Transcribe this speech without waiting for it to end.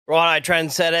Righto,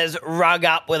 trendsetters, rug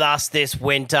up with us this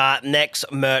winter. Next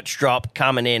merch drop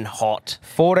coming in hot.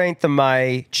 14th of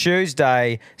May,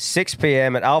 Tuesday, 6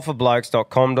 p.m. at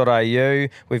alphablokes.com.au.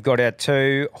 We've got our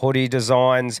 2 hoodie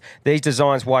designs. These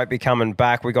designs won't be coming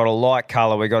back. We've got a light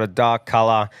colour. We've got a dark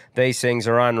colour. These things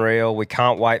are unreal. We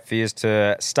can't wait for you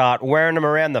to start wearing them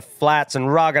around the flats and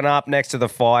rugging up next to the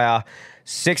fire.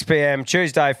 6 p.m,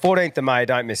 Tuesday, 14th of May.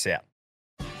 Don't miss out.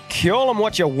 Call them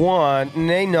what you want,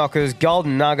 knee knockers,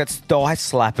 golden nuggets, thigh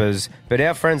slappers, but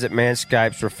our friends at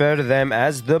Manscaped refer to them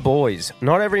as the boys.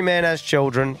 Not every man has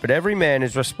children, but every man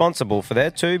is responsible for their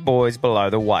 2 boys below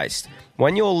the waist.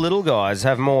 When your little guys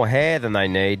have more hair than they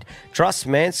need, trust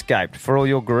Manscaped for all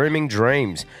your grooming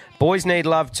dreams. Boys need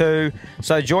love too,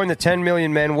 so join the 10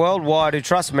 million men worldwide who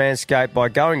trust Manscaped by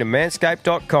going to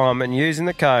manscaped.com and using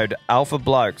the code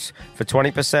ALPHABLOKES for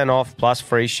 20% off plus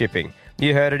free shipping.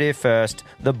 You heard it here first.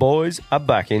 The boys are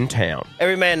back in town.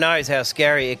 Every man knows how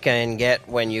scary it can get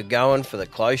when you're going for the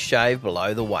close shave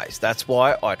below the waist. That's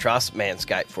why I trust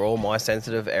Manscaped for all my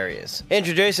sensitive areas.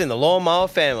 Introducing the Lawnmower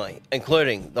family,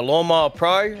 including the Lawnmower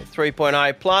Pro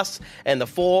 3.0 Plus and the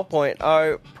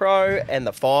 4.0 Pro and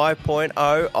the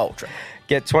 5.0 Ultra.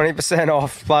 Get 20%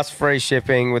 off plus free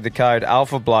shipping with the code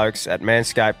ALPHABLOKES at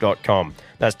manscaped.com.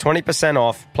 That's 20%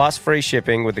 off plus free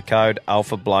shipping with the code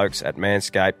ALPHABLOKES at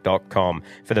manscaped.com.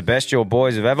 For the best your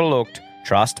boys have ever looked,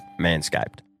 trust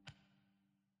Manscaped.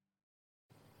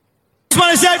 I just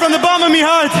want to say from the bottom of my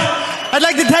heart, I'd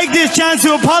like to take this chance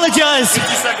to apologize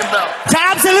to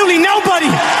absolutely nobody.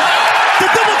 The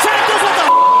double champ does what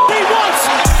the he wants.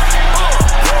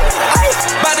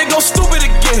 About to go stupid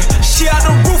again. She out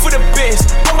the roof of the Benz.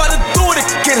 I'm about to do it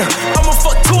again. I'ma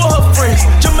fuck 2 of her friends.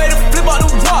 Just made a flip out the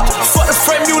rock. Fuck the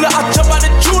frame mule. I jump out the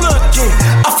jeweler again.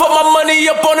 I fuck my money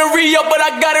up on the re-up, but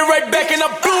I got it right back and I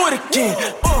blew it again.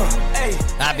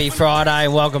 Happy Friday.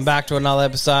 Welcome back to another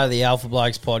episode of the Alpha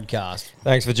Blokes podcast.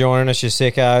 Thanks for joining us, you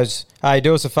sickos. Hey,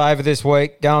 do us a favour this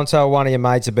week. Go and tell one of your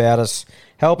mates about us.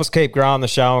 Help us keep growing the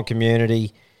show and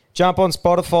community. Jump on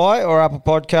Spotify or Apple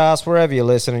Podcasts, wherever you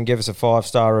listen, and give us a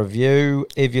 5-star review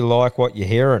if you like what you're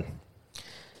hearing.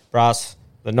 Russ,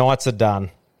 the nights are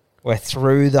done. We're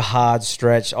through the hard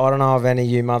stretch. I don't know if any of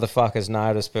you motherfuckers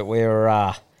noticed, but we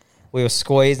were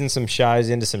squeezing some shows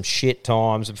into some shit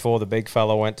times before the big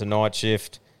fella went to night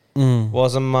shift.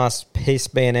 Wasn't much piss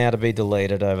being out to be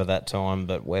deleted over that time,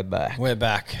 but we're back. We're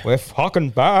back. We're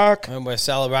fucking back. And we're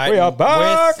celebrating. We are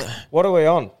back. What are we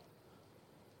on?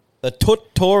 The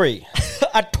Tuttori.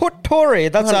 A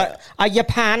Tuttori. That's a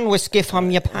Japan whiskey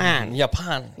from Japan.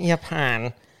 Japan. Yeah.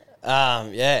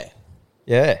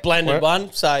 Yeah. Blended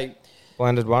one. So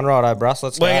Blended one. Righto, Bruss.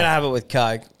 Let's go. we're going to have it with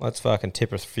Coke. Let's fucking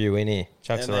tip a few in here.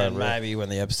 Chucks And around. then maybe when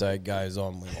the episode goes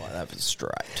on, we might have it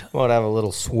straight. Might have a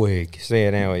little swig. See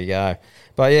how we go.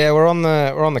 But yeah, we're on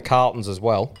the Carltons as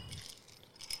well.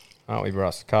 Aren't we,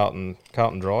 Bruss? Carlton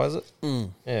Dry, is it?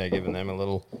 Yeah, giving them a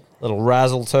little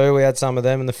razzle too. We had some of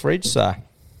them in the fridge, so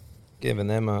giving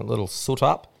them a little soot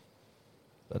up.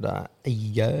 But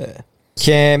yeah.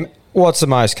 Cam, what's the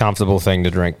most comfortable thing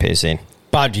to drink piss in?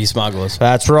 Budgie smugglers.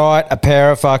 That's right, a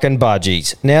pair of fucking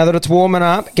budgies. Now that it's warming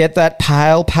up, get that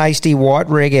pale, pasty white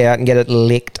rig out and get it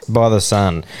licked by the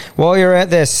sun. While you're out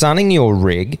there sunning your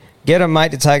rig, get a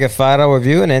mate to take a photo of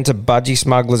you and enter Budgie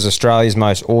Smugglers Australia's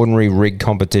most ordinary rig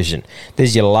competition. This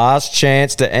is your last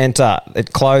chance to enter.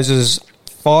 It closes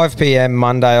 5 p.m.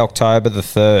 Monday, October the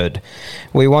 3rd.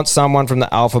 We want someone from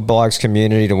the Alpha Blokes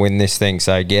community to win this thing,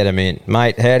 so get them in.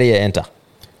 Mate, how do you enter?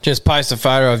 Just post a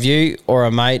photo of you or a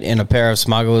mate in a pair of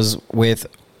smugglers with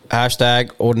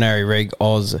hashtag Ordinary Rig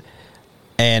Oz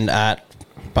and at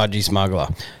Budgie Smuggler.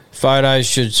 Photos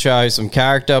should show some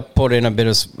character, put in a bit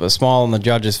of a smile on the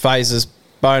judges' faces,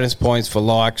 bonus points for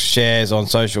likes, shares on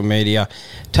social media.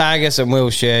 Tag us and we'll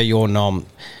share your nom.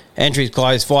 Entries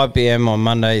close 5 p.m. on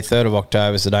Monday, 3rd of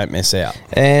October, so don't miss out.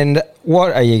 And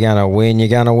what are you going to win? You're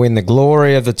going to win the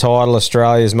glory of the title,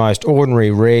 Australia's most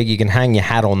ordinary rig. You can hang your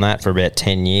hat on that for about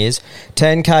 10 years.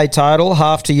 10K total,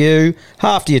 half to you,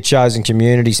 half to your chosen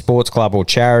community, sports club or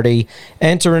charity.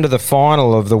 Enter into the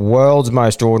final of the world's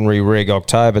most ordinary rig,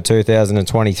 October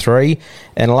 2023.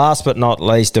 And last but not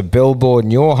least, a billboard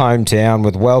in your hometown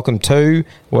with welcome to,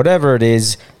 whatever it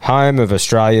is, home of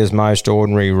Australia's most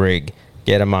ordinary rig.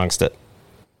 Get amongst it.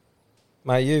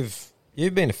 Mate,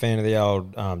 you've been a fan of the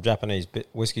old Japanese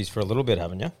whiskies for a little bit,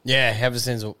 haven't you? Yeah, ever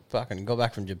since I fucking got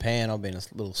back from Japan, I've been a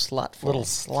little slut for Little it.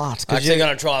 slut. I'm actually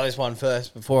going to try this one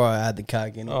first before I add the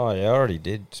Coke in. Oh, yeah, I already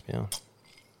did, to be honest.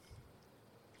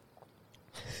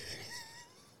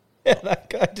 Yeah, that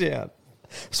go down.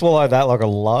 Swallow that like a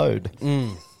load.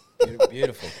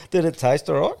 Beautiful. Did it taste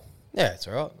all right? Yeah, it's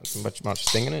all right. Much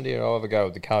sting in it here. I'll have a go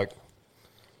with the Coke.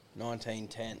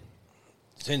 1910.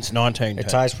 Since 1910. It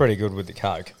tastes pretty good with the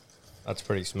Coke. That's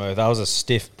pretty smooth. That was a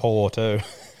stiff pour too.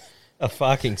 A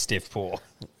fucking stiff pour.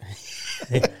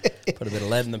 Put a bit of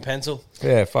lead in the pencil.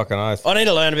 Yeah, fucking oath. I need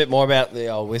to learn a bit more about the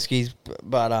old whiskies,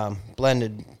 but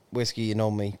blended whiskey, you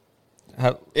normally...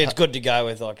 It's good to go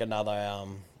with like another...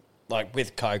 like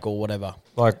with Coke or whatever.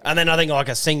 And then I think like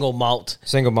a single malt.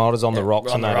 Single malt is on the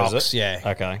rocks and that, is it? Yeah.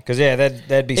 Okay. Because,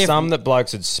 there'd be some that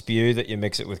blokes would spew that you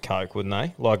mix it with Coke, wouldn't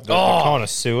they? Like the kind of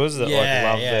sewers that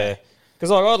love their...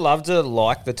 Because I'd love to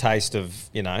like the taste of,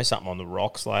 something on the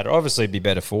rocks later. Obviously it'd be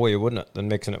better for you, wouldn't it, than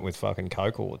mixing it with fucking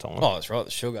Coke all the time. Oh, that's right,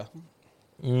 the sugar.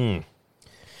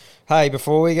 Hey,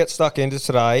 before we get stuck into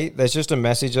today, there's just a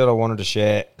message that I wanted to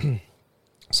share.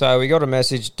 So we got a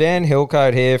message. Dan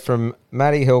Hillcoat here from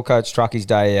Matty Hillcoat's Truckies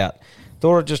Day Out.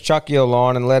 Thought I'd just chuck you a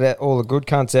line and let all the good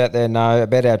cunts out there know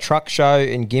about our truck show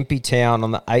in Gympie Town on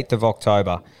the 8th of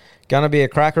October. Going to be a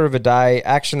cracker of a day,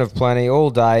 action of plenty all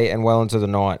day and well into the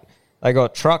night. They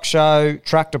got truck show,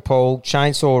 tractor pull,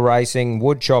 chainsaw racing,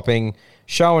 wood chopping,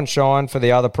 show and shine for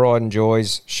the other pride and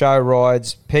joys, show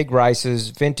rides, pig races,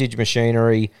 vintage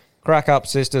machinery, crack up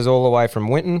sisters all the way from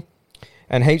Winton,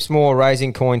 and heaps more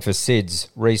raising coin for SIDS,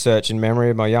 research in memory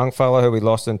of my young fella who we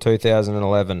lost in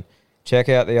 2011. Check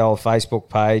out the old Facebook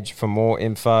page for more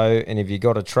info, and if you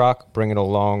got a truck, bring it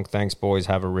along. Thanks, boys.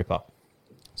 Have a ripper.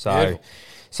 So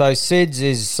SIDS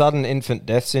is sudden infant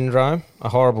death syndrome, a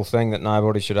horrible thing that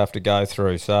nobody should have to go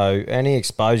through. So any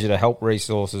exposure to help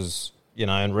resources,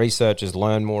 and researchers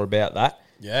learn more about that.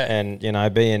 Yeah. And,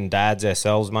 being dads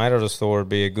ourselves, mate, I just thought it'd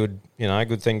be a good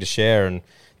thing to share and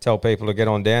tell people to get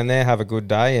on down there, have a good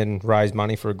day and raise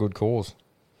money for a good cause.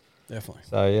 Definitely.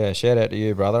 So, shout out to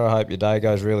you, brother. I hope your day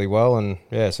goes really well and,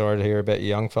 sorry to hear about your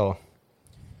young fella.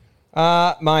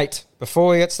 Mate, before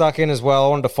we get stuck in as well, I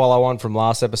wanted to follow on from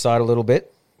last episode a little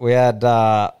bit. We had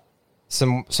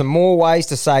some more ways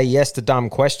to say yes to dumb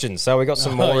questions. So we got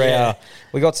some more out.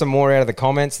 We got some more out of the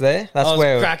comments there. That's I was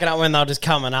where cracking up when they were just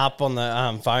coming up on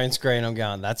the phone screen. I'm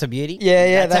going, that's a beauty.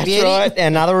 Yeah, that's right.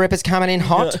 Another ripper's coming in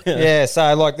hot.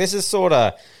 So this is sort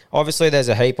of obviously there's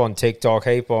a heap on TikTok,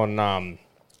 heap on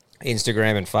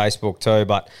Instagram and Facebook too.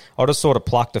 But I just sort of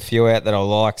plucked a few out that I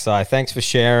like. So thanks for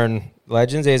sharing,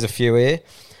 legends. There's a few here.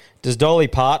 Does Dolly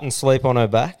Parton sleep on her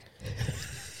back?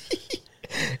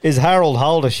 Is Harold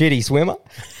Holt a shitty swimmer?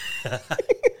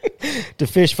 Do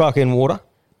fish fuck in water?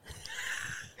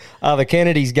 Are the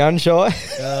Kennedys gun shy?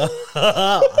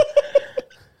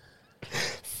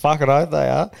 Fucking oath they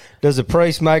are. Does a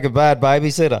priest make a bad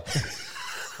babysitter?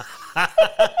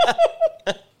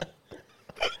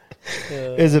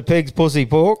 Is a pig's pussy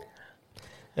pork?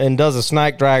 And does a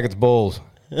snake drag its balls?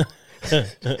 I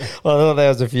thought there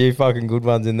was a few fucking good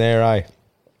ones in there, eh?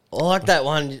 I like that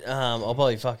one. I'll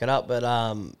probably fuck it up, but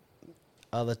are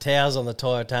the towels on the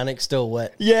Titanic still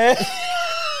wet? Yeah.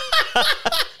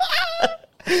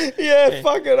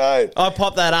 Fucking oath. I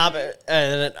pop that up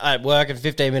and at work, and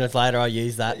 15 minutes later, I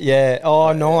use that. Yeah.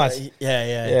 Oh, nice.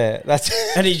 Yeah.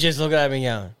 That's and he's just looking at me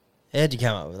going, how'd you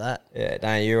come up with that? Yeah,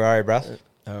 don't you worry, bruh.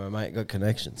 Oh, mate, got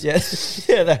connections. Yes.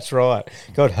 Yeah, that's right.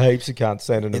 Got heaps you can't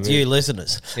send in. It's you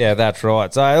listeners. Yeah, that's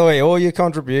right. So all your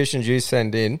contributions you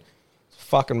send in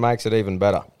fucking makes it even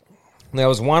better. There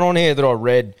was one on here that I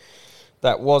read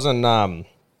that wasn't to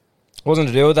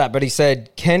do with that, but he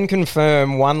said, can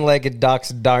confirm one-legged ducks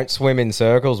don't swim in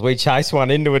circles. We chase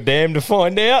one into a dam to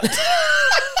find out.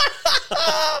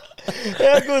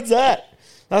 How good's that?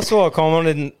 That's what I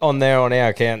commented on there on our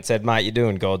account and said, mate, you're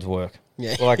doing God's work.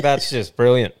 Yeah. That's just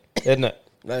brilliant, isn't it?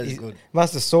 That is good.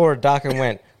 Must have saw a duck and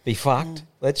went, be fucked.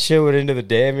 Let's shoo it into the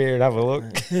dam here and have a look.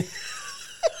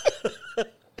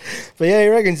 But he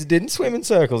reckons it didn't swim in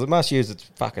circles. It must use its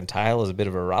fucking tail as a bit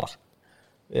of a rudder.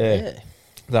 Yeah.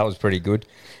 That was pretty good.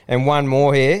 And one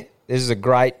more here. This is a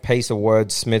great piece of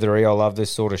wordsmithery. I love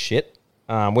this sort of shit,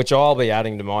 which I'll be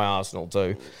adding to my arsenal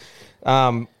too.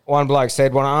 One bloke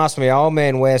said, when I asked my old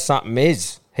man where something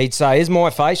is, he'd say, is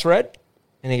my face red?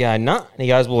 And he'd go, nah. And he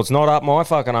goes, well, it's not up my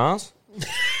fucking ass.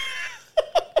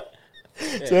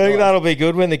 So I think that'll be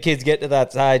good when the kids get to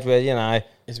that stage where,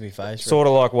 Is my face sort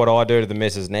of like what I do to the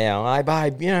missus now. Hey,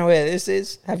 babe, you know where this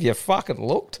is? Have you fucking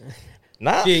looked?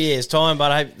 Nah. A few years' time,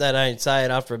 but I hope they don't say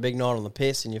it after a big night on the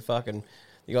piss and you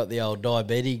got the old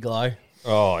diabetes glow.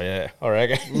 Oh, yeah, I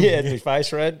reckon. Yeah, is my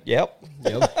face red? Yep.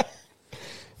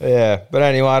 Yeah, but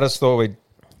anyway, I just thought we'd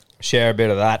share a bit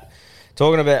of that.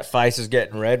 Talking about faces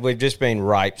getting red, we've just been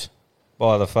raped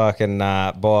by the fucking,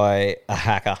 by a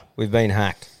hacker. We've been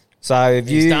hacked. So if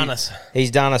He's done us.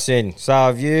 He's done us in. So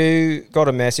if you got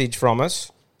a message from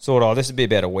us sort of, this would be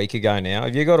about a week ago now.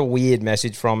 If you got a weird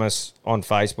message from us on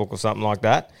Facebook or something like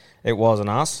that, it wasn't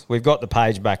us. We've got the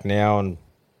page back now and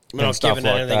We're not stuff giving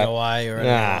like anything that. away or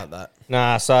anything like that.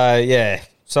 Nah, so yeah,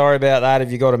 sorry about that.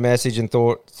 If you got a message and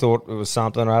thought it was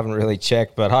something, I haven't really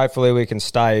checked, but hopefully we can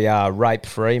stay rape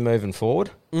free moving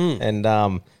forward and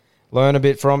learn a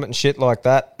bit from it and shit like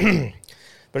that.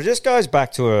 But it just goes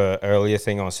back to a earlier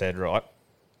thing I said, right?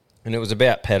 And it was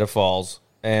about pedophiles,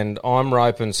 and I'm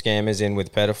roping scammers in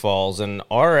with pedophiles, and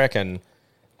I reckon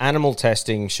animal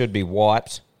testing should be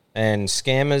wiped, and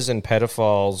scammers and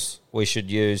pedophiles we should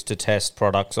use to test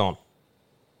products on.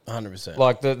 100%.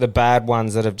 Like the bad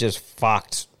ones that have just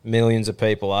fucked millions of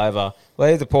people over.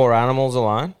 Leave the poor animals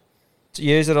alone.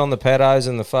 Use it on the pedos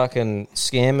and the fucking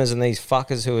scammers and these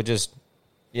fuckers who are just,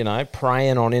 you know,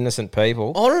 preying on innocent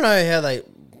people. I don't know how they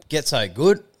get so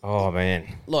good. Oh, man.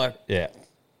 Like, Yeah.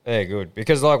 They're good.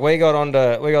 Because, like, we got...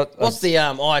 what's the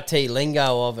IT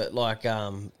lingo of it?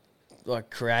 Like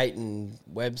creating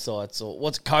websites or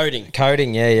what's coding?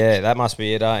 Coding, yeah, that must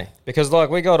be it, eh? Because, like,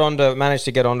 we managed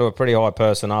to get onto a pretty high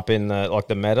person up in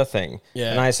the meta thing.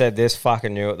 Yeah. And they said this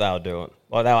fucking knew what they were doing.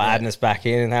 Like, they were adding us back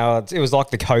in and it was like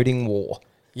the coding war.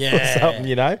 Yeah. Or something,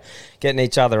 you know? Getting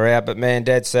each other out. But, man,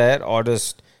 dead set,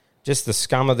 just the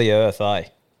scum of the earth, eh?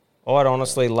 I'd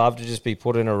honestly love to just be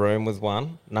put in a room with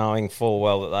one, knowing full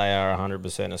well that they are 100% a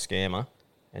scammer,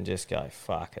 and just go,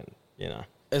 fucking, you know.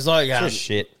 It's like Just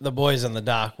shit. the boys on the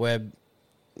dark web,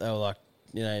 they were like,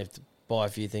 you know, you have to buy a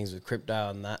few things with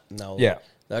crypto and that, and they'll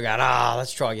go,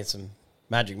 let's try and get some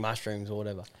magic mushrooms or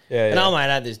whatever. Yeah, and yeah. old mate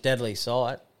had this deadly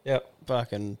site, Yep.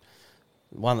 fucking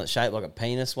one that's shaped like a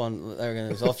penis, one they reckon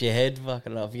it was off your head,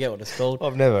 fucking, I forget what it's called.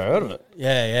 I've never heard of it.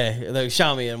 Yeah. They were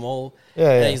showing me them all.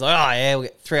 Yeah, And yeah. he's like, oh, yeah, we'll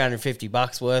get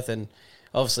 $350 worth. And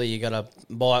obviously you got to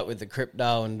buy it with the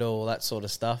crypto and do all that sort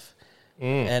of stuff.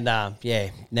 And,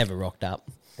 never rocked up.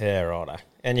 Yeah, righto.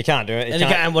 And you can't do it.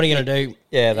 And what are you going to do?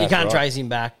 Yeah, you that's can't right. trace him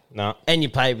back. No. And you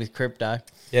pay with crypto.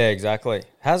 Yeah, exactly.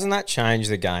 Hasn't that changed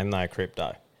the game, though,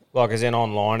 crypto? Like, as in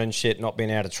online and shit, not being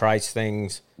able to trace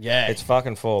things. Yeah. It's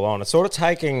fucking full on. It's sort of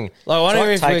taking, Like, I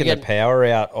wonder if we taking get- the power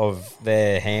out of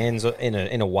their hands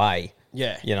in a way.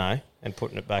 Yeah. You know, and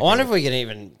putting it back I wonder in. if we can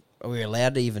even, are we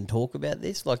allowed to even talk about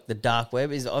this? Like the dark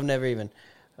web is, I don't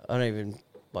even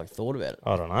like thought about it.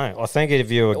 I don't know. I think if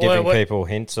you were Well, giving what- people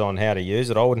hints on how to use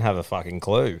it, I wouldn't have a fucking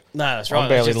clue. No, that's right. I'm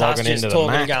barely It's just us logging just into the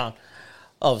talking Mac. and going,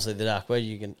 obviously the dark web,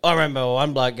 you can, I remember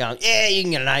one bloke going, yeah, you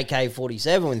can get an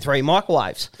AK-47 with 3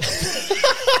 microwaves.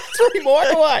 3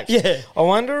 microwaves. Yeah. I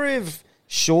wonder if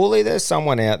surely there's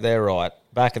someone out there, right,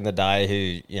 back in the day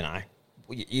who, you know,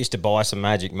 used to buy some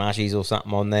magic mushies or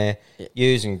something on there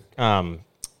using,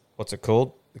 what's it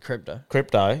called? The crypto.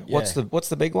 Crypto. Yeah. What's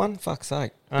the big one? Fuck's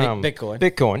sake. Bitcoin.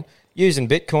 Bitcoin. Using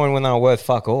Bitcoin when they were worth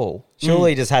fuck all.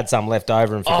 Surely he just had some left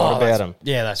over and forgot about them.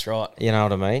 Yeah, that's right. You know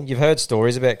what I mean? You've heard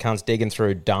stories about cunts digging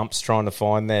through dumps trying to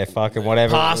find their fucking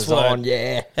whatever it was Password. on.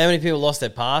 Yeah. How many people lost their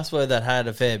password? That had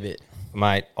a fair bit.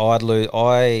 Mate, I'd lose.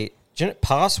 Do you know,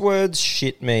 passwords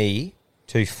shit me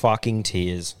to fucking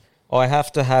tears. I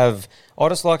have to have. I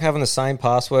just like having the same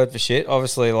password for shit.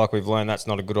 Obviously, like we've learned, that's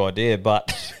not a good idea.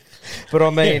 But I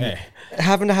mean, Yeah.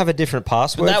 having to have a different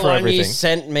password That for one everything. you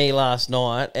sent me last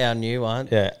night, our new one.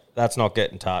 Yeah, that's not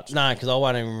getting touched. No, because I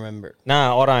won't even remember it.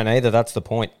 No, I don't either. That's the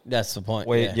point. That's the point.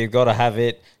 Where yeah. you've got to have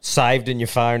it saved in your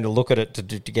phone to look at it to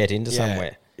get into Yeah.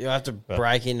 somewhere. You have to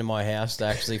break into my house to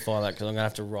actually find that because I'm going to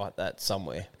have to write that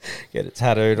somewhere. Get it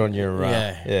tattooed on your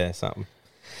Yeah. something.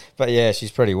 But yeah, she's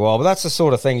pretty wild. But that's the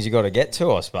sort of things you got to get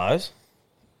to, I suppose.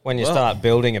 When you Well- start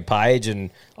building a page,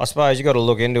 and I suppose you got to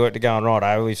look into it to go,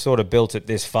 right, we've sort of built it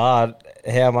this far.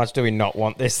 How much do we not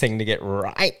want this thing to get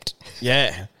raped?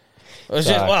 Yeah. It's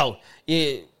So- just, well,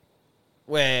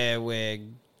 where we're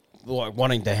like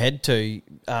wanting to head to,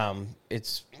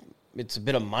 it's a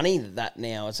bit of money that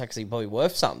now it's actually probably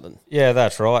worth something. Yeah,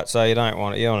 that's right. So you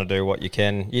want to do what you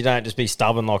can. You don't just be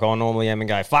stubborn like I normally am and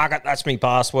go, fuck it, that's me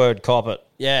password, cop it.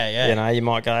 Yeah, yeah. You know, you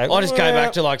might go, I just go "Well."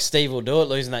 back to like Steve will do it,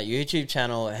 losing that YouTube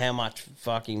channel, how much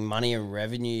fucking money and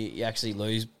revenue you actually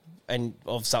lose and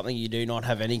of something you do not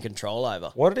have any control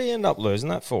over. What did he end up losing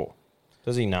that for?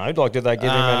 Does he know? Like, did they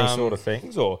give him any sort of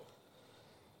things or?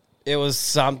 It was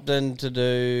something to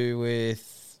do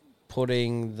with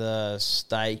putting the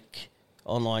stake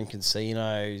online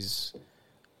casinos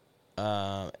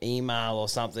email or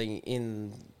something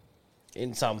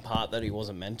in some part that he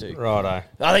wasn't meant to. Righto.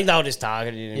 I think they were just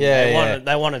targeting him. Yeah,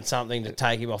 They wanted something to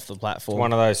take him off the platform.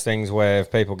 One of those things where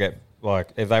if people get, like,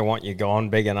 if they want you gone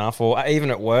big enough, or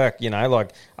even at work, you know,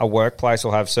 like a workplace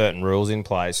will have certain rules in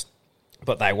place,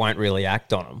 but they won't really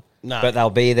act on them. No. But they'll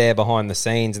be there behind the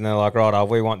scenes and they're like, right, oh,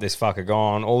 we want this fucker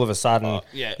gone. All of a sudden,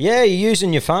 yeah, you're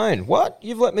using your phone. What?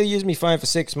 You've let me use my phone for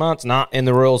 6 months? Nah, in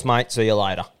the rules, mate. See you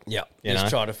later. Yeah, You just know?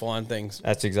 try to find things.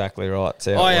 That's exactly right. That's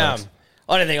how it works.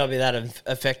 I don't think I'd be that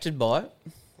affected by it.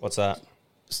 What's that?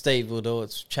 Steve will do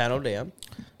its channel down,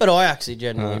 but I actually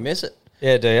genuinely miss it.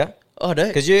 Yeah, do you? I do.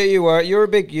 Because you're a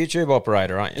big YouTube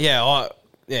operator, aren't you?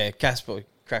 Yeah, Casper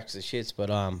cracks the shits, but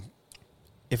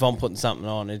if I'm putting something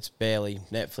on, it's barely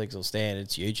Netflix or Stan,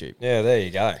 it's YouTube. Yeah, there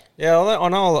you go. Yeah, I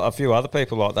know a few other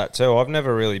people like that too. I've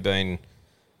never really been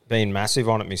massive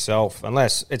on it myself,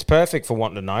 unless it's perfect for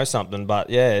wanting to know something. But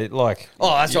yeah, like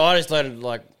that's right. I just learned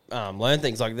learn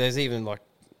things like there's even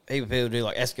people do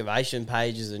like excavation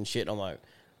pages and shit. I'm like,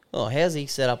 oh, how's he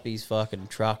set up his fucking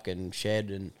truck and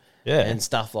shed and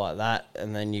stuff like that?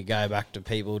 And then you go back to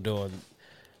people doing.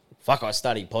 I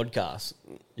study podcasts.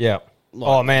 Yeah.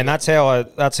 Oh man, that's how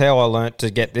I learnt to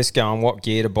get this going. What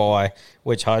gear to buy,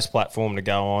 which host platform to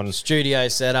go on, studio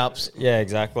setups. Yeah,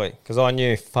 exactly. Because I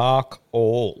knew fuck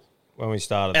all when we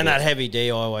started. And that heavy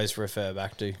D, I always refer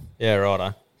back to. Yeah,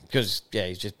 righto. Because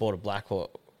he's just bought a Black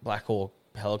Hawk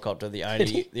helicopter, the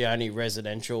only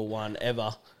residential one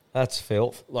ever. That's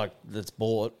filth. That's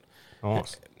bought.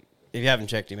 Nice. If you haven't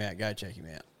checked him out, go check him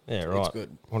out. Yeah, right. It's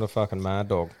good. What a fucking mad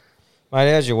dog,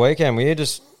 mate. How's your weekend? Were you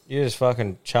just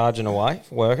fucking charging away,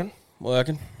 working?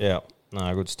 Working. Yeah.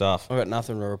 No, good stuff. I got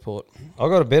nothing to report. I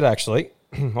got a bit actually.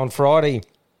 On Friday,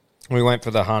 we went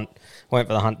for the hunt. Went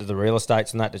for the hunt to the real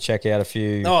estates and that to check out a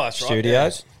few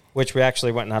studios, which we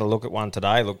actually went and had a look at one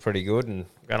today. Looked pretty good, and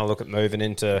we're going to look at moving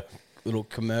into little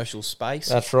commercial space.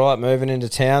 That's right, moving into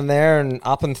town there and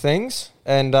upping things.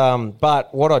 And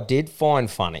but what I did find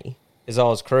funny is I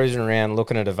was cruising around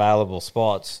looking at available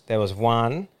spots. There was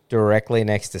one directly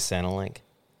next to Centrelink.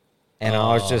 And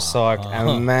I was just like,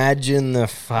 imagine the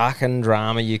fucking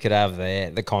drama you could have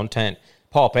there, the content.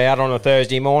 Pop out on a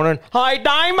Thursday morning. Hey,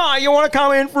 Damo, you want to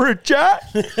come in for a chat?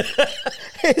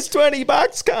 It's $20,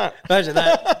 cunt. Imagine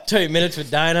that. 2 minutes with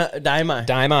Damo.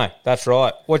 Damo, that's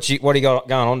right. What you got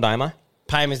going on, Damo?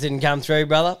 Payments didn't come through,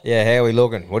 brother. Yeah, how are we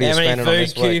looking? What are you spending on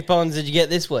this week? How many food coupons did you get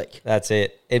this week? That's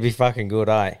it. It'd be fucking good,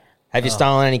 eh? Have you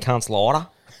stolen any cunt's lighter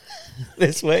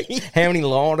this week? How many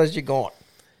lighters you got?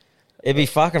 It'd be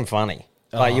fucking funny.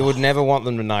 But you would never want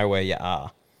them to know where you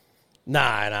are.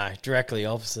 No, directly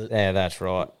opposite. Yeah, that's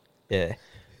right. Yeah.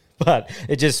 But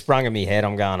it just sprung in my head.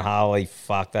 I'm going, holy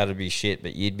fuck, that'd be shit.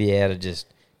 But you'd be able to just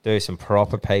do some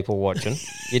proper people watching.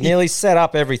 You'd nearly set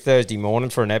up every Thursday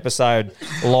morning for an episode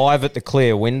live at the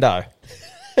clear window.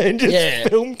 And just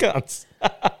film cunts.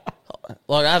 I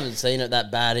haven't seen it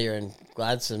that bad here in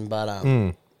Gladstone, but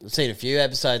I've seen a few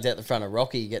episodes out the front of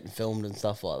Rocky getting filmed and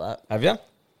stuff like that. Have you?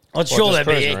 I'm sure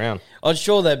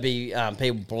there'd be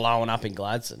people blowing up in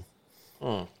Gladstone.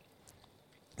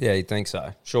 Yeah, you'd think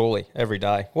so. Surely, every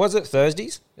day. Was it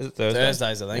Thursdays? Is it Thursday?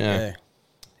 Thursdays, I think, yeah.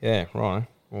 Yeah, right.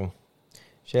 Well,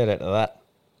 shout out to that.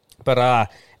 But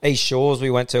East Shores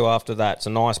we went to after that. It's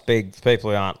a nice big, for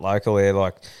people who aren't local here,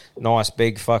 like nice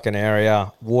big fucking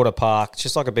area, water park. It's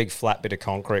just like a big flat bit of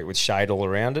concrete with shade all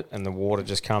around it, and the water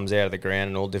just comes out of the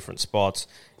ground in all different spots.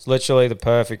 It's literally the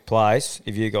perfect place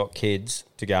if you got kids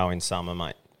to go in summer,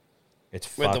 mate. It's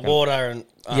fucking, with the water and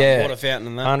water fountain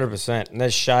and that. 100%. And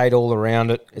there's shade all around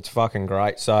it. It's fucking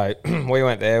great. So we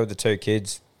went there with the two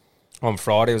kids on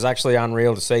Friday. It was actually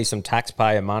unreal to see some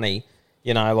taxpayer money.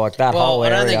 You know, like that whole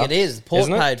area. I don't think it is. The port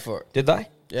paid for it. Did they?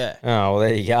 Yeah. Oh, well,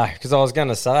 there you go. Because I was going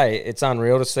to say, it's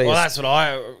unreal to see. Well, that's what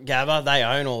I gather. They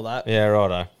own all that. Yeah,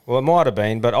 righto. Well, it might have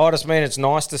been, but I just mean it's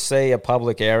nice to see a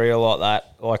public area like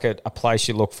that, like a place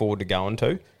you look forward to going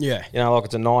to. Yeah. You know, like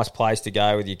it's a nice place to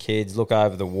go with your kids, look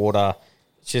over the water,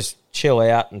 just chill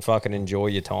out and fucking enjoy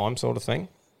your time sort of thing.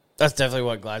 That's definitely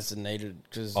what Gladstone needed.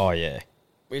 Cause oh, yeah.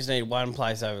 We just need one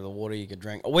place over the water you could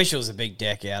drink. I wish it was a big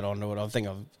deck out onto it. I think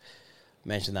I've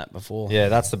mentioned that before. Yeah,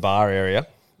 that's the bar area.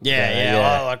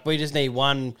 Yeah. We just need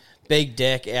one big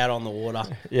deck out on the water.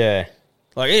 Yeah.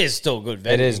 Like, it is still good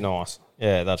venue. It is nice.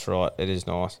 Yeah, that's right. It is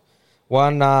nice.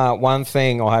 One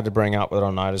thing I had to bring up that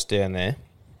I noticed down there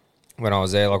when I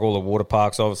was there, like all the water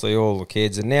parks, obviously, all the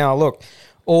kids. And now, look,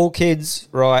 all kids,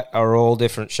 right, are all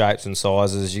different shapes and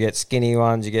sizes. You get skinny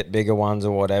ones, you get bigger ones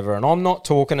or whatever. And I'm not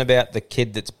talking about the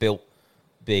kid that's built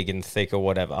big and thick or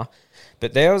whatever.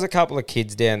 But there was a couple of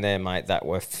kids down there, mate, that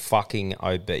were fucking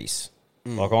obese.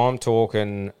 Like, I'm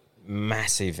talking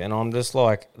massive. And I'm just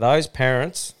like, those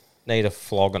parents need a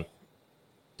flogging.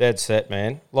 Dead set,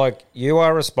 man. Like, you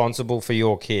are responsible for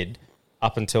your kid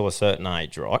up until a certain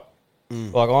age, right?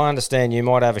 Like, I understand you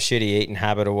might have a shitty eating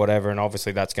habit or whatever, and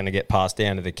obviously that's going to get passed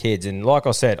down to the kids. And like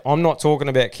I said, I'm not talking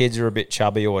about kids who are a bit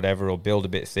chubby or whatever or build a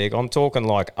bit thick. I'm talking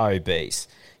like obese.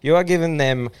 You are giving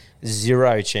them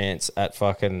zero chance at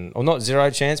fucking... Or not zero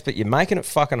chance, but you're making it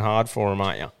fucking hard for them,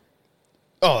 aren't you?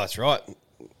 Oh, that's right.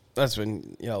 That's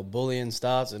when, bullying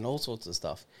starts and all sorts of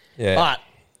stuff. Yeah. But,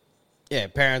 yeah,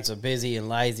 parents are busy and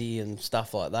lazy and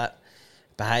stuff like that.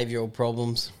 Behavioural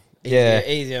problems.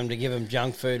 Easier to give them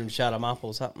junk food and shut them up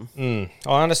or something.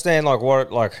 I understand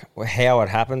how it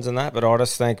happens and that, but I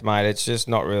just think, mate, it's just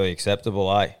not really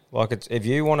acceptable, eh? Like, if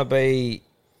you want to be,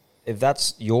 if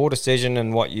that's your decision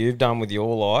and what you've done with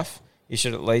your life, you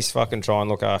should at least fucking try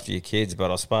and look after your kids. But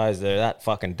I suppose they're that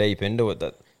fucking deep into it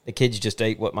that the kids just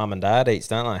eat what mum and dad eats,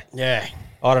 don't they? Yeah.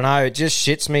 I don't know. It just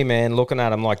shits me, man, looking at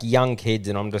them like young kids,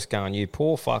 and I'm just going, you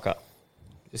poor fucker.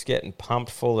 Just getting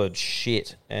pumped full of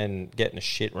shit and getting a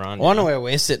shit run. I wonder where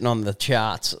we're sitting on the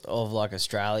charts of like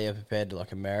Australia compared to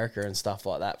like America and stuff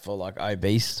like that for like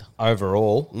obese.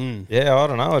 Overall. Yeah, I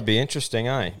don't know. It'd be interesting,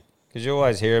 eh? Because you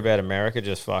always hear about America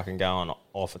just fucking going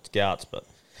off its guts. But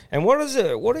and what is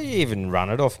it? What do you even run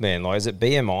it off, man? Like, is it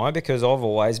BMI? Because I've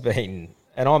always been,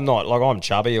 and I'm not, like, I'm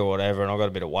chubby or whatever, and I've got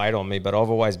a bit of weight on me, but I've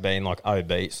always been like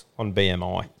obese on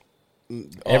BMI.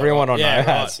 Everyone I know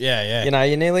has. Right. Yeah.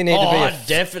 You nearly need to be I'd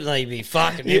definitely be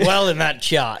fucking well in that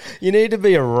chart. You need to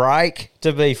be a rake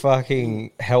to be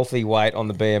fucking healthy weight on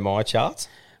the BMI charts.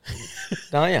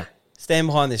 Don't you? Stand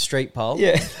behind the street pole.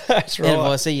 Yeah, that's right. And if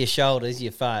I see your shoulders,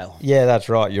 you fail. Yeah, that's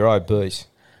right. You're obese.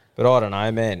 But I don't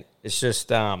know, man. It's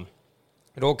just,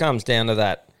 it all comes down to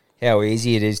that, how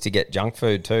easy it is to get junk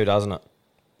food too, doesn't it?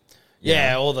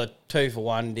 Yeah, all the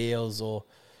 2-for-1 deals or...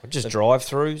 Just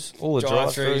drive-throughs, all the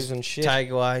drive-throughs and shit.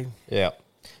 Takeaway. Yeah.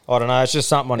 I don't know. It's just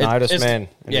something I noticed, man.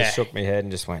 And yeah. just shook my head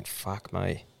and just went, fuck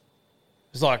me.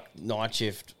 It's like night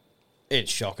shift.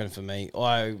 It's shocking for me.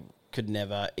 I could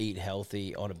never eat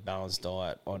healthy on a balanced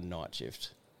diet on night shift.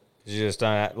 You just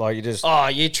don't, like, you just... Oh,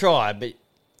 you try, but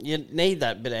you need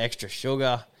that bit of extra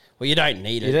sugar. Well, you don't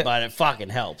need it, but it fucking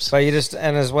helps. But you just,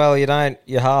 and as well,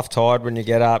 you're half tired when you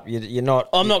get up. You're not...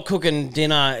 I'm not cooking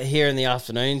dinner here in the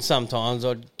afternoon sometimes.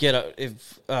 I'd get up,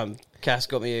 if Cass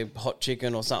got me a hot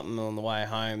chicken or something on the way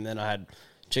home, then I had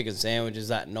chicken sandwiches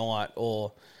that night,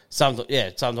 or sometimes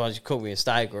you cook me a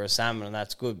steak or a salmon and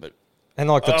that's good, but and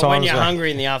like the times when you're hungry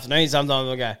in the afternoon, sometimes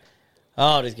I'll go,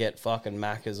 I'll just get fucking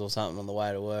Maccas or something on the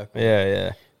way to work.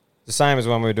 Yeah. The same as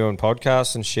when we were doing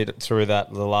podcasts and shit through the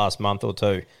last month or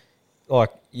two.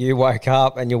 Like, you woke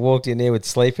up and you walked in here with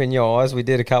sleep in your eyes. We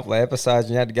did a couple of episodes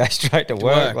and you had to go straight to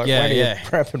work. Like, when are you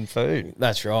prepping food?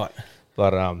 That's right.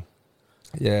 But,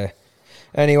 yeah.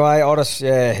 Anyway,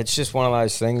 it's just one of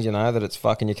those things, that it's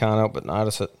fucking, you can't help but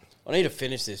notice it. I need to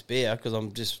finish this beer because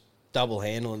I'm just double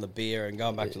handling the beer and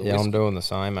going back to the whiskey. whiskey. I'm doing the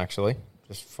same, actually.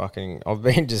 Just fucking, I've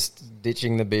been just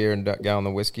ditching the beer and going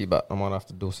the whiskey, but I might have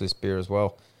to dose this beer as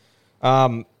well.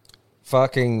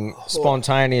 Fucking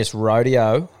spontaneous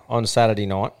rodeo on Saturday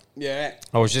night. Yeah.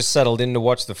 I was just settled in to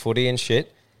watch the footy and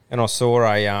shit, and I saw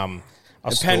a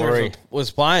story. Penrith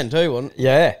was playing too, wasn't it?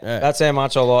 Yeah, that's how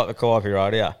much I like the Calliope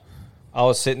rodeo. I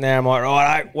was sitting there, I'm like,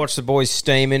 right, watch the boys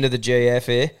steam into the GF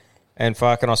here, and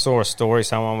fucking I saw a story,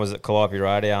 someone was at Calliope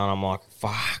rodeo, and I'm like,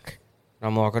 fuck. And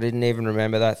I'm like, I didn't even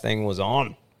remember that thing was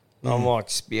on. And I'm like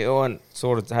spewing,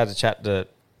 sort of had to chat to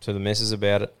the missus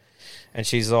about it, and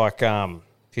she's like, go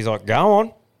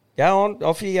on,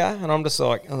 off you go. And I'm just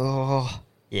like, oh,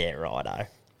 yeah, righto.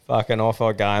 Fucking off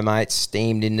I go, mate,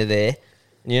 steamed into there.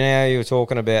 And you know how you were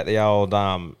talking about the old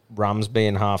rums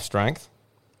being half strength?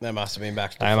 They must have been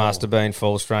back to They must have been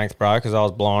full strength, bro, because I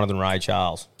was blinder than Ray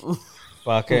Charles.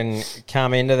 Fucking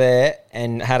come into there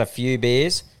and had a few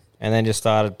beers and then just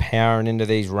started powering into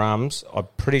these rums. I'm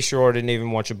pretty sure I didn't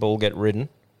even watch a bull get ridden.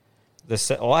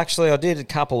 Actually, I did a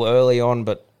couple early on,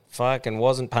 but fucking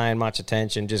wasn't paying much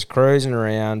attention, just cruising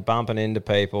around, bumping into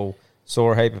people,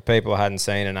 saw a heap of people I hadn't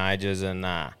seen in ages, and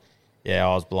I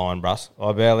was blind, bruss.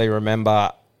 I barely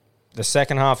remember. The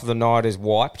second half of the night is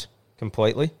wiped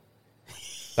completely.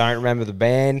 Don't remember the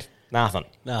band, nothing.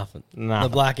 The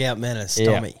Blackout Menace,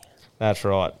 Tommy. Yeah, that's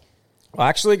right. I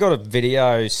actually got a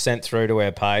video sent through to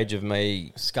our page of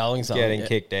me sculling something, getting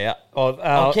kicked out.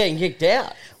 Getting kicked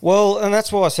out? Well, and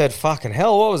that's why I said, fucking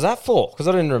hell, what was that for? Because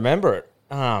I didn't remember it.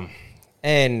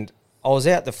 And I was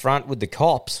out the front with the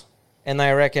cops, and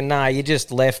they reckon, nah, you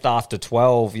just left after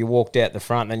 12. You walked out the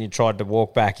front, and then you tried to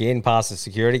walk back in past the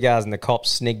security guards, and the cops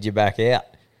snigged you back out.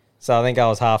 So I think I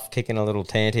was half kicking a little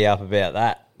tanty up about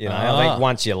that. I think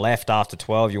once you left after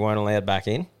 12, you weren't allowed back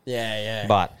in. Yeah.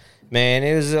 But, man,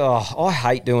 it was, I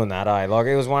hate doing that, eh? Like,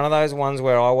 it was one of those ones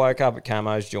where I woke up at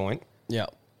Camo's joint. Yeah.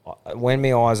 when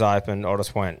my eyes opened, I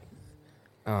just went,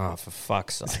 oh, for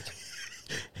fuck's sake.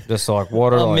 Just like,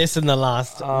 what I'm are missing the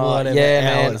last whatever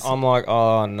man. hours. I'm like,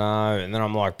 oh, no. And then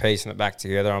I'm like piecing it back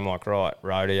together. I'm like, right,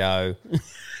 rodeo,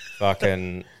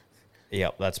 fucking,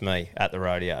 yep, that's me at the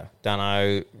rodeo. Don't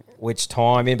know which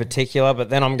time in particular, but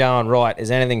then I'm going, right,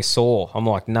 is anything sore? I'm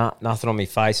like, nah, nothing on my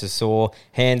face is sore.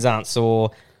 Hands aren't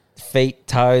sore. Feet,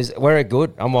 toes, we're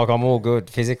good. I'm like, I'm all good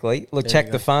physically. Look,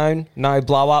 check the phone, no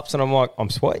blow ups, and I'm like, I'm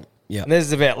sweet. Yeah. And this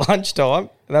is about lunchtime,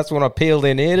 and that's when I peeled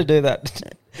in here to do that.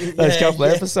 Those couple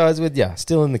of episodes with you,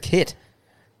 still in the kit.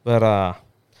 But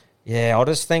yeah, I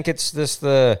just think it's just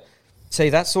that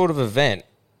sort of event.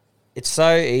 It's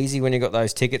so easy when you got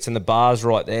those tickets and the bars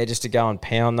right there, just to go and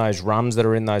pound those rums that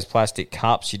are in those plastic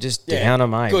cups. You just down them,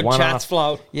 mate. Good chats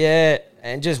flow. Yeah,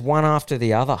 and just one after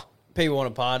the other. People want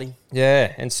to party.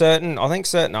 Yeah, and I think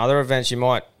certain other events you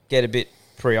might get a bit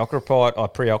preoccupied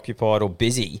or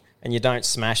busy, and you don't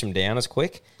smash them down as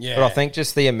quick. Yeah. But I think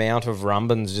just the amount of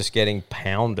rumbans just getting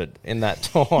pounded in that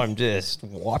time just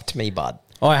wiped me, bud.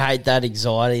 I hate that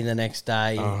anxiety the next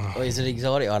day. Or is it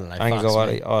anxiety? I don't know. Fucks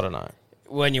Anxiety, me. I don't know.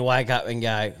 When you wake up and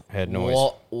go, Head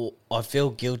noise. What, I feel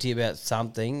guilty about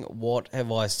something. What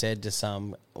have I said to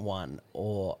someone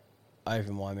or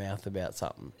opened my mouth about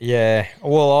something? Yeah,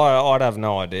 well, I'd have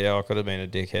no idea. I could have been a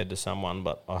dickhead to someone,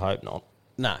 but I hope not.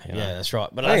 No, You know. yeah, that's right.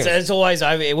 But I think it's always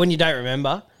over. When you don't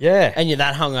remember and you're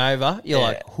that hungover, you're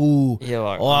like, ooh, You're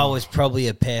like, I was probably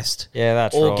a pest. Yeah,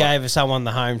 that's or right. gave someone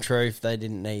the home truth they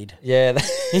didn't need. Yeah,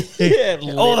 yeah,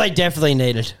 Or they definitely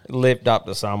needed. lipped up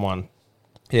to someone.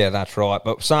 Yeah, that's right.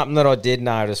 But something that I did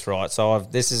notice, right, so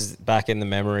this is back in the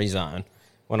memory zone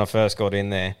when I first got in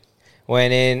there.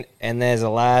 Went in, and there's a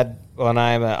lad by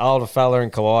name, an older fella in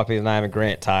Calliope, the name of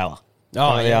Grant Taylor.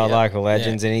 One of the old local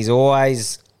legends,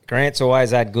 and Grant's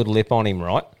always had good lip on him,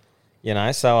 right? You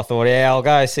know, so I thought, yeah, I'll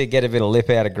go get a bit of lip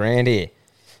out of Grant here.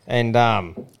 And,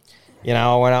 you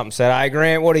know, I went up and said, hey,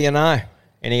 Grant, what do you know?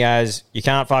 And he goes, you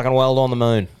can't fucking weld on the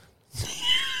moon.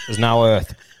 There's no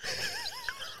earth.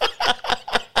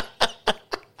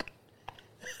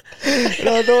 And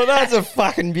I thought, that's a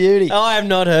fucking beauty. Oh, I have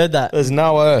not heard that. There's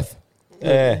no earth.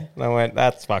 Yeah. And I went,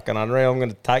 that's fucking unreal. I'm going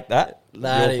to take that.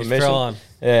 That Your is permission. prime.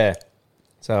 Yeah.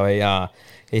 So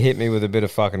he hit me with a bit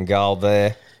of fucking gold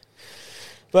there.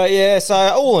 But yeah, so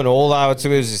all in all, though, it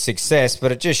was a success,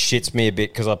 but it just shits me a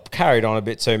bit because I carried on a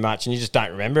bit too much and you just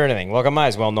don't remember anything. Like, I may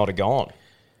as well not have gone.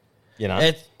 You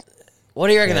know? What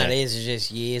do you reckon that is? Is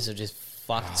just years of just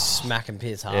fucking smacking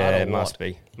piss hard? Yeah, or it must what?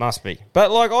 be. Must be.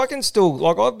 But, like, I can still...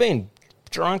 Like, I've been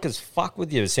drunk as fuck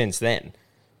with you since then.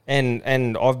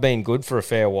 And I've been good for a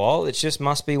fair while. It just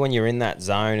must be when you're in that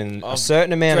zone and a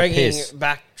certain amount of piss.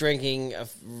 Drinking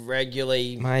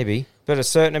regularly. Maybe. But a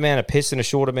certain amount of piss in a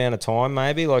short amount of time,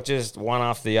 maybe. Like, just one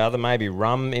after the other. Maybe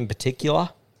rum in particular.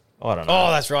 I don't know.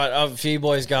 Oh, that's right. A few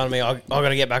boys going to me, I got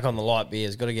to get back on the light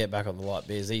beers. Got to get back on the light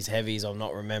beers. These heavies, I'm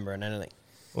not remembering anything.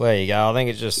 Well, there you go. I think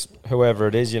it's just whoever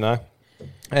it is, you know.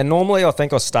 And normally I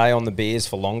think I stay on the beers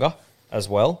for longer as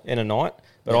well in a night.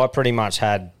 But I pretty much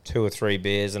had 2 or 3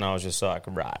 beers and I was just like,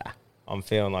 right, I'm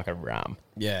feeling like a rum.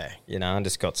 Yeah. You know, and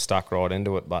just got stuck right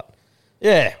into it. But,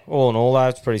 yeah, all in all, though,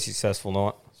 it's a pretty successful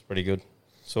night. It's pretty good.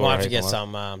 Might have to get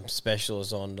some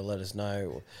specialists on to let us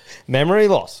know. Memory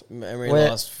loss.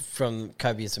 Loss from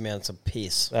copious amounts of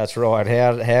piss. That's right.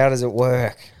 How does it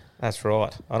work? That's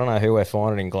right. I don't know who we're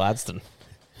finding in Gladstone.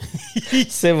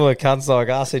 Similar cunts like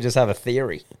us who just have a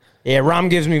theory. Yeah, rum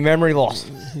gives me memory loss.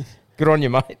 Good on you,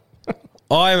 mate.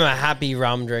 I'm a happy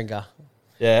rum drinker.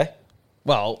 Yeah?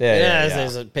 Well,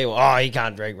 there's people, he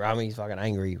can't drink rum. He's fucking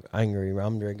angry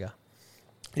rum drinker.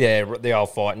 Yeah, the old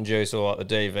fighting juice or like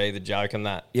the DV, the joke and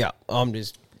that. Yeah, I'm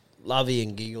just lovey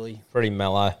and giggly. Pretty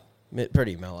mellow.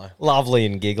 Pretty mellow. Lovely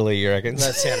and giggly, you reckon?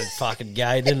 That sounded fucking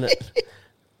gay, didn't it?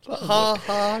 Ha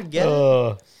ha, get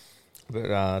it?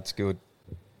 But it's good.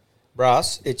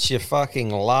 Russ, it's your fucking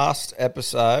last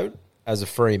episode as a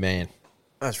free man.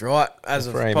 That's right. As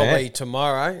of free probably man.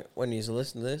 Tomorrow, when you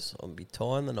listen to this, I'll be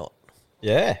tying the knot.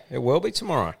 Yeah, it will be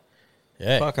tomorrow.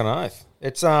 Yeah. Fucking oath.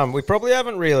 It's we probably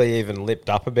haven't really even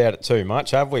lipped up about it too much,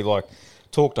 have we? Like,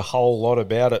 talked a whole lot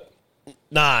about it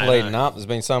leading up. There's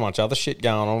been so much other shit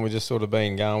going on. We've just sort of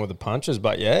been going with the punches.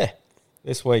 But yeah,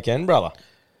 this weekend, brother.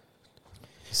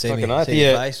 Fucking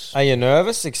oath. Are you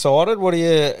nervous, excited?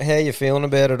 How you feeling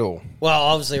about it all? Well,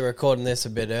 obviously recording this a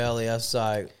bit earlier,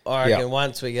 so I reckon Yeah.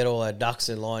 once we get all our ducks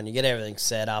in line, you get everything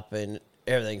set up and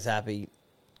everything's happy,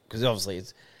 because obviously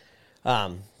it's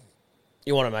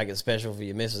you want to make it special for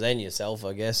your missus and yourself,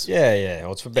 I guess. Yeah.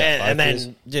 Well, it's for both. And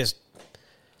then just,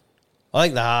 I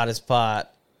think the hardest part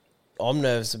I'm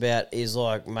nervous about is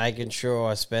like making sure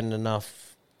I spend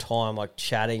enough time like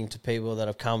chatting to people that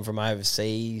have come from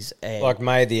overseas and Like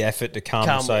made the effort to come.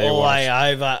 come So all the way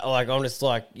over. Like I'm just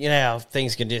like, you know how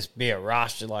things can just be a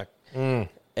rush, like,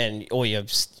 and or you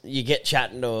get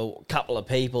chatting to a couple of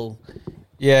people,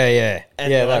 yeah,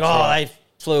 and yeah. they're like, That's right. they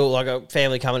flew like a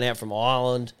family coming out from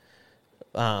Ireland.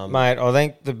 Mate, I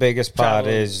think the biggest part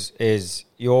Traveling. is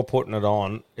you're putting it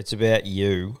on. It's about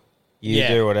you. You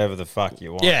Yeah. do whatever the fuck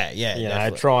you want. Yeah, You know,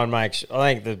 definitely. try and make.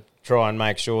 I think try and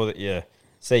make sure that you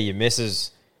see your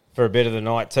missus for a bit of the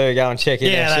night too. Go and check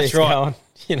in. Yeah, how that's she's right. Going,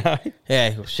 you know.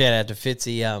 Yeah, well, shout out to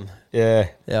Fitzy, Yeah,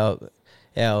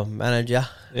 our manager.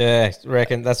 yeah.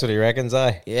 Reckon that's what he reckons,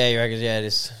 eh? Yeah, he reckons. Yeah,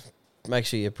 just make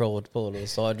sure you pull it to the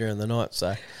side during the night.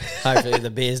 So hopefully the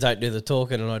beers don't do the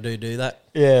talking, and I do that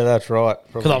Yeah, that's right.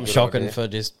 because Probably a I'm good shocking idea. for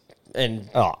just and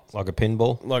Oh, like a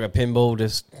pinball. like a pinball,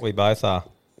 just We both are.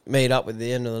 meet up at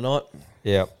the end of the night.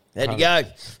 Yeah. How'd you go?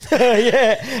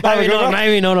 Yeah. Have a Maybe good not, one.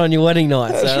 maybe not on your wedding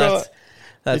night. That's So right.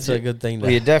 that's a good thing. To,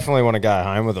 Well, you definitely want to go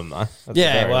home with them, though. at the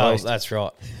yeah, very well, least. that's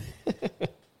right.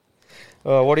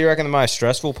 What do you reckon the most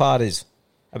stressful part is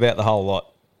about the whole lot?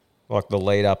 Like the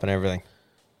lead up and everything?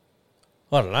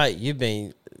 I don't know. You've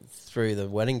been through the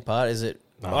wedding part. Is it?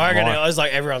 No, I reckon mine. it was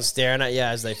like everyone's staring at you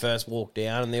as they first walk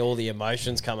down, and all the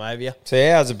emotions come over you. So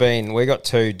ours have been, we got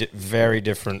two very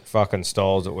different fucking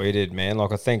styles that we did, man.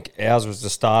 Like I think ours was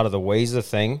the start of the Weezer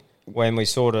thing when we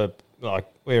sort of, like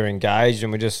we were engaged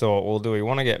and we just thought, well, do we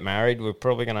want to get married? We're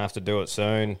probably going to have to do it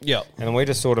soon. Yep. And then we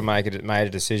just sort of made a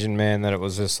decision, man, that it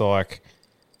was just like,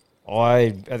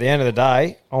 at the end of the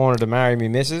day, I wanted to marry me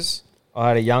missus. I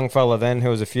had a young fella then who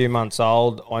was a few months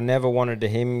old. I never wanted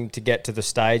him to get to the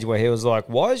stage where he was like,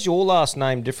 why is your last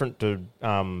name different to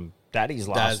Daddy's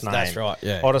last name? That's right,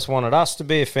 yeah. I just wanted us to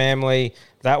be a family.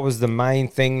 That was the main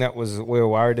thing we were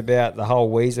worried about. The whole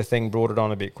Weezer thing brought it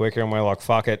on a bit quicker, and we're like,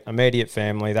 fuck it, immediate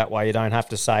family. That way you don't have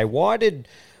to say, why did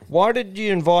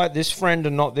you invite this friend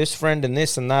and not this friend and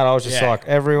this and that? I was just Yeah. like,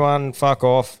 everyone, fuck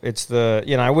off. It's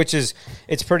which is,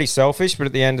 it's pretty selfish, but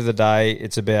at the end of the day,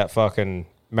 it's about fucking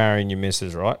marrying your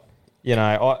missus, right? You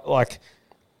know,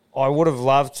 I would have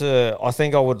loved to. I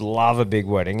think I would love a big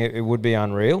wedding. It would be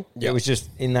unreal. Yep. It was just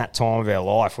in that time of our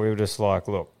life, we were just like,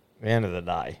 look, at the end of the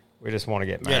day, we just want to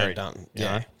get Get married. it done. you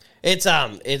Yeah.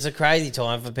 know? It's a crazy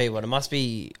time for people. And it must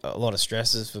be a lot of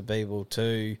stresses for people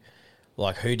too.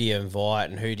 Like who do you invite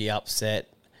and who do you upset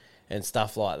and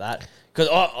stuff like that. Because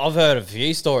I've heard a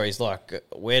few stories like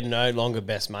we're no longer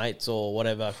best mates or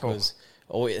whatever because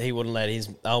he wouldn't let his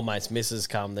old mate's missus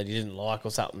come that he didn't like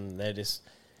or something. They're just...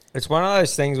 It's one of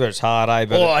those things where it's hard, eh?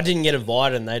 But Or I didn't get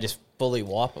invited and they just fully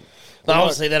wipe them. But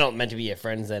obviously they're not meant to be your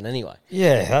friends then anyway.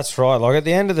 yeah, that's right. Like at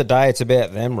the end of the day, it's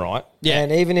about them, right? Yeah.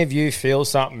 And even if you feel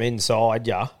something inside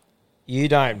you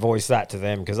don't voice that to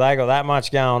them because they got that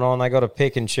much going on. They got to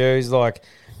pick and choose. Like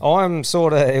I'm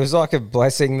sort of, it was like a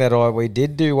blessing that we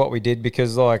did do what we did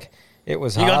because like it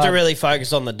was You hard. got to really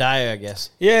focus on the day, I guess.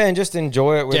 Yeah, and just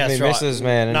enjoy it with Yeah, me that's right. missus,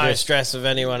 man. And No just, stress of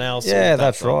anyone else. yeah, or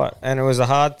that's stuff. right. And it was a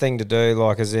hard thing to do,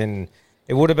 like as in,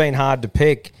 it would have been hard to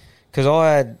pick because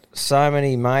I had so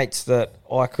many mates that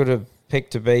I could have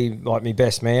picked to be like my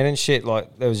best man and shit.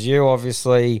 Like there was you,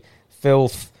 obviously,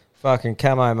 Filth, fucking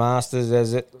Camo Masters,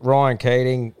 there's Ryan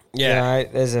Keating. Yeah. You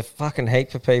know, there's a fucking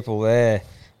heap of people there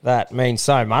that mean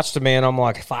so much to me. And I'm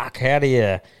like, fuck, how do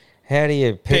you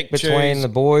pick between choose. the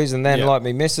boys? And then Yeah. like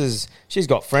my missus, she's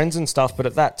got friends and stuff, but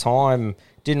at that time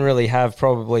didn't really have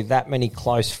probably that many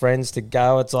close friends to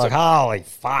go. It's like, holy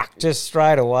fuck, just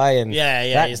straight away. And Yeah,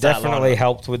 you that start definitely lining up.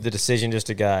 helped with the decision just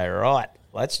to go, right,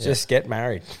 let's just get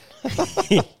married.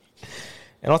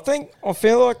 And I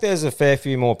feel like there's a fair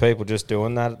few more people just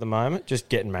doing that at the moment, just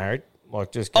getting married.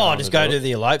 Like just going Just go do to it.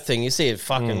 the elope thing. You see it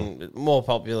fucking more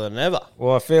popular than ever.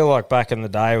 Well, I feel like back in the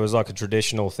day it was like a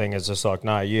traditional thing. It's just like,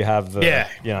 no, you have the,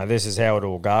 Yeah. this is how it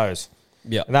all goes.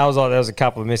 Yeah. And that was like, there was a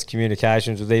couple of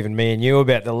miscommunications with even me and you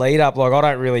about the lead up. Like, I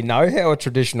don't really know how a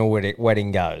traditional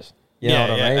wedding goes. You know what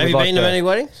I mean? Have With you like been to many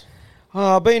weddings?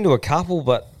 I've been to a couple,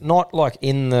 but not like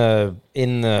in the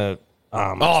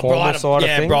formal bridal- side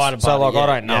yeah, of things. bridal So party, like, I yeah,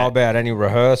 don't know yeah. about any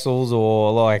rehearsals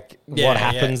or like Yeah, what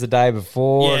happens the day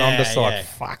before, and I'm Yeah, just like, yeah.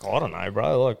 fuck, I don't know,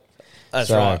 bro. Like, That's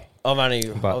so- right. I've only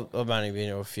been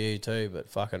to a few too, but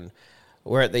fucking,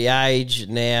 we're at the age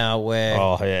now where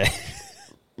Oh yeah,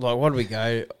 like what did we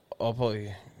go?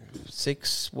 Probably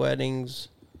 6 weddings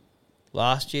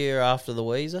last year after the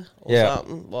Weezer or Yeah.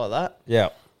 something like that. yeah.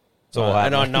 It's all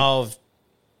And happening.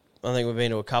 I think we've been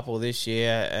to a couple this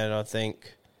year, and I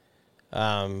think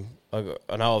I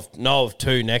know of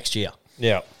 2 next year.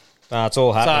 Yeah. No, it's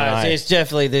all So happening. it's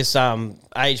definitely this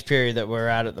age period that we're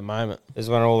at the moment. This is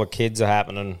when all the kids are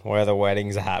happening, where the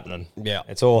weddings are happening. Yeah.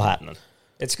 It's all happening.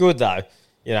 It's good though.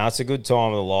 you know, it's a good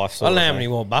time of the life. I Sort don't know of how thing. many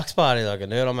more Bucks parties I can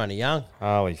do. I'm only young.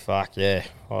 Holy fuck, yeah.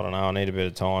 I don't know. I need a bit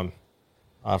of time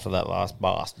after that last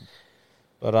bastard.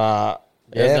 But,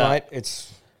 There's yeah, that. mate,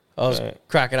 it's... I was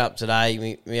cracking up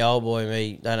today. Me old boy,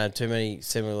 me don't have too many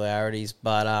similarities,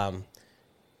 but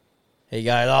he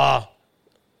goes,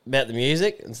 about the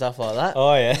music and stuff like that.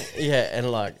 Oh, yeah. Yeah, and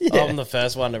like Yeah. I'm the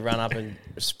first one to run up and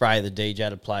spray the DJ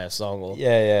to play a song or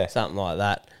Yeah. something like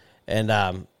that.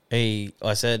 And he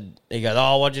goes,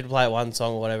 I want you to play one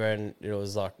song or whatever, and it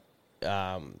was like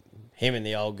him and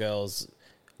the old girl's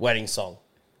wedding song.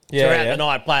 Yeah, Throughout yeah. the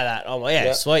night, play that. I'm like,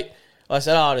 Yeah. sweet. I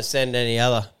said, I'll just send any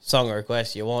other song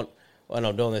requests you want when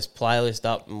I'm doing this playlist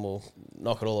up, and we'll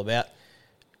knock it all about.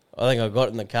 I think I got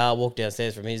in the car, walked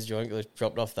downstairs from his joint,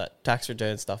 dropped off that tax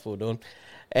return stuff we were doing,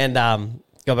 and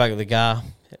got back to the car,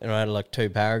 and I had like 2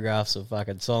 paragraphs of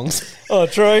fucking songs. Oh,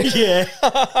 true. Yeah.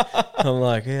 I'm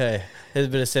like, yeah, there's a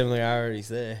bit of similarities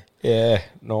there. Yeah,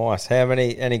 nice. How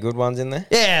many, any good ones in there?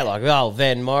 Yeah, like,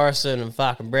 Van Morrison and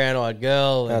fucking Brown Eyed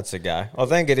Girl. And, That's a go. I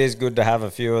think it is good to have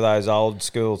a few of those old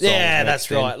school songs. yeah, mixed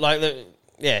that's in. right.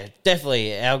 Like,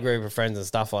 definitely our group of friends and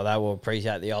stuff like that will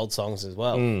appreciate the old songs as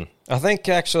well. I think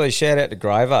actually shout out to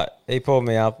Graver. He pulled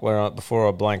me up before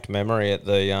I blanked memory at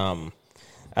the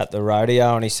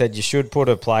rodeo, and he said you should put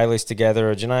a playlist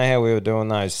together. Do you know how we were doing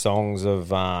those songs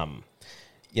of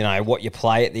you know, what you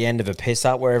play at the end of a piss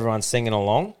up where everyone's singing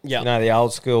along? Yeah. You know, the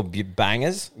old school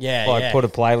bangers? Yeah, Like yeah. put a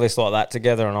playlist like that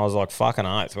together, and I was like, fucking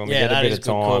oath. When we Yeah, get a that bit is of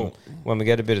good time, call. when we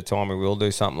get a bit of time, we will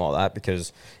do something like that,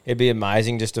 because it'd be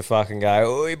amazing just to fucking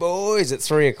go, oi boys, it's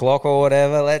 3 o'clock or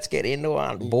whatever, let's get into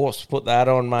one. Boss, put that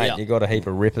on, mate. Yeah. You got a heap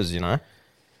of rippers, you know?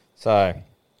 So,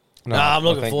 no, I'm I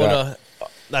looking think forward that- to.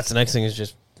 That's the next thing is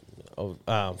just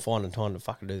finding time to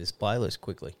fucking do this playlist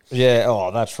quickly. Yeah, oh,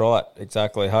 that's right.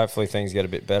 Exactly. Hopefully things get a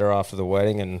bit better after the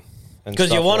wedding and Because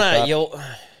stuff you want like to, that. you'll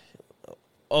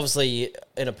obviously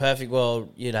in a perfect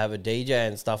world you'd have a DJ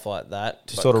and stuff like that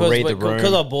to sort of read the room.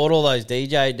 Because I bought all those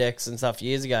DJ decks and stuff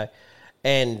years ago,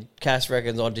 and Cass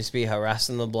reckons I'd just be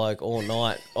harassing the bloke all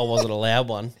night. I wasn't allowed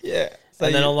one. Yeah. So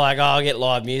And then you- I'm like, I'll get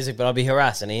live music, but I'll be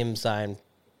harassing him saying,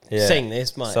 yeah. sing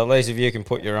this, mate. So at least if you can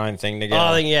put your own thing together.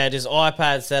 I think, just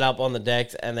iPad set up on the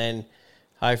decks, and then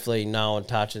hopefully no one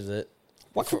touches it.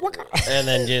 And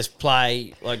then just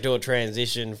play, like do a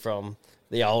transition from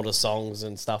the older songs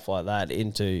and stuff like that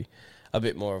into a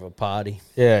bit more of a party.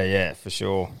 Yeah, for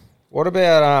sure. What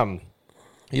about,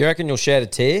 you reckon you'll shed a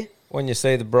tear when you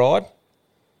see the bride?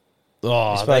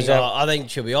 Oh, suppose I think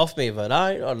she'll be off me if I don't.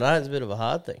 I don't know, it's a bit of a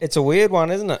hard thing. It's a weird one,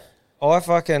 isn't it? I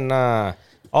fucking, I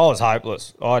was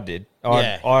hopeless. I did.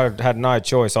 I had no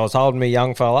choice. I was holding me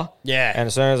young fella. Yeah. And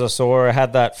as soon as I saw her, I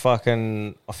had that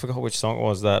fucking, I forgot which song it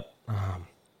was that.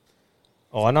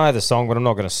 I know the song, but I'm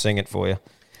not going to sing it for you.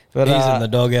 But He's in the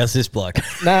doghouse, this bloke.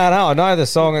 no, I know the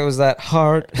song. It was that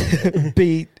heart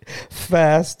beat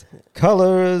fast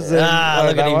colors. And,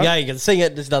 Look that at him one. go. You can sing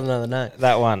it, just doesn't know the name.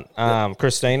 That one,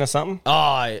 Christina something.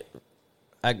 Oh,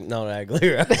 not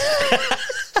Aguilera.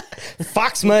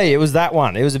 Fucks me. It was that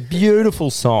one. It was a beautiful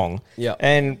song. Yeah.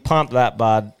 And pumped that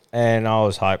bud, and I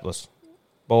was hopeless,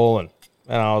 bawling,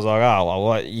 and I was like, oh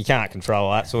well, you can't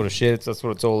control that sort of shit. That's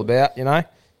what it's all about, you know.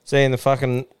 Seeing the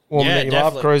fucking woman Yeah, that you love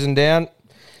definitely. cruising down,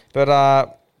 but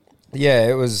yeah,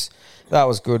 that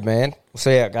was good, man. We'll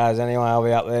see how it goes. Anyway, I'll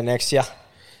be up there next year.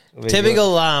 It'll be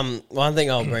Typical, one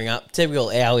thing I'll bring up, typical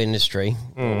our industry,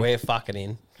 where we're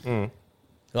fucking in.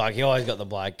 Like, you always got the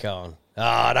bloke going,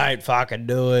 don't fucking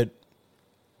do it.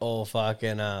 Or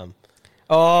fucking, good.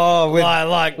 Oh, with,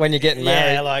 like when you're getting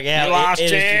married. Yeah, like Your our last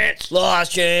industry- chance.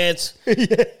 Last chance.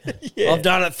 Yeah. I've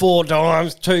done it 4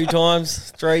 times, 2 times,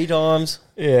 3 times.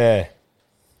 Yeah.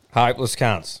 Hopeless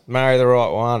cunts. Marry the right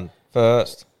one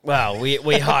first. Well, we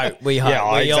hope. We hope.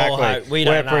 Yeah, we exactly. all hope. We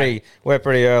don't know. We're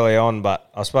pretty early on, but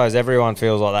I suppose everyone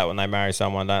feels like that when they marry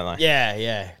someone, don't they?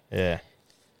 Yeah. Yeah.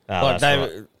 No, Like that's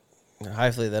they, right.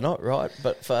 hopefully they're not right,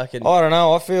 but fucking. I don't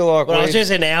know. I feel like But I was we-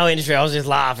 just in our industry. I was just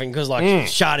laughing because like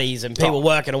shutties and people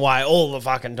working away all the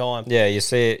fucking time. yeah, you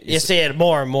see it. You see it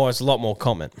more and more. It's a lot more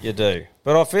common. You do.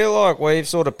 But I feel like we've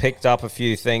sort of picked up a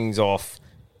few things off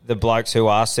the blokes who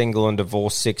are single and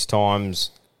divorced 6 times.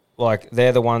 Like,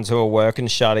 they're the ones who are working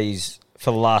shutties for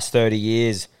the last 30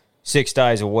 years, 6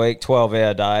 days a week,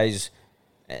 12-hour days.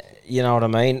 You know what I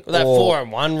mean? That Or-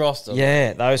 4-1 roster.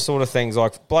 Yeah, those sort of things.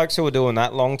 Like, blokes who are doing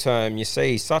that long term, you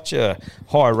see such a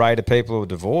high rate of people who are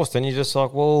divorced, and you're just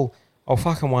like, well, I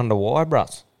fucking wonder why,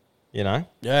 bruts. You know?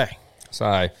 Yeah. So,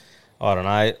 I don't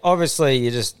know. Obviously,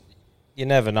 you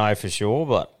never know for sure,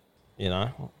 but, you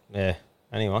know, yeah.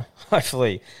 Anyway,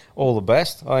 hopefully all the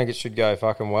best. I think it should go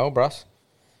fucking well, bruss.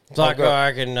 It's like got- I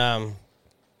reckon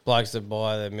Blokes that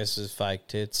buy their missus fake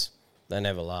tits, they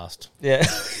never last. Yeah,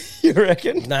 you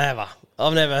reckon? Never.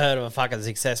 I've never heard of a fucking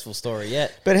successful story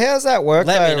yet. But how's that work?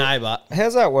 Let though? me know, but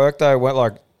How's that work though? When,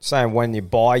 like saying when you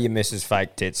buy your missus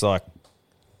fake tits, like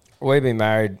we've been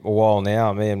married a while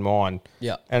now, me and mine.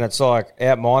 Yeah. And it's like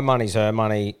my money's her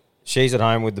money. She's at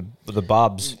home with the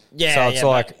bubs. Yeah. So it's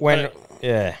like when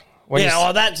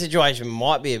well, that situation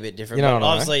might be a bit different. You know but what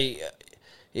I mean?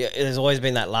 obviously, there's always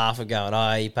been that laugh of going,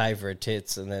 "Oh, he paid for her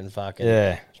tits," and then fucking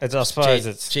It's I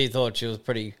suppose she thought she was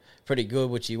pretty good,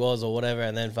 which she was, or whatever,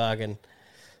 and then fucking.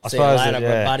 I See you suppose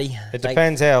later, buddy. It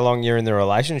depends how long you're in the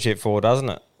relationship for, doesn't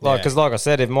it? Like, because like I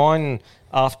said, if mine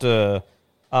after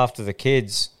the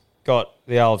kids got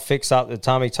the old fix up, the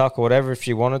tummy tuck or whatever, if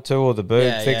she wanted to, or the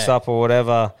boob fix up or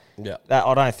whatever, that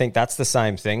I don't think that's the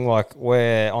same thing. Like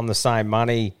we're on the same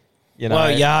money, you know. Well,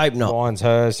 you hope not. Mine's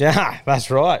hers. Yeah, that's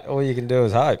right. All you can do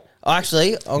is hope.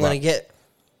 Actually, I'm gonna get.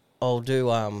 I'll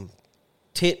do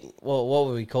tit. Well, what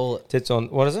would we call it? Tits on.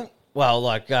 What is it? Well,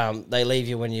 like they leave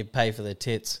you when you pay for their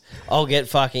tits. I'll get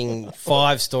fucking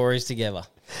 5 stories together.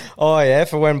 Oh yeah,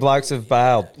 for when blokes have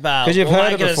bailed. Because you've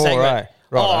heard it before, right?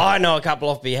 Right. Oh, I know a couple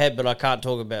off my head, but I can't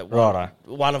talk about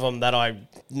one of them that I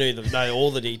know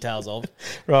all the details of.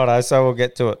 Righto, so we'll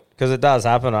get to it because it does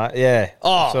happen. I've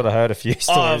sort of heard a few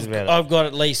stories about it. I've got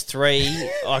at least 3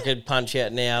 I could punch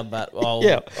out now, but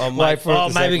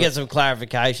I'll maybe get some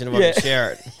clarification if I can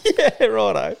share it. Yeah,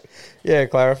 righto. Yeah,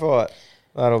 clarify it.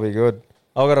 That'll be good.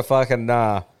 I've got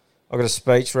a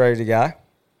speech ready to go.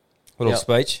 Little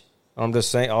speech. I'm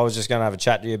just saying. I was just going to have a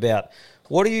chat to you about.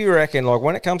 What do you reckon? Like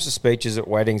when it comes to speeches at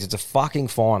weddings, it's a fucking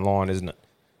fine line, isn't it?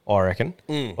 I reckon.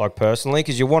 Like personally,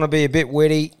 because you want to be a bit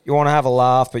witty, you want to have a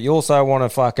laugh, but you also want to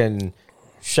fucking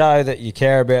show that you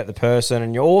care about the person,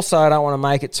 and you also don't want to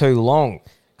make it too long.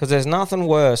 Because there's nothing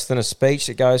worse than a speech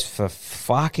that goes for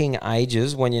fucking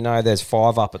ages when you know there's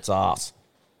 5 up its arse.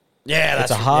 Yeah,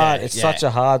 it's such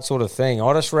a hard sort of thing.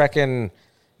 I just reckon,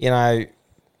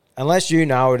 unless you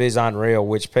know it is unreal,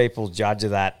 which people's judge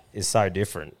of that is so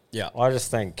different. Yeah. I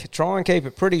just think try and keep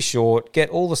it pretty short, get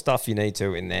all the stuff you need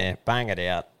to in there, bang it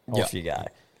out, off you go.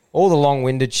 All the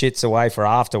long-winded shit's away for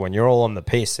after when you're all on the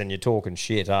piss and you're talking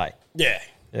shit, eh? Yeah.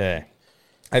 Yeah.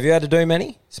 Have you had to do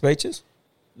many speeches?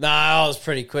 No, I was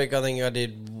pretty quick. I think I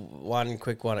did one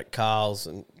quick one at Carl's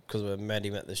because we met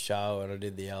him at the show, and I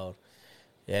did the old...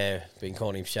 Yeah, been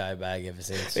calling him showbag ever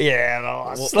since. Yeah,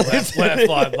 nice. Worth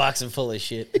 $5 and full of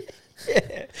shit.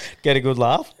 Yeah. Get a good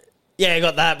laugh? Yeah, I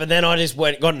got that, but then I just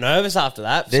got nervous after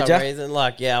that for some reason.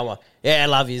 Like, I'm like, I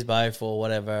love yous both or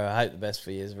whatever. I hope the best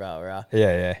for yous, rah, rah.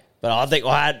 Yeah. But I think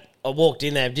I walked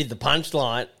in there, did the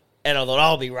punchline, and I thought,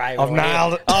 I'll be raving I've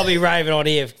nailed it. I'll be raving on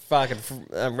here fucking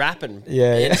rapping.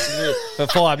 Yeah. For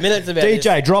 5 minutes about DJ,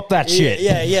 this. drop that shit.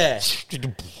 Yeah.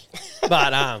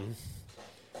 But, I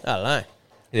don't know.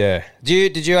 Yeah.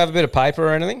 Did you have a bit of paper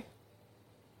or anything?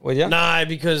 With you? No,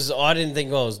 because I didn't think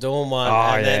I was doing one.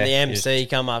 And then the MC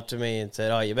come up to me and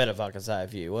said, you better fucking say a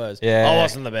few words. Yeah. I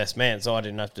wasn't the best man, so I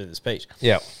didn't have to do the speech.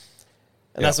 Yeah.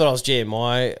 And that's what I was cheering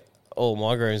all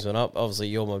my groomsmen up. Obviously,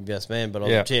 you're my best man, but I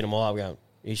was cheering them all up going,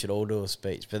 you should all do a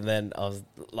speech. But then I was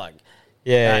like,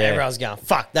 everyone's going,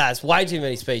 fuck that. It's way too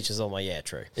many speeches. I'm like, yeah,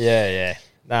 true. Yeah.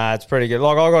 Nah, it's pretty good.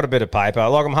 Like, I got a bit of paper.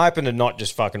 Like, I'm hoping to not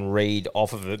just fucking read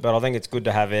off of it, but I think it's good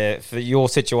to have for your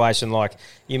situation, like,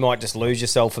 you might just lose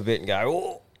yourself a bit and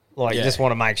go, you just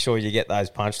want to make sure you get those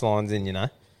punchlines in,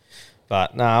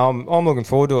 But, no, I'm looking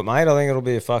forward to it, mate. I think it'll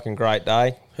be a fucking great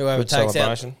day. Whoever good takes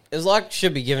celebration. out... It's like,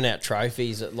 should be giving out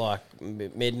trophies at, like,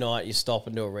 midnight. You stop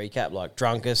and do a recap, like,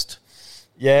 drunkest.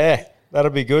 Yeah,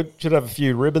 that'll be good. Should have a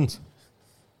few ribbons.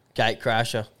 Gate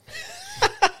crasher.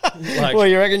 Well,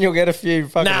 you reckon you'll get a few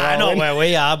fucking not where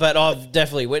we are, but I've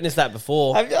definitely witnessed that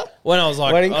before. Have you? When I was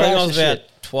like, Wedding I think I was crash and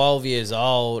about 12 years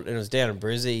old, and it was down in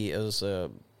Brizzy. It was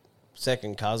a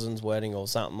second cousin's wedding or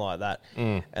something like that.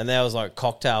 And there was like a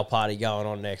cocktail party going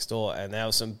on next door, and there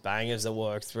was some bangers that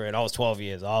worked through, and I was 12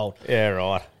 years old. Yeah,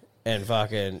 right. And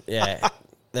fucking, there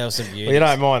was some beauty. Well, you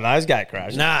don't mind those gate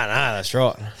crashes. No, that's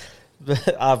right.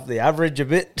 Up the average a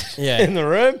bit Yeah. in the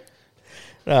room.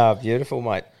 Oh, beautiful,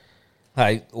 mate.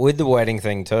 Hey, with the wedding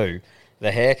thing too,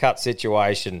 the haircut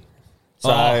situation.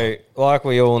 So, like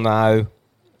we all know,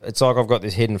 it's like I've got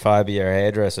this hidden phobia of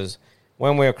hairdressers.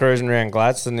 When we were cruising around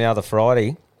Gladstone the other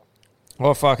Friday,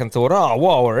 I fucking thought,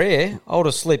 while we're here, I'll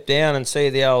just slip down and see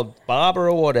the old barber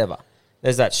or whatever.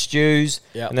 There's that Stu's,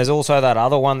 and there's also that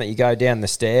other one that you go down the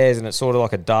stairs, and it's sort of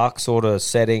like a dark sort of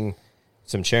setting,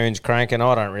 some tunes cranking.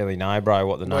 I don't really know, bro,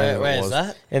 what the name of it was. Where's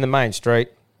that? In the main street.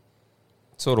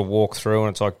 Sort of walk through and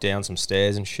it's like down some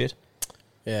stairs and shit.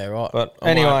 Yeah, right. But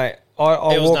anyway, I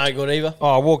it was walked, no good either.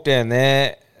 I walked down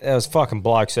there there was fucking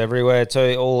blokes everywhere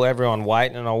too, everyone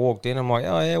waiting, and I walked in, I'm like,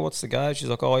 oh yeah, what's the go? She's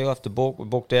like, oh, you'll have to book. We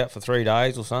booked out for 3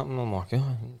 days or something. I'm like,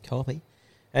 oh, copy.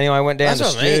 Anyway, went down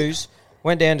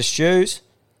to Stu's.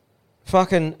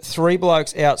 Fucking 3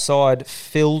 blokes outside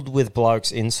filled with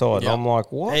blokes inside. Yep. I'm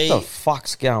like, what the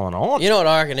fuck's going on? You know what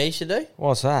I reckon he should do?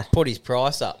 What's that? Put his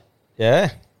price up. Yeah.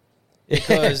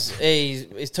 Because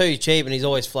he's too cheap and he's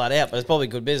always flat out, but it's probably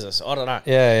good business. I don't know.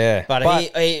 Yeah. But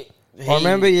I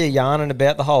remember you yarning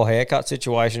about the whole haircut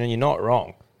situation, and you're not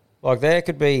wrong. Like, there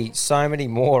could be so many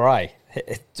more,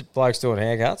 blokes doing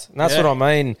haircuts. And that's what I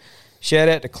mean. Shout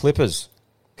out to Clippers.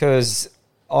 Because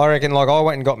I reckon, like, I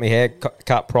went and got my hair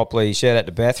cut properly. Shout out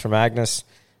to Beth from Agnes.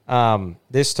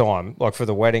 This time, like, for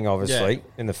the wedding, obviously,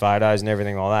 in the photos and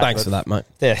everything like that. Thanks for that, mate.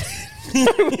 Yeah.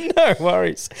 No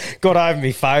worries. Got over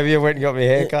me phobia, went and got my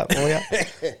hair cut for you.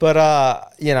 But,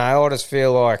 I just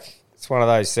feel like it's one of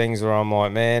those things where I'm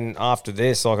like, man, after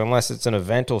this, like, unless it's an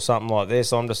event or something like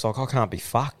this, I'm just like, I can't be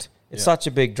fucked. It's such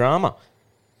a big drama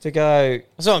to go.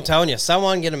 That's what I'm telling you.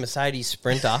 Someone get a Mercedes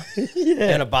Sprinter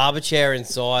and a barber chair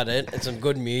inside it and some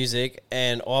good music,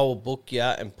 and I will book you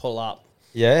and pull up.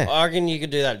 Yeah. I reckon you could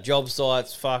do that. Job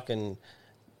sites, fucking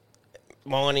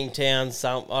mining towns,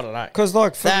 I don't know. Because,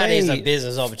 like, for that me, is a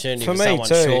business opportunity for me someone,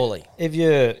 too, surely. If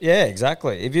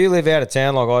exactly. If you live out of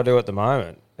town like I do at the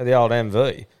moment, at the old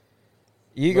MV,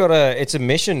 it's a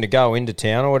mission to go into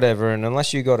town or whatever, and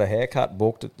unless you got a haircut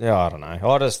booked, I don't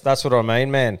know. That's what I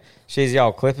mean, man. She's the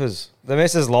old Clippers. The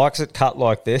missus likes it cut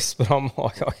like this, but I'm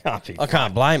like, I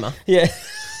can't blame her. Yeah.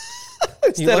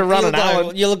 Instead of running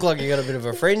Alan. You look like you got a bit of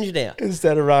a fringe now.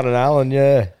 Instead of running Alan,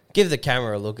 yeah. Give the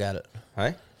camera a look at it.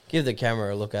 Hey? Give the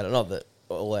camera a look at it. Not that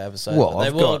all the episodes. Well, they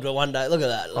will do one day. Look at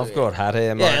that. I've got hat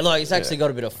hair, mate. Yeah, like it's actually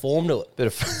got a bit of form to it. Bit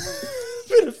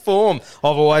of form.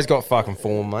 I've always got fucking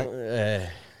form, mate. Yeah.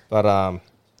 But,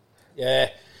 yeah.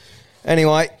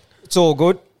 Anyway, it's all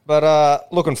good.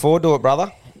 But looking forward to it,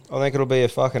 brother. I think it'll be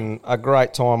a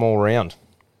great time all round.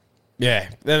 Yeah.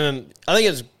 I think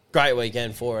it's a great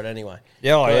weekend for it anyway.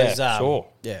 Yeah, sure.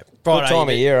 Yeah. Friday, good time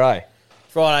of year, eh?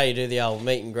 Friday you do the old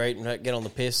meet and greet and get on the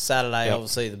piss. Saturday,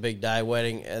 obviously, the big day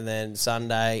wedding. And then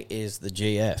Sunday is the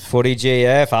GF. Footy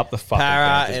GF, up the fucking Para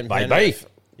Panthers, and baby. Penrith.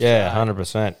 Yeah,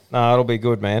 100%. No, it'll be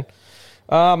good, man.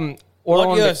 There's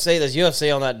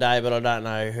UFC on that day, but I don't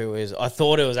know who is. I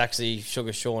thought it was actually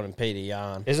Sugar Sean and Peter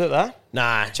Yarn. Is it that?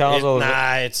 Nah.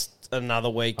 It's another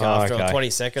week after. Okay.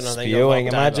 22nd, I think. Spewing,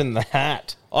 imagine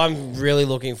that. I'm really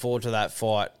looking forward to that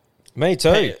fight. Me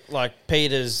too.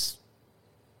 Peter's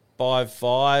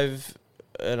 5'5",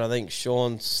 and I think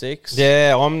Sean's 6.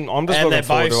 Yeah, I'm just looking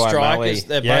forward to strikers.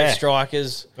 They're both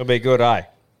strikers. It'll be good, eh?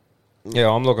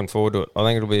 Yeah, I'm looking forward to it. I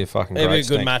think it'll be a fucking great It'll be a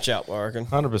good stink. matchup, I reckon.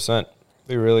 100%.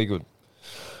 Be really good.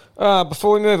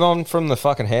 Before we move on from the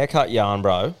fucking haircut yarn,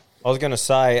 bro, I was going to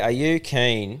say, are you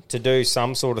keen to do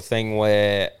some sort of thing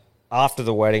where after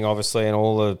the wedding, obviously, and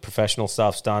all the professional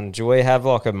stuff's done, do we have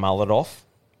like a mullet off,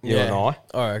 you and I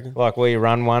reckon. Like we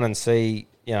run one and see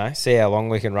how long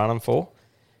we can run them for?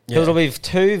 Because it'll be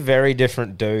 2 very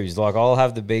different dudes. Like I'll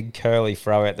have the big curly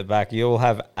fro at the back. You'll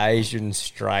have Asian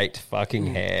straight fucking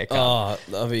hair. Oh,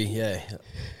 that'll be,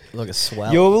 look a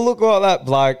swell. You'll look like that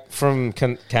bloke from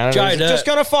Canada. Joe He's Dirt. just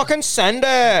gonna fucking send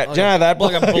it. Do you know that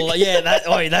bloke?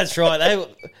 That's right.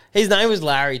 His name was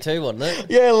Larry too, wasn't it?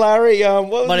 Yeah, Larry.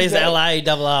 But he's LARRY.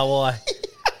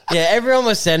 Yeah, everyone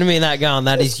was sending me that going,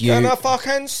 that is you. Gonna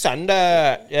fucking send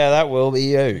it. Yeah, that will be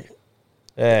you.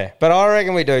 Yeah, but I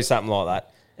reckon we do something like that.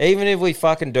 Even if we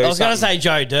fucking do something. I was going to say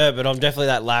Joe Dirt, but I'm definitely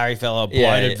that Larry fella,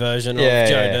 bloated version of Joe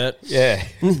Dirt. Yeah.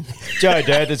 Joe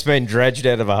Dirt that's been dredged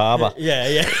out of a harbour.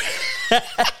 Yeah.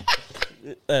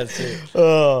 That's it.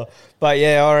 But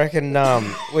yeah, I reckon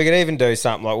we could even do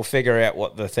something like we'll figure out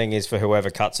what the thing is for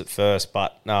whoever cuts it first.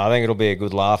 But no, I think it'll be a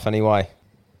good laugh anyway.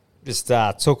 Just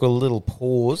took a little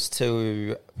pause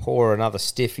to pour another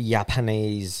stiff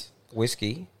Japanese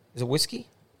whiskey. Is it whiskey?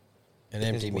 And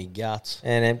empty me guts.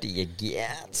 And empty your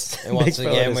guts. And once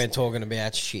again, we're talking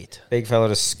about shit. Big fella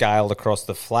just scaled across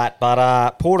the flat.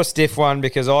 But poured a stiff one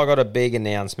because I got a big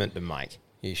announcement to make.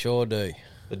 You sure do.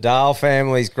 The Dahl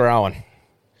family's growing.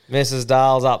 Mrs.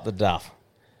 Dahl's up the duff.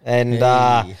 And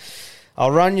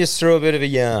I'll run you through a bit of a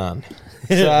yarn.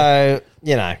 So,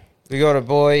 we got a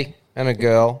boy and a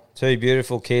girl. 2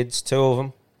 beautiful kids, 2 of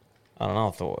them. I don't know,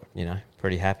 I thought,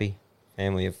 pretty happy.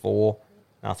 Family of 4.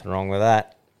 Nothing wrong with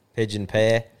that. Pigeon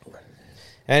pair.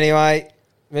 Anyway,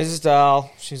 Mrs.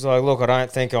 Dahl, she's like, look, I don't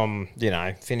think I'm,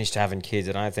 finished having kids.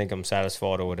 I don't think I'm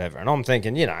satisfied or whatever. And I'm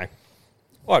thinking,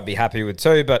 I'd be happy with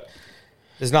 2, but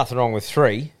there's nothing wrong with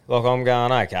 3. Like, I'm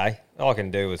going, okay, I can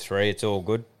do with 3. It's all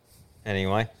good.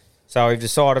 Anyway, So we've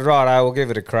decided, righto, we'll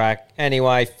give it a crack.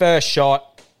 Anyway, first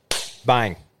shot,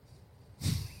 bang,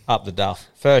 up the duff.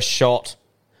 First shot,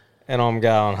 and I'm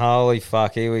going, holy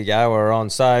fuck, here we go, we're on.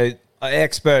 So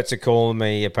experts are calling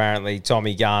me, apparently,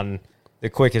 Tommy Gunn, the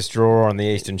quickest drawer on the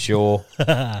Eastern Shore,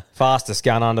 fastest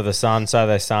gun under the sun, so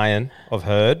they're saying, I've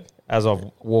heard, as I've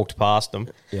walked past them.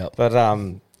 Yep. But,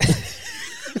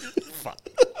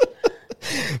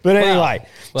 but anyway,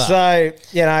 Wow. so,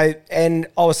 you know, and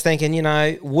I was thinking, you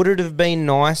know, would it have been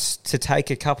nice to take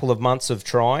a couple of months of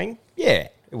trying? Yeah,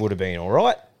 it would have been all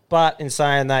right. But in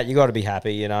saying that, you got to be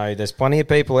happy, you know. There's plenty of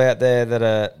people out there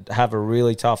that have a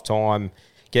really tough time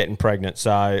getting pregnant.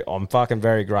 So I'm fucking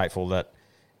very grateful that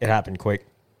it happened quick.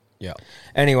 Yeah.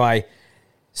 Anyway,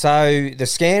 so the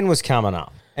scan was coming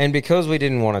up. And because we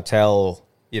didn't want to tell,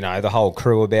 you know, the whole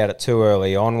crew about it too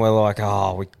early on, we're like,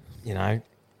 you know,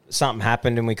 something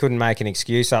happened and we couldn't make an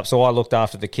excuse up. So I looked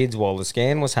after the kids while the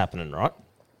scan was happening, right?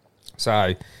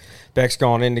 So Beck's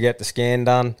gone in to get the scan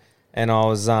done, and I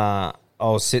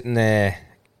was sitting there,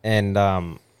 and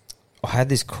I had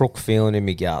this crook feeling in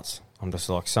my guts. I'm just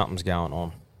like, something's going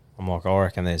on. I'm like, I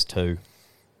reckon there's two.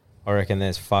 I reckon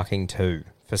there's fucking two.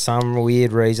 For some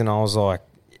weird reason, I was like,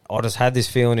 I just had this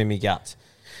feeling in my guts.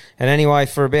 And anyway,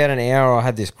 for about an hour, I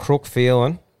had this crook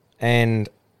feeling, and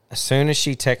as soon as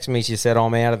she texted me, she said,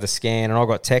 I'm out of the scan, and I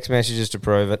got text messages to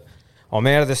prove it. I'm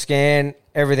out of the scan,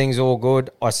 everything's all good.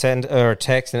 I send her a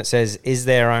text, and it says, is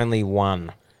there only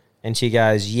one? And she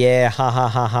goes, yeah, ha, ha,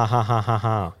 ha, ha, ha, ha, ha,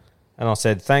 ha. And I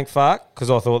said, thank fuck, because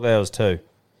I thought there was two.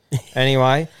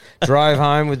 Anyway, drove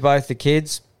home with both the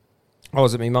kids. I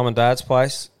was at my mum and dad's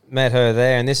place, met her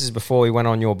there, and this is before we went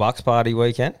on your Bucks party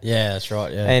weekend. Yeah, that's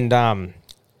right, yeah. And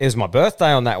it was my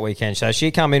birthday on that weekend. So she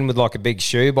come in with like a big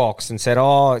shoebox and said,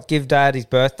 oh, give Dad his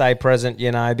birthday present,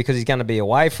 you know, because he's going to be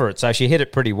away for it. So she hit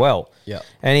it pretty well. Yeah.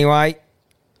 Anyway,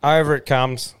 over it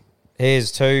comes.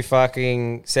 Here's two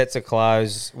fucking sets of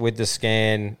clothes with the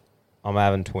scan. I'm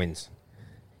having twins.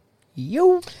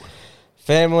 Yo.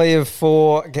 Family of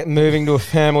 4, moving to a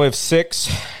family of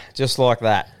 6, just like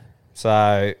that.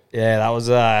 So, yeah, that was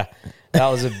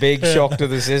a big shock to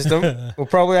the system. We'll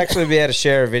probably actually be able to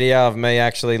share a video of me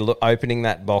actually opening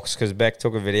that box, because Beck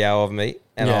took a video of me,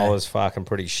 and Yeah. I was fucking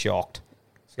pretty shocked.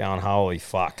 I was going, holy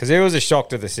fuck. Because it was a shock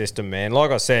to the system, man.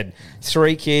 Like I said,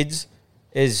 3 kids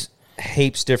is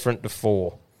heaps different to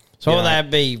 4. So You will know, that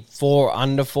be 4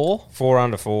 under 4? 4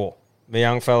 under 4. The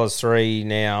young fella's 3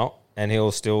 now, and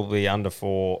he'll still be under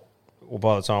 4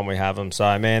 by the time we have him.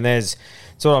 So, man, that's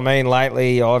what I mean.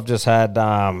 Lately, I've just had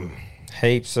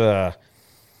heaps of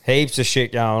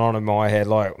shit going on in my head,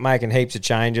 like making heaps of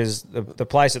changes. The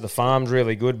place at the farm's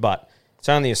really good, but it's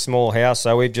only a small house,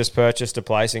 so we've just purchased a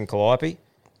place in Calliope.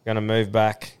 Going to move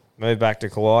back to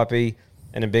Calliope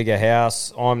in a bigger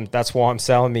house. That's why I'm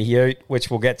selling me ute, which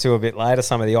we'll get to a bit later,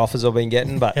 some of the offers I've been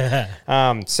getting, but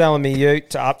selling me ute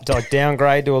to like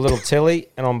downgrade to a little tilly,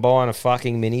 and I'm buying a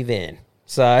fucking minivan.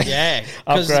 So Yeah,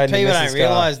 because upgrading people the don't missus' car.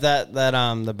 realise that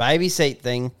the baby seat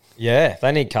thing, Yeah,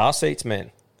 they need car seats,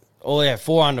 man.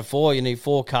 4 under 4, you need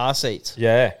 4 car seats.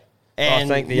 Yeah.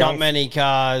 And I think the not young many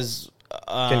cars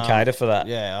can cater for that.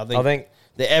 Yeah, I think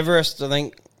the Everest,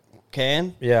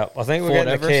 can. yeah, I think we're Ford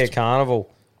getting the Kia Everest. Carnival.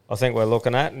 I think we're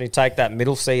looking at, and you take that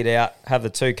middle seat out, have the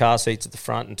 2 car seats at the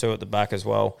front and 2 at the back as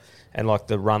well, and like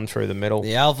the run through the middle.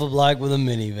 The alpha bloke with a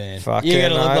minivan. Fuck You're yeah,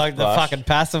 going to look no, like the Bush. fucking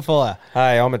pacifier.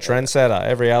 Hey, I'm a trendsetter.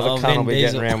 Every other Oh, cunt Vin will be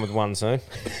Diesel. getting around with one soon.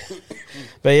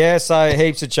 But yeah, so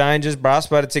heaps of changes, Bruss,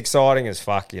 but it's exciting as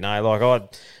fuck, you know. Like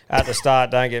at the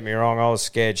start, don't get me wrong, I was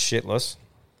scared shitless.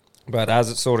 But as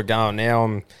it's sort of going now,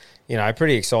 I'm, you know,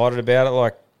 pretty excited about it.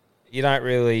 Like,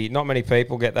 not many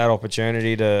people get that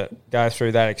opportunity to go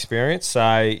through that experience.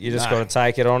 So you just No. got to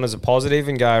take it on as a positive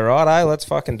and go, right, hey, let's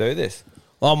fucking do this.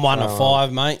 Well, I'm 1 of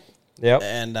 5, mate. Yep.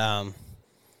 And I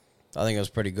think it was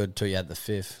pretty good till you had the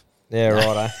 5th. Yeah,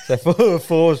 right, eh? So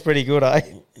 4 is pretty good, eh?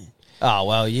 Oh,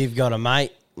 well, you've got a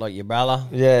mate, like your brother.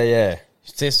 Yeah, yeah.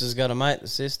 Sister's got a mate, the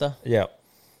sister. Yep.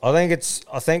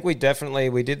 I think we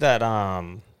did that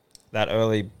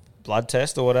early blood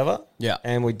test or whatever. Yeah.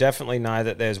 And we definitely know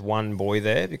that there's one boy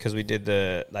there because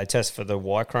they test for the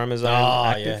Y chromosome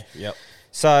active. yeah. Yep.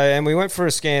 So, and we went for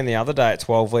a scan the other day at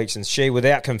 12 weeks, and she,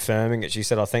 without confirming it, she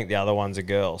said, I think the other one's a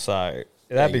girl. So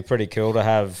that'd be pretty cool to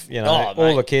have, you know, all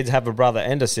mate. the kids have a brother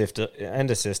and a sister.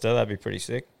 That'd be pretty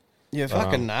sick. You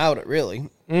fucking nailed it, really.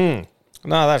 No,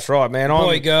 that's right, man.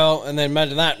 Boy, girl, and then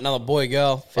imagine that, another boy,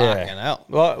 girl. Fucking hell.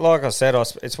 Like I said,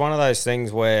 it's one of those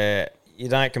things where you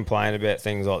don't complain about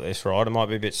things like this, right? It might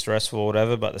be a bit stressful or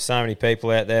whatever, but there's so many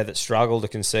people out there that struggle to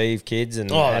conceive kids and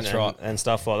that's right. and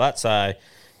stuff like that. So,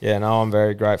 yeah, no, I'm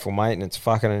very grateful, mate, and it's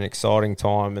fucking an exciting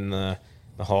time in the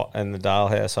the Dale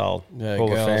household. Yeah, all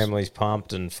girls. the families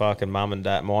pumped and fucking mum and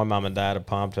dad. My mum and dad are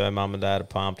pumped. Her mum and dad are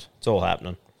pumped. It's all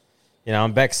happening. You know,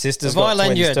 and Beck's sister's If got I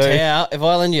lend you a twins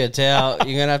too. towel,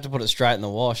 you're gonna have to put it straight in the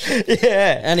wash.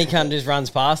 Yeah. And he cunt just runs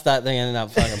past that thing and end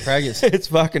up fucking preggers. It's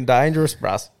fucking dangerous,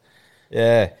 bruss.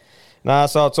 Yeah. No,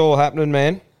 so it's all happening,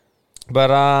 man. But,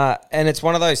 and it's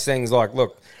one of those things like,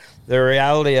 look, the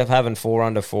reality of having 4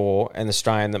 under 4 and the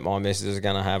strain that my missus is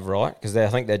going to have, right? Because I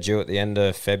think they're due at the end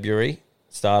of February,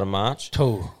 start of March.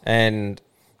 Ooh. And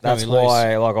that's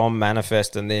why, like, I'm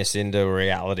manifesting this into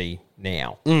reality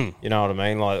now. You know what I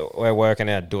mean? Like, we're working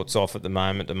our doots off at the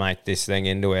moment to make this thing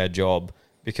into our job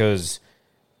because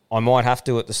I might have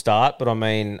to at the start, but I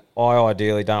mean, I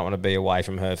ideally don't want to be away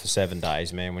from her for 7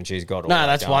 days, man, when she's got all No, that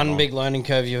that's going one on. big learning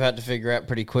curve you've had to figure out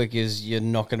pretty quick is you're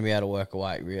not going to be able to work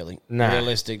away, really. No.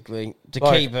 Realistically. To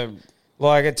Like, keep a...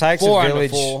 Like, it takes 4 a under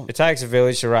village. 4. It takes a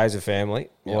village to raise a family.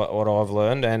 Yeah. What I've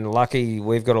learned, and lucky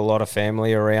we've got a lot of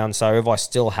family around. So if I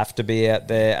still have to be out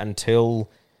there until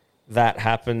that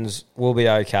happens, we'll be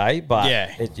okay. But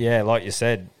like you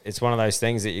said, it's one of those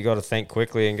things that you got to think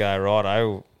quickly and go right.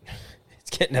 Oh,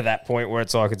 it's getting to that point where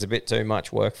it's like it's a bit too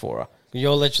much work for her.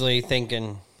 You're literally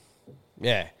thinking,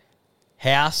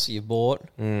 house you bought,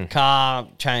 car,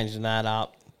 changing that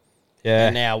up. Yeah,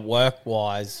 And now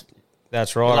work-wise...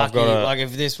 that's right. Lucky, I've got like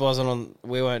if this wasn't on,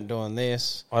 we weren't doing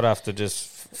this. I'd have to just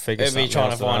figure. It'd be something trying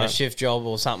to else find a out. shift job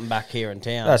or something back here in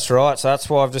town. That's right. So that's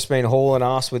why I've just been hauling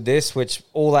ass with this, which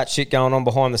all that shit going on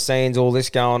behind the scenes, all this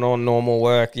going on, normal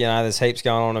work, you know, there's heaps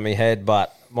going on in my head.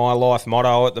 But my life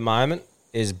motto at the moment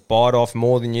is bite off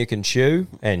more than you can chew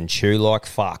and chew like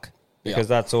fuck. Because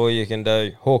that's all you can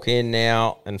do. Hook in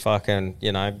now and fucking,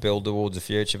 you know, build towards the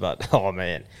future. But, oh,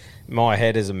 man, my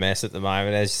head is a mess at the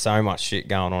moment. There's so much shit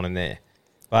going on in there.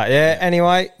 But, yeah,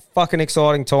 anyway, fucking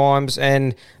exciting times.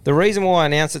 And the reason why I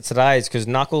announced it today is because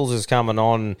Knuckles is coming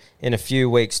on in a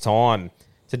few weeks' time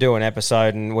to do an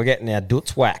episode, and we're getting our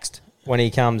doots waxed when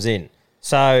he comes in.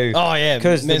 So,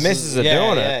 because the missus are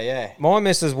doing it. Yeah. My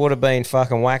missus would have been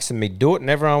fucking waxing me doot,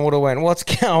 and everyone would have went, "What's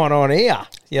going on here?"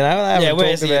 You know, they haven't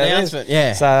where's talked the about announcement? this.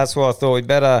 Yeah. So that's why I thought we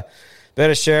better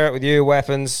share it with you,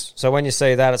 weapons. So when you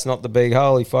see that, it's not the big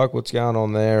holy fuck, what's going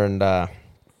on there, and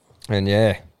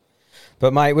yeah.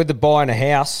 But mate, with the buying a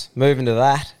house, moving to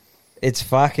that, it's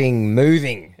fucking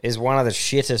moving is one of the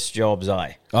shittest jobs,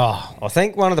 eh? Oh, I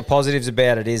think one of the positives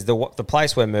about it is the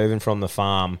place we're moving from, the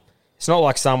farm. It's not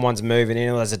like someone's moving in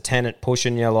or there's a tenant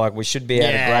pushing you. Like, we should be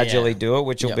able to gradually do it,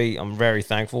 which will be, I'm very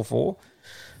thankful for.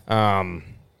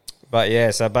 But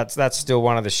yeah, but that's still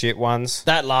one of the shit ones.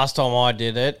 that last time I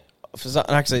did it,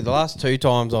 actually the last 2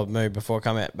 times I've moved before I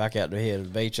come back out to here to the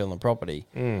beach on the property,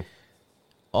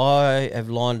 I have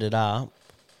lined it up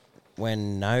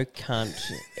when no cunt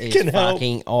is Can help.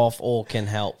 fucking off or can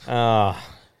help. Ah,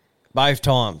 Both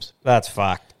times. that's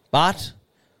fucked. But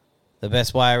the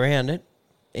best way around it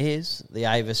is the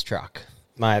Avis truck.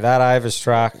 Mate, that Avis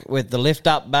truck, With the lift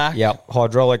up back. yep,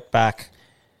 hydraulic back,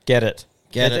 get it.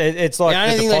 It's like the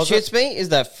only the thing that deposit. shits me is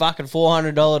that fucking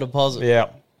 $400 deposit. Yeah.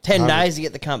 10 days to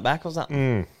get the cunt back or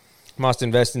something. Must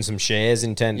invest in some shares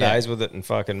in 10 Yeah. days with it and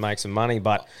fucking make some money.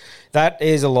 But that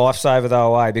is a lifesaver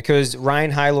though, eh? Because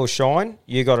rain, hail or shine,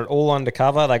 you got it all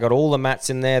undercover. They got all the mats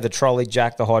in there, the trolley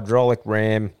jack, the hydraulic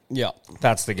ram. Yeah.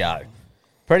 That's the go.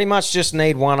 Pretty much just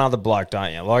need one other bloke,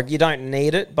 don't you? Like, you don't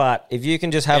need it, but if you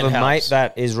can just have It a helps. mate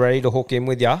that is ready to hook in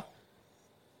with you,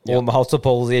 or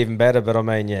multiples even better. But I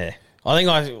mean, yeah. I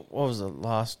think what was the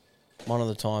last one of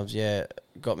the times? Yeah,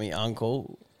 got me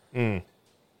uncle. And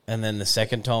then the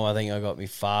second time, I think I got me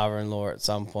father-in-law at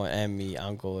some point and me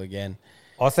uncle again.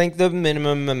 I think the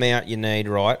minimum amount you need,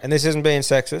 right, and this isn't being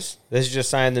sexist, this is just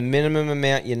saying the minimum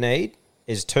amount you need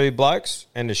is 2 blokes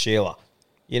and a Sheila.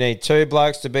 You need 2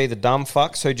 blokes to be the dumb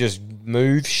fucks who just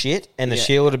move shit, and the Yeah.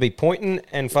 Sheila to be pointing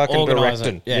and fucking Organise it,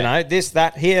 directing. yeah. You know, this,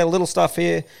 that, here, little stuff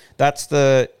here,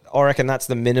 I reckon that's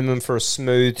the minimum for a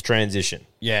smooth transition.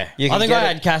 Yeah. You I can think get I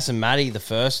it- had Cass and Maddie the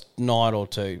first night or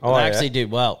 2. But Oh, they yeah. actually did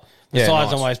well. Yeah,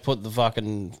 Besides, nice. always put the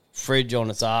fucking fridge on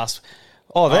its ass.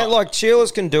 Oh, they're like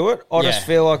Sheilas can do it. I just Yeah.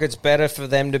 feel like it's better for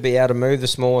them to be able to move the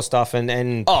smaller stuff and point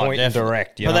and definitely.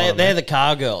 direct. You But know what I they're mean? the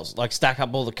car girls. Like, stack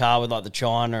up all the car with, like, the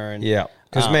China and... Yeah.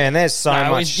 Because, man, there's so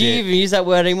much Do you shit. even use that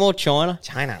word anymore, China?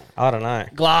 China. I don't know.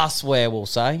 Glassware, we'll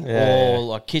say. Yeah. Or,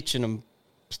 like, kitchen and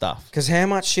stuff. Because how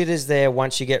much shit is there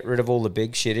once you get rid of all the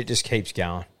big shit? It just keeps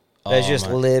going. There's just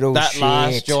mate. little That shit.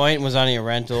 last joint was only a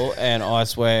rental, and I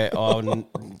swear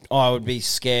I would be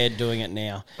scared doing it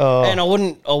now. Oh. And I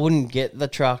wouldn't get the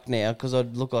truck now because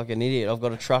I'd look like an idiot. I've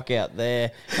got a truck out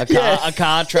there, a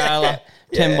car trailer,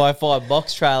 10 by 5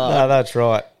 box trailer. No, that's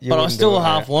right. You but I wouldn't still do it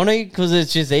half now. want to because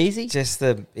it's just easy. Just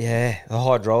the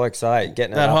hydraulics, getting That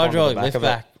it up hydraulic onto the lift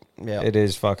back back. of Yeah. it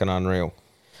is fucking unreal.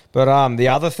 But the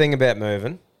other thing about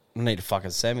moving, I need a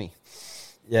fucking semi.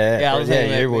 yeah, I was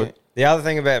thinking you about would. The other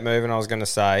thing about moving, I was going to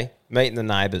say, meeting the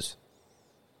neighbours.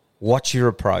 What's your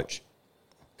approach?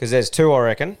 Because there's two, I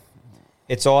reckon.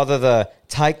 It's either the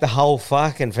take the whole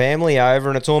fucking family over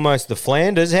and it's almost the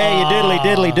Flanders, how you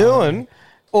diddly doing?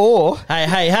 Or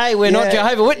Hey, we're not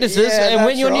Jehovah's Witnesses and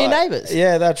we're your new neighbours.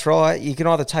 Yeah, that's right. You can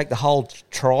either take the whole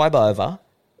tribe over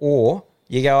or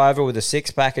you go over with a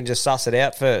 6-pack and just suss it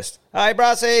out first. Hey,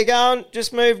 bro, how you going?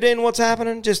 Just moved in. What's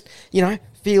happening? Just,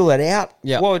 feel it out.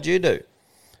 Yeah. What would you do?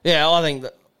 Yeah,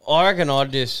 I reckon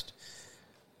I'd just,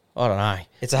 I don't know.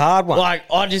 It's a hard one. Like,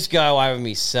 I'd just go over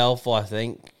myself, I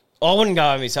think. I wouldn't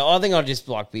go over myself. I think I'd just,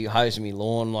 be hosing me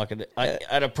lawn,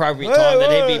 at appropriate time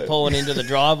that he'd be pulling into the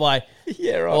driveway.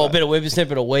 Yeah, right. Or a bit of whippersnip,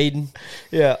 bit of weeding.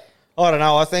 Yeah. I don't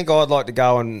know. I think I'd like to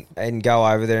go and go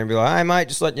over there and be like, hey, mate,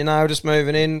 just let you know, just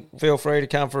moving in. Feel free to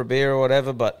come for a beer or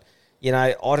whatever. But,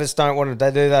 I just don't want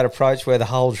to do that approach where the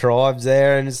whole tribe's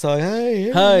there and it's like,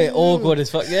 Hey, awkward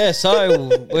as fuck. Yeah, so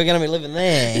we're going to be living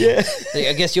there. Yeah.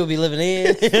 I guess you'll be living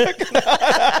here.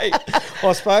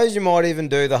 I suppose you might even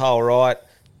do the whole right.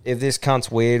 If this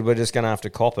cunt's weird, we're just going to have to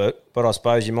cop it. But I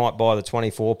suppose you might buy the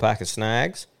 24-pack of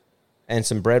snags and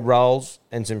some bread rolls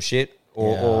and some shit.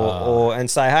 Or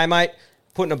and say, hey, mate,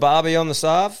 putting a barbie on the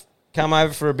Sav. Come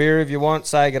over for a beer if you want.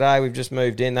 Say good day, we've just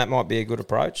moved in. That might be a good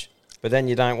approach. But then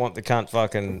you don't want the cunt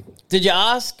fucking... Did you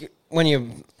ask when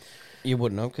you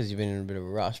wouldn't have because you've been in a bit of a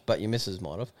rush, but your missus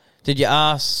might have. Did you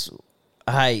ask,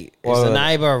 hey, is the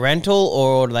neighbour a rental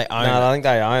or do they own it? No, I think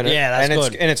they own it. Yeah, that's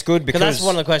good. And it's good because... that's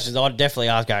one of the questions I'd definitely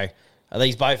ask, are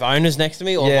these both owners next to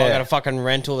me or have I got a fucking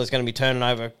rental that's going to be turning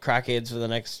over crackheads for the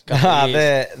next couple of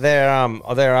years? They're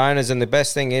owners and the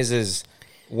best thing is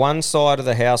one side of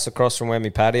the house across from where my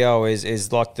patio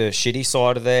is like the shitty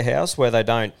side of their house where they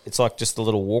don't... It's like just a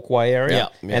little walkway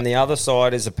area. Yeah. And the other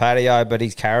side is a patio, but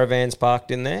his caravan's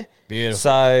parked in there. Beautiful.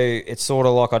 So it's sort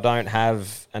of like I don't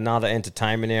have another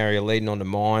entertainment area leading onto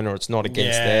mine or it's not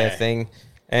against their thing.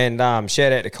 And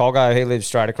shout out to Coggo. He lives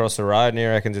straight across the road and he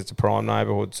reckons it's a prime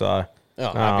neighbourhood. So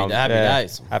happy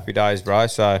days. Happy days, bro.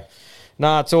 So,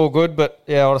 no, it's all good. But,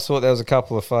 yeah, I just thought there was a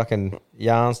couple of fucking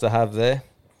yarns to have there.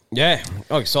 Yeah.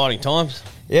 Oh, exciting times.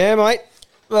 Yeah, mate.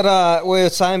 But we were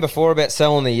saying before about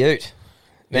selling the ute.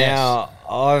 Now,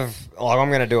 I'm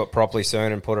going to do it properly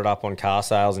soon and put it up on car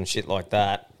sales and shit like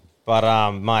that.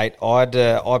 But, mate,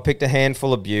 I picked a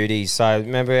handful of beauties. So,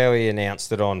 remember how we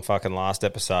announced it on fucking last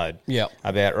episode? Yeah.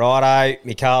 About, righto,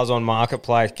 my car's on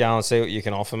Marketplace, go and see what you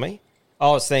can offer me. I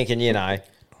was thinking,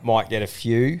 might get a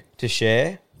few to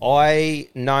share. I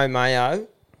know Mayo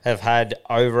have had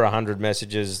over 100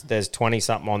 messages. There's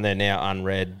 20-something on there now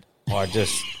unread.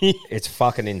 It's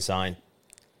fucking insane.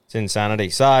 It's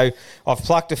insanity. So I've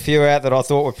plucked a few out that I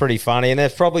thought were pretty funny, and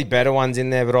there's probably better ones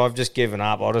in there, but I've just given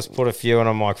up. I just put a few, and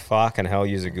I'm like, fucking hell,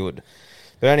 yous are good.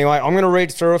 But anyway, I'm going to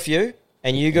read through a few,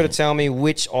 and you got to tell me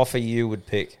which offer you would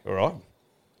pick, all right?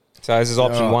 So this is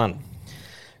option one.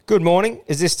 Good morning.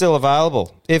 Is this still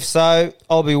available? If so,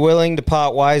 I'll be willing to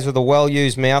part ways with a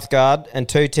well-used mouthguard and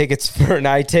 2 tickets for an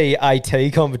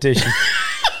AT competition.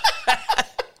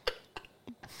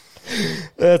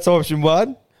 That's option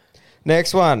one.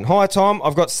 Next one. Hi, Tom.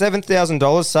 I've got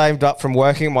 $7,000 saved up from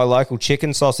working at my local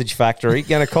chicken sausage factory.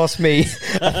 Going to cost me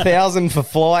 $1,000 for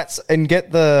flights and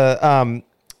get the...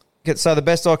 So the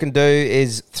best I can do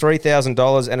is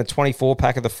 $3,000 and a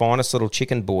 24-pack of the finest little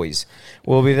chicken boys.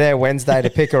 We'll be there Wednesday to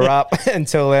pick her up.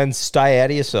 Until then, stay out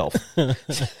of yourself. That's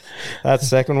the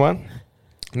second one.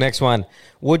 Next one.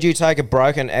 Would you take a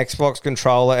broken Xbox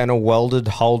controller and a welded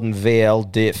Holden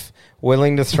VL diff?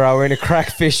 Willing to throw in a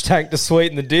cracked fish tank to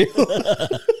sweeten the deal?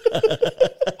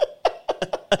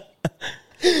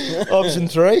 Option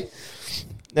 3.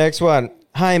 Next one.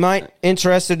 Hey, mate,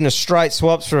 interested in a straight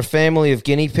swaps for a family of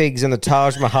guinea pigs in the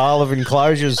Taj Mahal of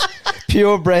enclosures.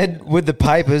 Purebred with the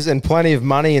papers and plenty of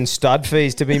money and stud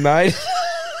fees to be made.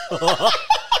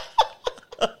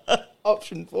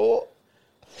 Option 4.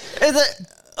 Is it?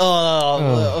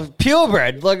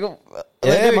 Purebred. Like,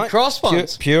 they do mate. cross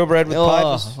ones. Purebred with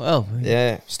papers. Well.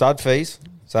 Yeah, stud fees.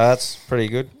 So that's pretty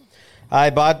good. Hey,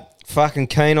 bud. Fucking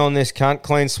keen on this cunt.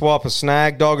 Clean swap, a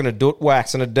snag dog and a doot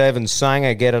wax and a Devon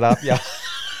Sanger. Get it up, yeah.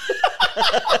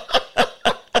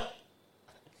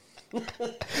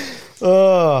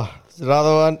 Oh, there's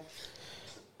another one.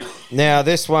 Now,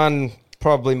 this one,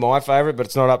 probably my favourite, but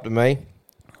it's not up to me.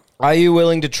 Are you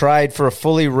willing to trade for a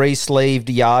fully re-sleeved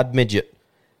yard midget?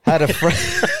 Had a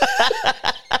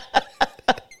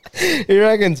he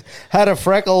reckons had a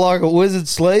freckle like a wizard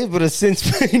sleeve, but has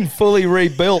since been fully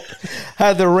rebuilt.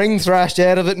 Had the ring thrashed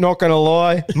out of it. Not going to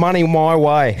lie, money my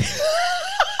way.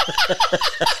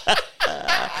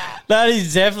 That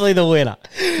is definitely the winner.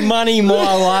 Money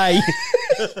my way.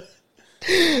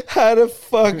 Had a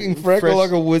fucking freckle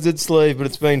like a wizard sleeve, but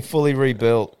it's been fully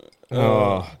rebuilt.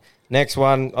 Oh. Next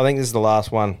one. I think this is the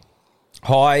last one.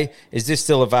 Hi, is this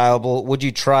still available? Would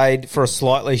you trade for a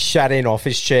slightly shut-in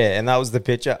office chair? And that was the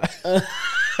picture.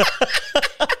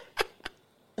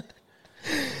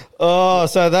 Oh,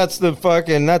 so that's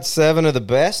that's 7 of the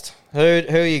best. Who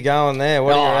are you going there?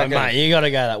 What do you reckon? Mate, you got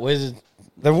to go that wizard.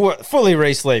 The fully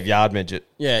re-sleeve yard midget.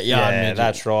 Yeah, yard midget.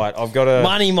 That's right. I've got a...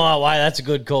 Money my way, that's a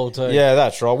good call too. Yeah,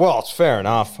 that's right. Well, it's fair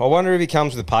enough. I wonder if he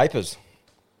comes with papers.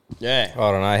 Yeah.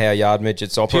 I don't know how yard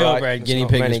midgets operate. Purebred guinea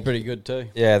pig is pretty good too.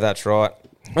 Yeah, that's right.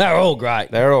 They're all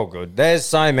great. They're all good. There's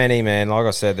so many, man. Like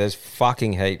I said, there's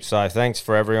fucking heaps. So thanks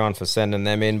for everyone for sending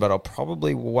them in, but I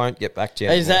probably won't get back to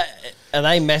you. Are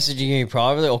they messaging you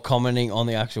privately or commenting on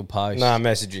the actual post? No,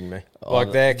 messaging me.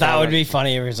 That would be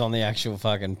funny if it's on the actual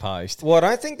fucking post. Well, I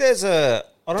don't think there's a...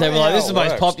 I don't know like, how this is the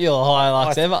most popular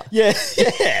Hilux ever. Yeah,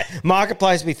 yeah.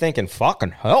 Marketplace be thinking,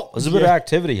 fucking hell, there's a bit of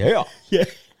activity here. Yeah.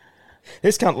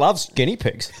 This cunt loves guinea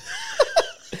pigs.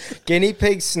 Guinea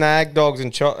pigs, snag dogs,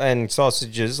 and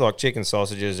sausages, like chicken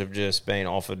sausages, have just been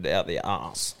offered out the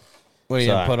arse. What are you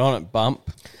going to put on it? Bump?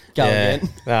 Go again?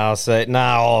 No, I'll see.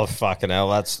 No, fucking hell,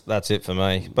 that's it for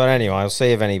me. But anyway, I'll see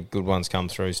if any good ones come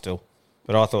through still.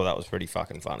 But I thought that was pretty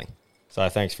fucking funny. So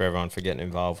thanks for everyone for getting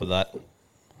involved with that.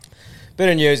 Bit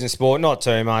of news in sport, not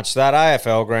too much. That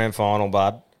AFL Grand Final,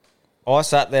 bud. I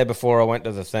sat there before I went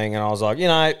to the thing and I was like,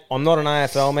 I'm not an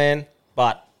AFL man,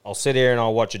 but I'll sit here and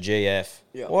I'll watch a GF.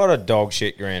 Yeah. What a dog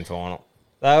shit Grand Final.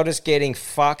 They were just getting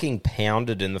fucking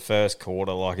pounded in the first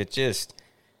quarter. Like, it's just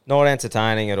not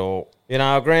entertaining at all.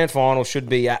 A Grand Final should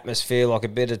be atmosphere, like a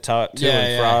bit of to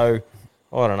and fro.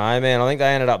 I don't know, man. I think they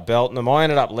ended up belting them. I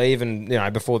ended up leaving,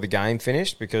 before the game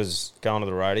finished because going to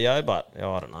the radio. But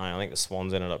I don't know. I think the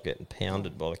Swans ended up getting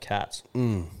pounded by the Cats.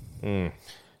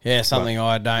 Yeah, something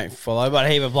I don't follow, but a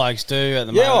heap of blokes do at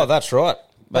the moment. Yeah, that's right.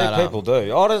 But, people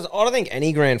do. I don't think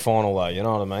any Grand Final, though, you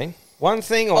know what I mean? One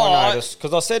thing I noticed,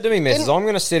 because I said to me, missus, I'm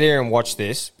going to sit here and watch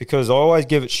this because I always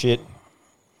give it shit.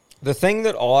 The thing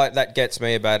that gets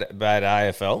me about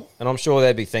AFL, and I'm sure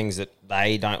there'd be things that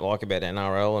they don't like about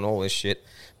NRL and all this shit,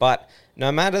 but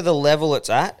no matter the level it's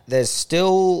at, there's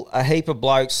still a heap of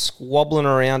blokes squabbling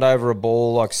around over a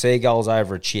ball like seagulls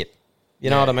over a chip. You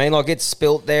know what I mean? Like, it's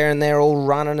spilt there and they're all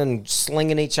running and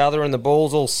slinging each other and the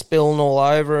ball's all spilling all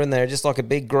over and they're just like a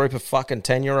big group of fucking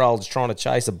 10-year-olds trying to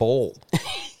chase a ball.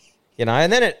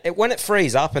 And then when it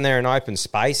frees up and they're in open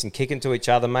space and kicking to each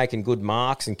other, making good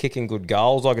marks and kicking good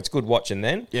goals, like, it's good watching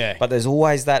then. Yeah. But there's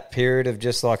always that period of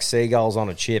just like seagulls on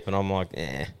a chip and I'm like,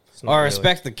 I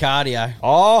respect the cardio.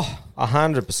 Oh,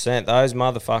 100%. Those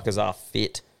motherfuckers are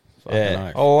fit.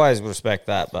 I always respect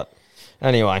that, but...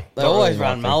 Anyway. They always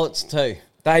run mullets too.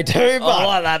 They do, but... I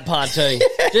like that part too.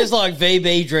 Just like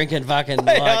VB drinking fucking...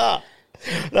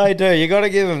 They do. You got to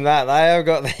give them that. They have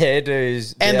got the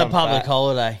hairdos. And the public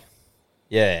holiday.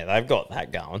 Yeah, they've got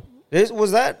that going.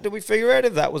 Did we figure out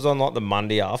if that was on like the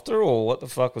Monday after or what the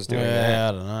fuck was doing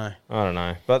that? Yeah, I don't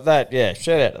know. But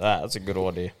shout out to that. That's a good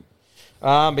idea.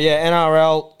 But yeah,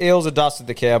 NRL, Eels have dusted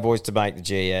the Cowboys to make the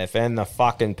GF, and the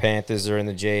fucking Panthers are in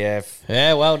the GF.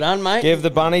 Yeah, well done, mate. Give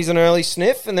the Bunnies an early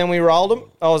sniff, and then we rolled them.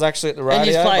 I was actually at the radio. And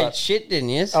you played shit, didn't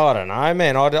you? I don't know,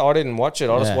 man. I didn't watch it.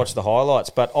 I just watched the highlights.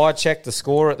 But I checked the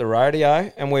score at the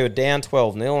radio, and we were down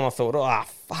 12-0, and I thought,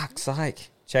 fuck's sake.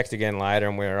 Checked again later,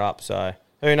 and we were up. So,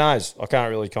 who knows? I can't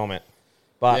really comment.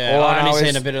 But all I only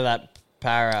seen a bit of that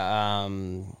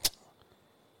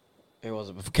who was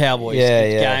it? Cowboys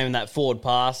game, that forward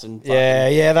pass. And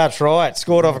that's right.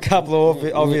 Scored off a couple of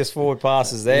obvious forward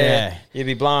passes there. Yeah. You'd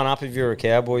be blown up if you're a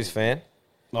Cowboys fan.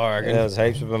 I reckon. There was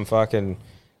heaps of them fucking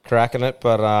cracking it.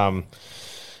 But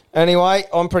anyway,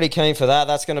 I'm pretty keen for that.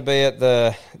 That's going to be at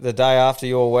the day after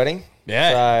your wedding.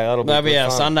 Yeah. So that'll be our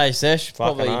Sunday sesh.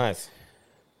 Fucking oath.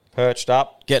 Perched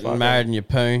up. Getting married in your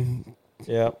poon.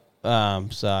 Yep.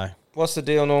 So. What's the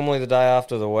deal normally the day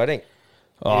after the wedding?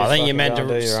 I think you're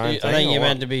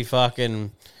meant to be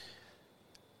fucking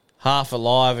half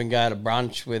alive and go to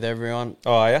brunch with everyone.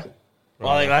 Oh, are you?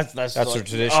 Right. I think that's a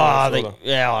tradition. I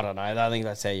don't know. I think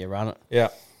that's how you run it. Yeah,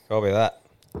 probably that.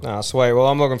 No, sweet. Well,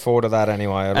 I'm looking forward to that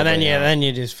anyway. Then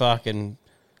you just fucking...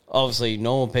 Obviously,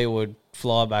 normal people would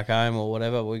fly back home or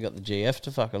whatever, we got the GF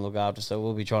to fucking look after, so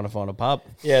we'll be trying to find a pub.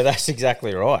 Yeah, that's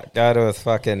exactly right. Go to a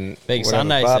fucking Big whatever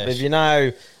Sunday pub. sesh. If you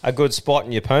know a good spot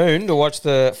in your poon to watch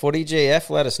the footy GF,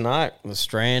 let us know. The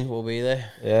Strand will be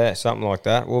there. Yeah, something like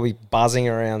that. We'll be buzzing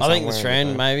around. I think the somewhere in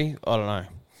Strand, maybe. I don't know.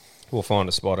 We'll find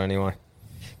a spot anyway.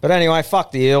 But anyway,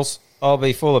 fuck the Eels. I'll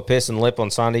be full of piss and lip on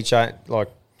Sunday,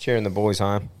 cheering the boys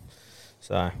home.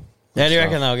 So, How do you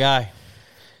reckon they'll go?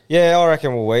 yeah, I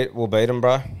reckon we'll beat them,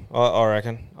 bro. I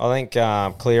reckon. I think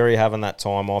Cleary having that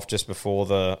time off just before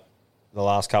the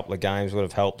last couple of games would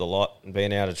have helped a lot, and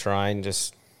being able to train.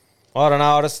 Just, I don't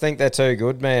know. I just think they're too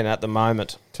good, man, at the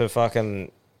moment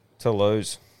to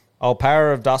lose. Old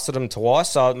Para have dusted them twice,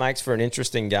 so it makes for an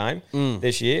interesting game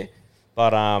this year.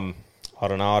 But I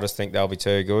don't know. I just think they'll be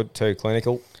too good, too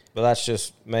clinical. But that's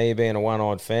just me being a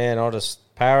one-eyed fan.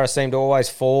 Para seem to always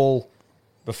fall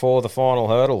before the final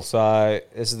hurdle, so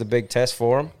this is the big test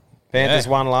for them. Panthers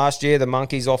won last year. The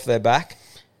monkeys off their back.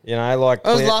 You know, like...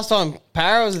 That was the last time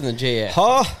Para was in the GF.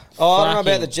 I don't know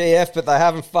about the GF, but they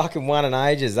haven't fucking won in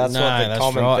ages. That's No, what the that's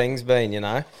common right. thing's been, you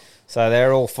know. So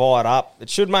they're all fired up. It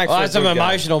should make for I a had some good game.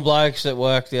 emotional blokes at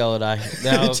work the other day.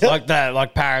 They were like that,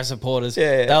 like Para supporters.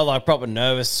 Yeah. They were like proper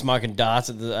nervous, smoking darts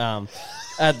at the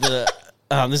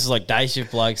this is like day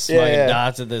shift blokes smoking Yeah.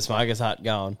 darts at the smokers hut.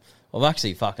 Going, I'm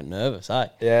actually fucking nervous, eh?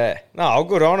 Yeah. No,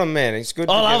 good on them, man. It's good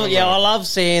to I love give it. them Yeah, a- I love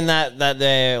seeing that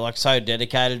they're like so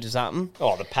dedicated to something.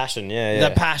 Oh, the passion, yeah.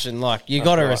 The passion, like you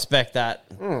got to right. respect that.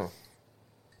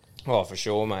 Oh, for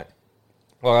sure, mate.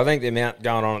 Well, I think the amount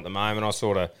going on at the moment, I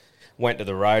sort of went to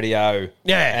the rodeo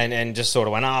and just sort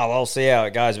of went, I'll see how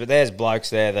it goes. But there's blokes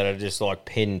there that are just like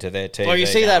pinned to their TV. Well, you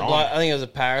see that going, bloke, I think it was a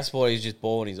Para sport, he's just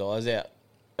bawling his eyes out.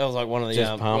 That was like one of the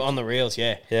Just pumped. on the reels,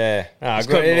 yeah. Yeah. No, Just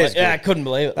good. couldn't It is believe- yeah, I good. couldn't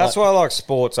believe it. That's like, why I like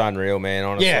sports unreal, man,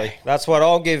 honestly. Yeah. That's what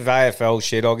I'll give AFL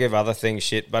shit. I'll give other things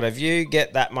shit. But if you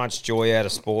get that much joy out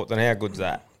of sport, then how good's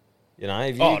that? You know,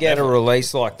 if you Oh, get definitely. a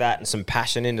release like that and some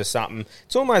passion into something,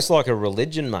 it's almost like a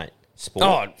religion, mate.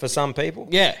 Sport Oh, for some people.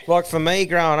 yeah. Like for me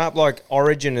growing up, like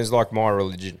Origin is like my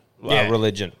religion. Yeah.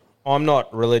 Religion. I'm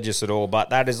not religious at all,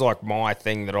 but that is like my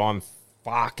thing that I'm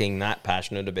fucking that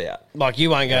passionate about. Like you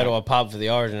won't go to a pub for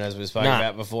the Origin, as we spoke Nah.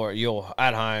 about before. You're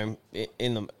at home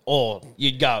in the, or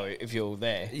you'd go if you're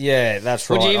there. Yeah, that's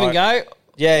right. Would you even go?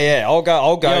 Yeah. I'll go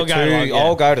You'll go, to like, yeah.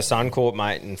 I'll go to Suncorp,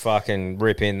 mate, and fucking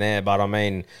rip in there. But I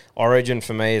mean, Origin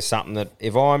for me is something that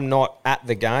if I'm not at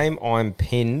the game, I'm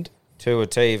pinned to a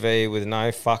TV with no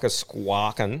fucker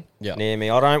squawking Yeah. near me.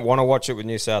 I don't want to watch it with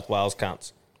New South Wales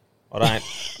cunts. I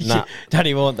don't. Nah. Don't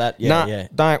even want that. Yeah, yeah.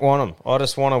 Don't want them. I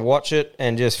just want to watch it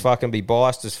and just fucking be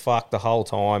biased as fuck the whole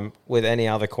time with any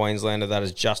other Queenslander that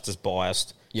is just as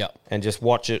biased. Yeah. And just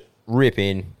watch it rip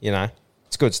in, you know.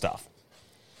 It's good stuff.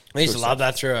 I used to Good love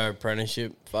that through our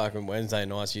apprenticeship. Fucking Wednesday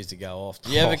nights used to go off.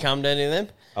 Did you ever Oh. come to any of them?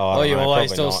 Oh, I or don't you know,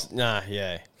 always probably still... Nah,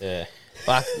 yeah. Yeah.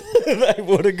 Fuck. They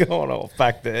would have gone off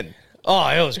back then. Oh,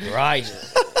 it was great.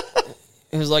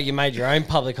 It was like you made your own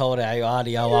public holiday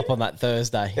RDO up on that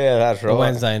Thursday. Yeah, that's right. The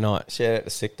Wednesday night. Shout out to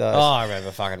sick days. Oh, I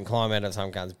remember fucking climbing out of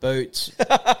some cunt's boots.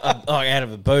 Like out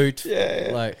of a boot. Yeah.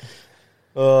 Like,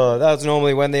 Oh, that was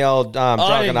normally when the old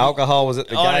drunken didn't- alcohol was at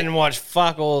the I gate. didn't watch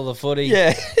fuck all of the footy.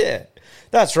 Yeah, yeah.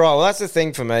 That's right. Well, that's the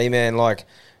thing for me, man. Like,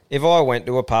 if I went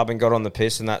to a pub and got on the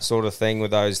piss and that sort of thing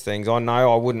with those things, I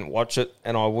know I wouldn't watch it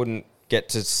and I wouldn't get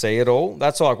to see it all.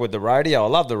 That's like with the radio. I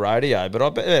love the radio, but I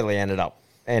barely end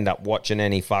up watching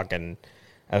any fucking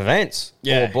events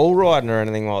Yeah. or bull riding or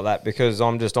anything like that because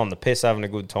I'm just on the piss having a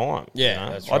good time. Yeah,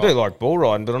 that's I do right. like bull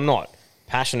riding, but I'm not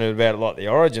passionate about it like the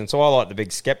Origin. So I like the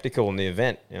big skeptical in the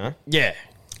event, you know. Yeah.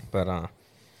 But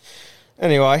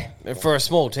anyway, And for a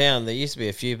small town, there used to be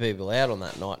a few people out on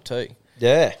that night too.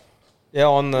 yeah.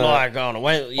 On the Like on a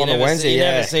Wednesday, on a Wednesday, you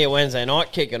yeah. never see a Wednesday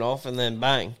night kicking off, and then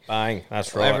bang, bang,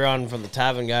 that's right. everyone from the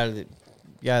tavern go to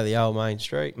the old main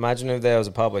street. Imagine if there was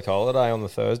a public holiday on the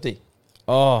Thursday.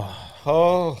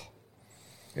 Oh,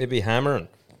 It'd be hammering.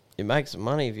 you make some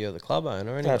money if you're the club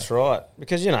owner. Anyway. That's right.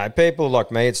 Because, you know, people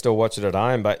like me would still watch it at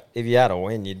home, but if you had a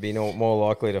win, you'd be more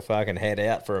likely to fucking head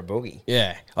out for a boogie.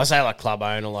 Yeah, I say like club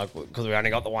owner, like because we only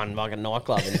got the one fucking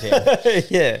nightclub in town.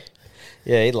 Yeah.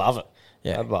 Yeah, he'd love it.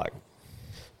 Yeah. I'd like.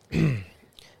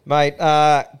 Mate,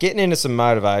 getting into some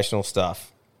motivational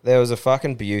stuff. There was a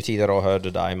fucking beauty that I heard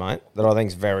today, mate, that I think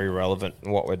is very relevant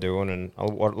in what we're doing and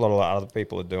what a lot of other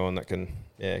people are doing that can,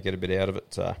 get a bit out of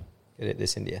it. Get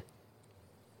this into you.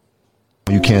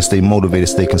 You can't stay motivated,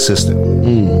 stay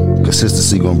consistent.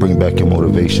 Consistency gonna bring back your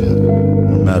motivation,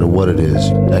 no matter what it is.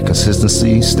 That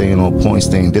consistency, staying on point,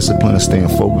 staying disciplined, and staying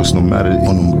focused, no matter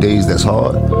on the days that's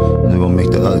hard, they're gonna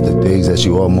make the days that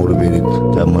you are motivated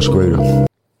that much greater.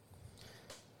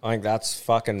 I think that's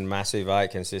fucking massive,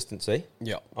 consistency.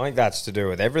 Yeah. I think that's to do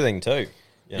with everything too.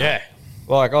 You know? Yeah.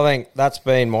 Like, I think that's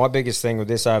been my biggest thing with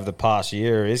this over the past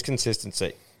year is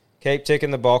consistency. Keep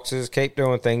ticking the boxes, keep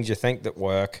doing things you think that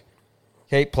work,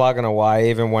 keep plugging away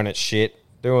even when it's shit,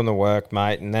 doing the work,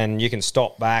 mate, and then you can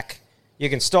stop back. You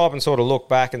can stop and sort of look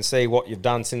back and see what you've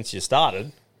done since you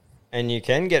started, and you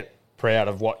can get proud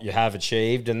of what you have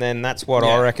achieved, and then that's what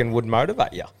I reckon would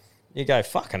motivate you. You go,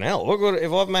 fucking hell, look what,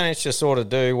 if I've managed to sort of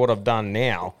do what I've done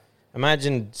now,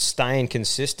 imagine staying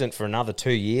consistent for another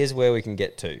 2 years where we can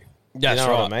get to. That's you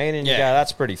know right. what I mean? And you go,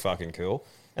 that's pretty fucking cool.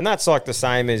 And that's like the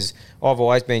same as I've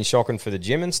always been shocking for the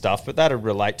gym and stuff, but that'd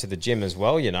relate to the gym as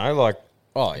well, you know? Like,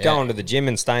 going to the gym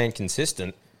and staying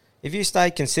consistent. If you stay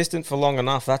consistent for long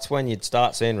enough, that's when you'd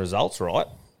start seeing results, right?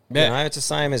 Yeah. You know, it's the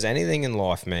same as anything in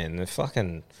life, man. The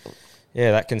fucking,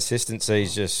 that consistency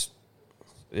is just,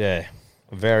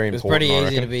 very important. It's pretty I easy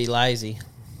reckon. to be lazy.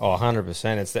 Oh,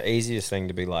 100%. It's the easiest thing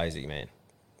to be lazy, man.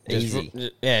 Easy.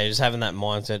 Just having that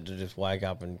mindset to just wake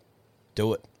up and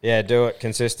do it. Yeah, do it.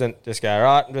 Consistent. Just go,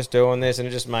 right, I'm just doing this,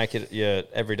 and just make it your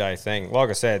everyday thing. Like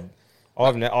I said,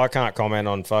 I can't comment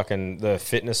on fucking the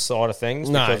fitness side of things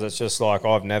because it's just like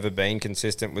I've never been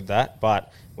consistent with that.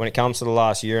 But when it comes to the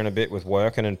last year and a bit with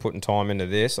working and putting time into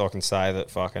this, I can say that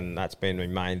fucking that's been my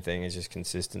main thing is just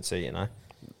consistency, you know?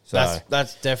 So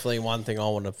That's definitely one thing I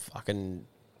want to fucking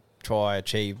try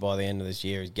achieve by the end of this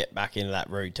year is get back into that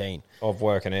routine of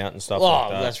working out and stuff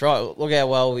like that. That's right. Look how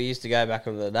well we used to go back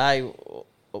in the day.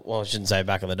 Well, I shouldn't say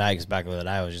back in the day because back in the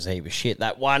day was just a heap of shit.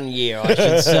 That 1 year, I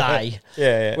should say.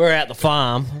 We're out the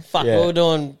farm. Fuck, we were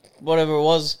doing whatever it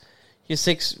was. Your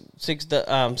 7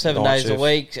 days a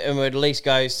week, and we'd at least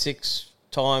go 6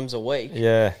 times a week.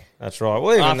 Yeah, that's right.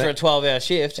 Well, even after a 12-hour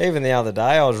shift. Even the other day,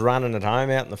 I was running at home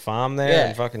out in the farm there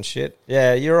and fucking shit.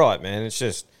 Yeah, you're right, man. It's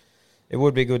just, it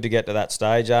would be good to get to that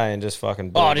stage, and just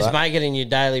fucking build just make it in your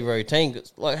daily routine.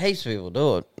 'Cause, like, heaps of people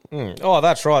do it. Oh,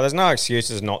 that's right. There's no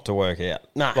excuses not to work out.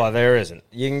 No. Like, there isn't.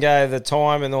 You can go the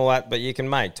time and all that, but you can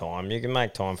make time. You can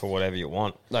make time for whatever you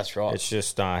want. That's right. It's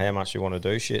just how much you want to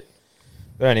do shit.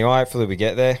 But anyway, hopefully we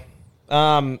get there.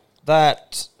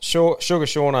 That Sugar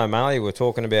Sean O'Malley, we were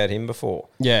talking about him before.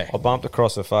 Yeah. I bumped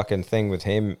across a fucking thing with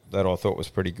him that I thought was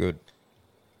pretty good.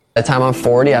 By the time I'm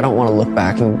 40, I don't want to look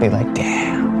back and be like,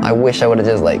 damn, I wish I would have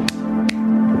just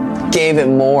gave it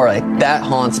more. Like, that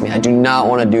haunts me. I do not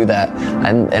want to do that.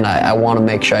 And I want to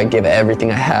make sure I give everything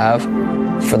I have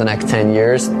for the next 10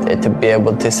 years to be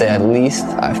able to say at least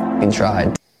I've fucking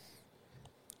tried.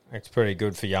 It's pretty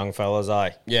good for young fellas, eh?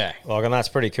 Yeah. Like, and that's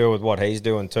pretty cool with what he's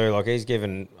doing too. Like, he's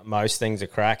giving most things a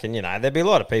crack, and, you know, there'd be a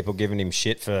lot of people giving him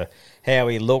shit for how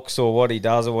he looks or what he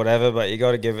does or whatever, but you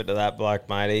got to give it to that bloke,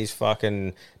 mate. He's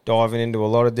fucking diving into a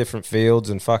lot of different fields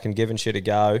and fucking giving shit a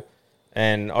go.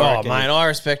 And I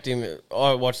respect him.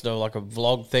 I watched a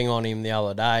vlog thing on him the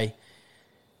other day,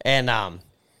 and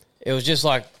it was just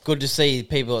good to see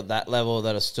people at that level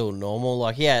that are still normal.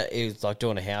 Like, yeah, he was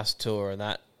doing a house tour and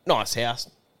that nice house.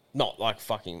 Not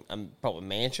fucking proper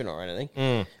mansion or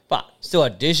anything, but still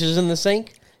had dishes in the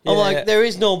sink. I'm like, there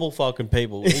is normal fucking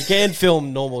people. You can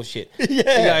film normal shit. He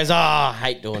goes, I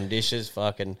hate doing dishes,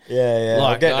 fucking. Yeah.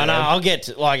 I'll get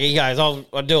to, he goes, I'll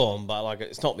do them, but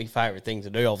it's not my favourite thing to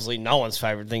do. Obviously, no one's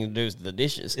favourite thing to do is the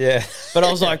dishes. Yeah. But I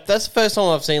was like, that's the first time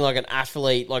I've seen an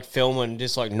athlete filming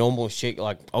just normal shit.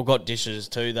 I've got dishes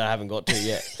too that I haven't got to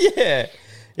yet. Yeah.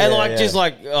 And I didn't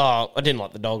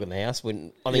like the dog in the house. I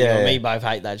think you and me both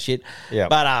hate that shit. Yeah.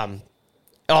 But and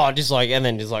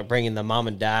then bringing the mum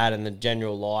and dad and the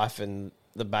general life and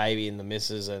the baby and the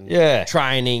missus and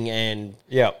training and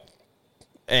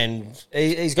and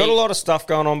he's got a lot of stuff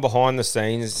going on behind the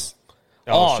scenes.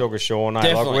 Sugar Sean,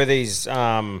 definitely. with his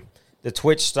the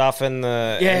Twitch stuff and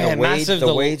the massive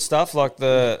the weed stuff,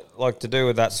 to do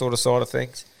with that sort of side of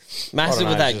things. Massive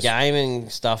with that gaming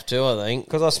stuff too, I think.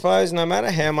 Because I suppose no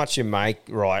matter how much you make,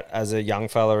 right, as a young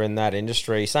fella in that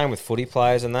industry, same with footy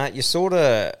players and that, you sort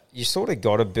of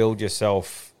got to build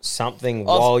yourself something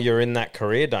while you're in that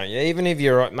career, don't you? Even if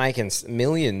you're making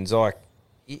millions,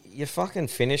 you fucking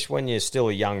finish when you're still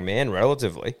a young man,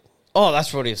 relatively. Oh,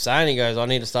 that's what he was saying. He goes, I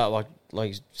need to start,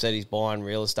 like he said, he's buying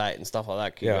real estate and stuff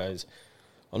like that. He goes,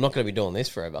 I'm not going to be doing this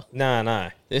forever. No.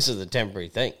 This is a temporary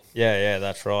thing. Yeah,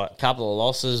 that's right. A couple of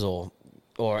losses or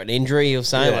an injury, he was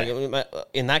saying.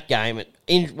 In that game,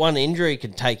 one injury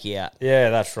could take you out. Yeah,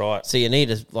 that's right. So you need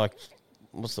to,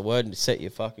 what's the word? Set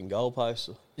your fucking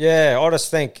goalposts. Yeah, I just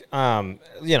think, not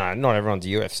everyone's a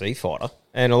UFC fighter.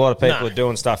 And a lot of people are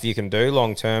doing stuff you can do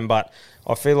long term, but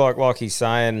I feel like he's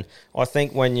saying, I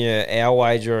think when you're our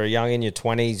age or young in your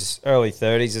 20s, early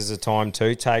 30s is a time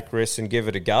to take risks and give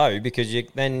it a go, because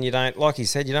then you don't, like he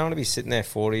said, you don't want to be sitting there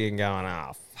 40 and going,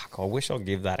 fuck, I wish I'd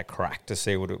give that a crack to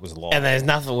see what it was like. And there's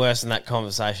nothing worse than that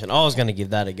conversation. I was going to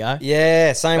give that a go.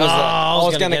 Yeah, same as I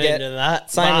was going to get into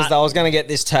that. Same as I was going to get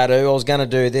this tattoo. I was going to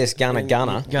do this, gunner. You don't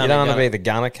want to be the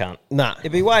gunner cunt. Nah.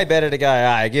 It'd be way better to go,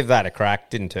 hey, give that a crack.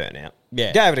 Didn't turn out.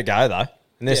 Yeah. Gave it a go, though.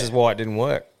 And this is why it didn't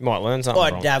work. You might learn something I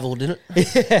wrong. dabbled in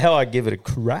it. Yeah, I'd give it a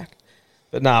crack.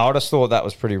 But no, I just thought that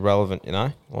was pretty relevant, you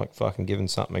know? Like fucking giving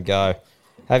something a go.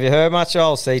 Have you heard much of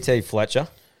old CT Fletcher?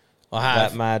 I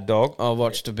have. That mad dog. I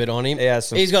watched a bit on him.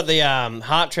 He's got the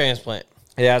heart transplant.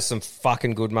 He has some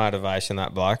fucking good motivation,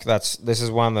 that bloke. This is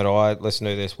one that I listened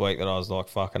to this week that I was like,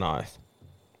 fucking oath.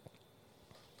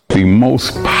 The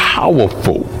most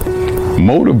powerful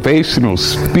motivational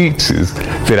speeches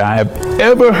that I have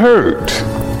ever heard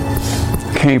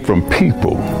came from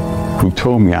people who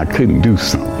told me I couldn't do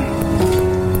something.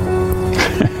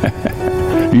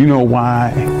 You know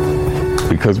why?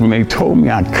 Because when they told me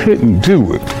I couldn't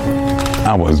do it,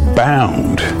 I was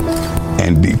bound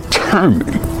and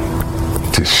determined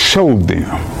to show them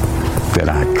that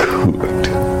I could.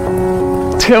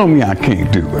 Tell me I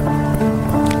can't do it.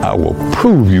 I will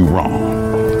prove you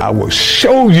wrong. I will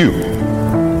show you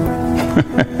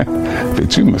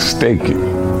that you're mistaken.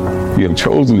 You have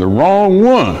chosen the wrong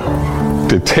one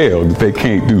to tell that they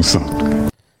can't do something.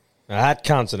 Now, that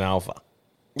cunt's an alpha.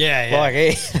 Yeah. Like,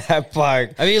 that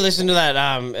bloke. Have you listened to that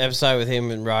episode with him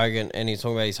and Rogan, and he's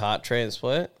talking about his heart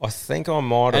transplant? I think I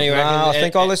might have. And he reckons I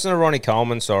think I listened to Ronnie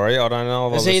Coleman, sorry. I don't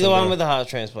know. Is he the one with the heart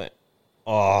transplant?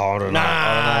 Oh, I don't know.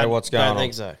 I don't know what's going on. I don't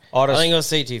think so. I think it was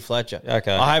CT Fletcher.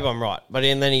 Okay. I hope I'm right. But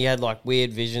and then he had like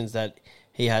weird visions that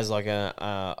he has like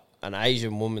an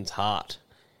Asian woman's heart.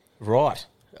 Right.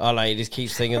 I don't know, he just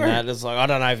keeps thinking that. It's like, I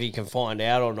don't know if he can find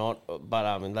out or not, but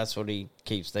and that's what he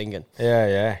keeps thinking.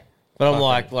 Yeah. But I'm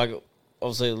like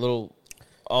obviously a little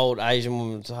old Asian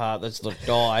woman's heart that's like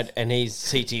died, and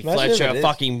he's CT Fletcher, a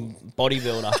fucking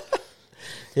bodybuilder.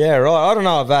 Yeah, right. I don't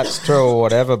know if that's true or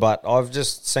whatever, but I've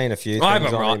just seen a few things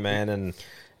on right. him, man, and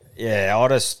yeah,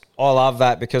 I love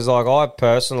that because like I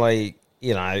personally,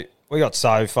 you know, we got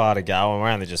so far to go and we're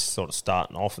only just sort of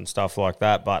starting off and stuff like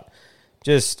that, but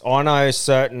just I know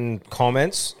certain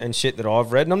comments and shit that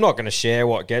I've read, and I'm not going to share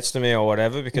what gets to me or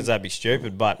whatever because that'd be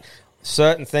stupid, but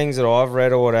certain things that I've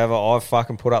read or whatever, I've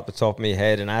fucking put up the top of my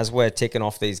head, and as we're ticking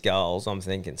off these goals, I'm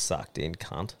thinking, sucked in,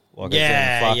 cunt.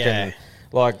 Like,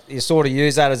 like, you sort of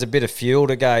use that as a bit of fuel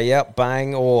to go, yep,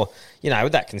 bang, or, you know,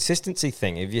 with that consistency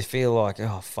thing, if you feel like,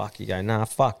 oh, fuck, you go, nah,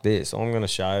 fuck this, I'm going to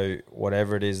show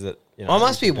whatever it is that, you know. I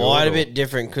must be wired a bit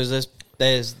different because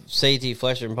there's CT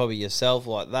Fletcher and probably yourself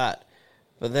like that,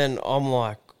 but then I'm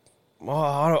like,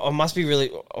 I must be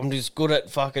really, I'm just good at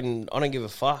fucking, I don't give a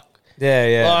fuck.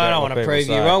 Yeah. Well, I don't want to prove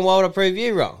you wrong. Why would I prove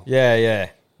you wrong? Yeah.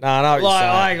 No, I know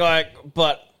what you're saying.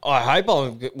 But I hope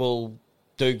I will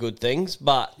do good things,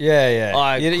 but...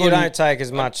 Yeah. You don't take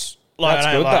as much... That's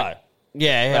good, though.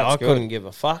 Yeah, I couldn't give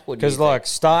a fuck. Because, like,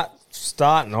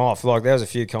 starting off, like, there was a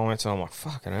few comments, and I'm like,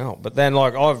 fucking hell. But then,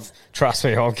 like, trust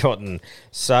me, I've gotten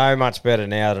so much better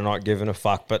now to not giving a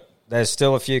fuck. But there's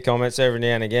still a few comments every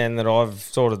now and again that I've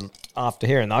sort of, after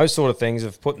hearing those sort of things,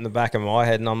 have put in the back of my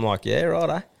head, and I'm like, yeah,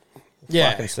 righto.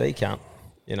 Yeah. Fucking see, cunt.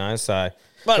 You know, so...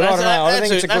 But I don't know. I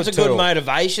think that's a good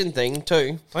motivation thing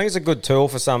too. I think it's a good tool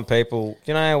for some people.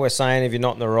 You know how we're saying if you're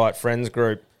not in the right friends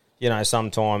group, you know,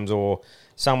 sometimes, or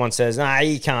someone says, nah,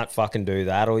 you can't fucking do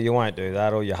that, or you won't do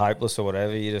that, or you're hopeless or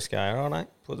whatever, you just go, all right,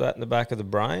 put that in the back of the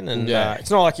brain. And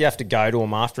it's not like you have to go to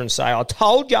them after and say, I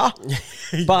told ya.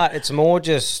 But it's more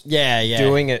just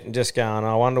doing it and just going,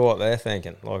 I wonder what they're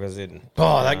thinking. Like I didn't.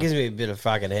 Oh, that gives me a bit of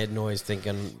fucking head noise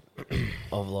thinking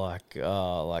of like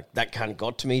that cunt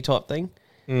got to me type thing.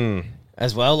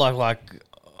 As well, like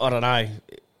I don't know,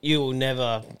 you will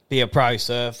never be a pro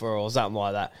surfer or something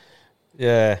like that.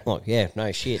 Yeah. Like,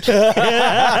 no shit.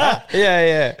 Yeah.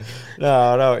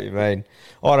 No, I know what you mean.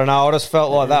 I don't know. I just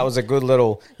felt like that was a good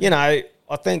little, you know,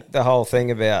 I think the whole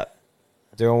thing about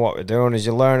doing what we're doing is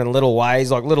you're learning little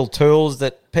ways, like little tools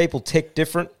that people tick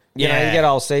different. You know, you get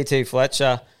old CT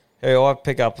Fletcher, who I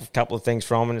pick up a couple of things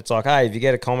from, and it's like, hey, if you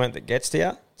get a comment that gets to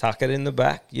you, tuck it in the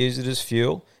back, use it as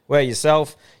fuel. Where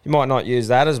yourself, you might not use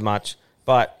that as much,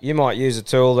 but you might use a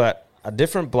tool that a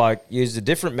different bloke used a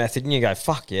different method, and you go,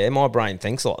 fuck yeah, my brain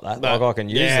thinks like that. Like, I can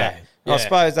use that. I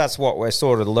suppose that's what we're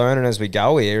sort of learning as we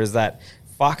go here, is that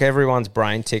fuck, everyone's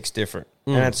brain ticks different.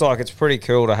 And it's like, it's pretty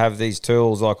cool to have these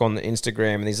tools like on the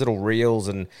Instagram and these little reels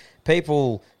and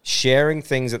people sharing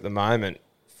things at the moment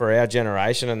for our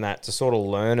generation and that to sort of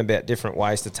learn about different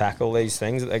ways to tackle these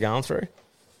things that they're going through.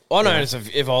 I notice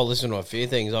if I listen to a few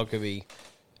things, I could be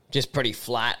just pretty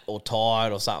flat or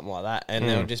tired or something like that, and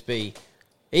there'll just be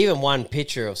even one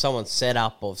picture of someone's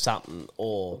setup of something,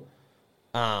 or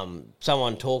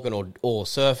someone talking or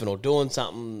surfing or doing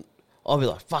something. I'll be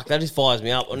like, fuck, that just fires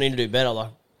me up. I need to do better. Like,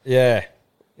 yeah,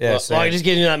 like it just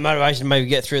gives me that motivation to maybe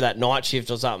get through that night shift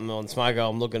or something on Smoko.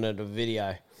 I'm looking at a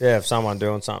video. Yeah, if someone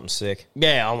doing something sick.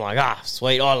 Yeah, I'm like,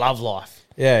 sweet, I love life.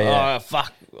 Yeah. Oh,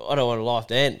 fuck, I don't want life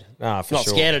to end. Nah, for Not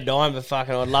sure. scared of dying, but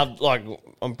fucking I'd love, like,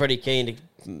 I'm pretty keen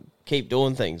to keep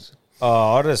doing things.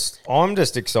 Oh, I'm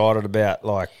just excited about,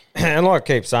 like, and like I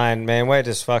keep saying, man, we're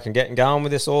just fucking getting going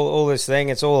with this, all this thing.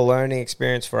 It's all a learning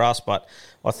experience for us, but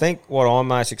I think what I'm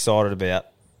most excited about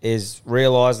is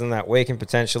realising that we can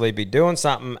potentially be doing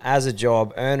something as a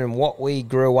job, earning what we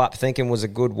grew up thinking was a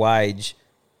good wage,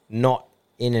 not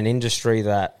in an industry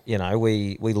that, you know,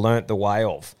 we learnt the way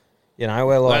of. You know,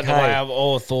 we're like, The way I've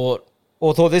all thought.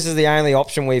 or thought this is the only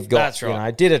option we've got. That's right. You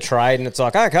know, did a trade and it's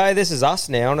like, okay, this is us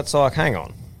now. And it's like, hang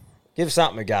on, give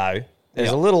something a go. There's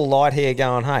a little light here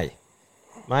going, hey,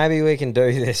 maybe we can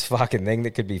do this fucking thing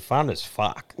that could be fun as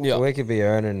fuck. Yeah. We could be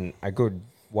earning a good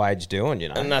wage doing, you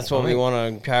know. And that's what we want to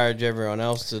encourage everyone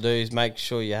else to do, is make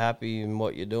sure you're happy in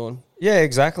what you're doing. Yeah,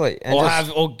 exactly.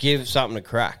 And Or give something a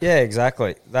crack. yeah,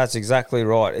 exactly. That's exactly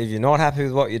right. If you're not happy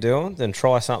with what you're doing, then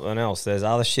try something else. There's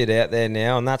other shit out there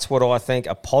now, and that's what I think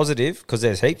a positive, because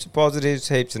there's heaps of positives,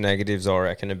 heaps of negatives, I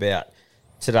reckon, about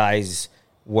today's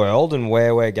world and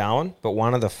where we're going. But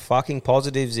one of the fucking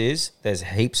positives is there's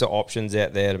heaps of options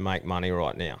out there to make money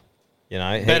right now. You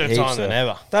know, Better heaps time than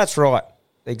ever. That's right.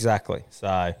 Exactly.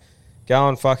 So go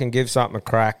and fucking give something a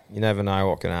crack. You never know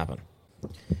what can happen.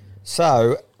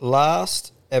 So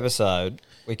last episode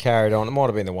we carried on. It might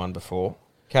have been the one before.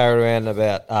 Carried around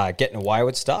about getting away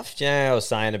with stuff. Do you know, I was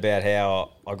saying about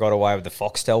how I got away with the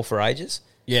Foxtel for ages.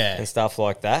 Yeah. And stuff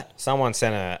like that. Someone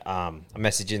sent a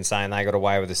message in saying they got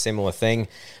away with a similar thing.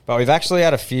 But we've actually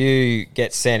had a few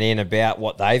get sent in about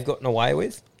what they've gotten away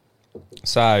with.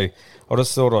 So I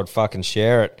just thought I'd fucking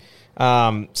share it.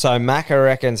 So Macca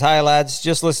reckons, hey lads,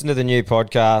 just listen to the new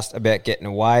podcast about getting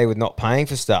away with not paying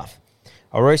for stuff.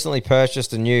 I recently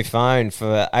purchased a new phone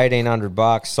for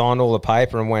 $1,800, signed all the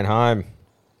paper and went home.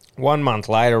 1 month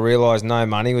later, realised no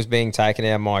money was being taken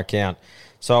out of my account.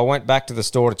 So I went back to the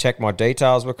store to check my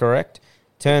details were correct.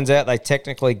 Turns out they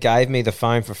technically gave me the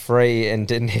phone for free and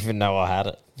didn't even know I had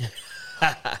it.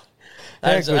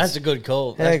 That's a good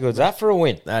call. How good's that for a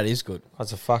win? That is good.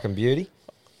 That's a fucking beauty.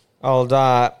 Old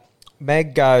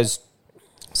Meg goes,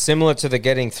 similar to the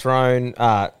getting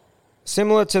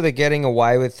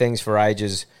away with things for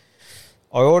ages.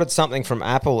 I ordered something from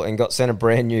Apple and got sent a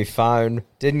brand new phone.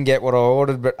 Didn't get what I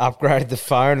ordered, but upgraded the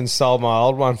phone and sold my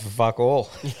old one for fuck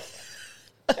all.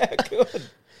 Good.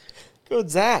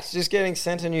 Good's that. Just getting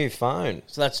sent a new phone.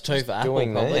 So that's two for Apple,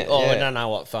 doing probably. that, Oh, yeah. I don't know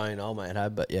what phone I might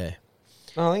have, but yeah.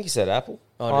 No, I think you said Apple.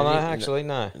 Oh, Oh, did no, you? actually,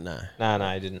 no. No.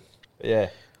 No, he didn't. But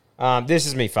yeah. This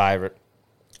is my favourite.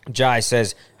 Jay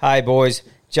says, hey, boys.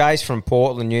 Jay's from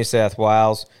Portland, New South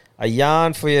Wales. A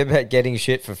yarn for you about getting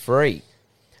shit for free.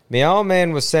 My old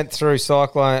man was sent through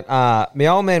Cyclone... my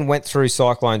old man went through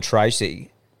Cyclone Tracy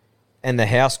and the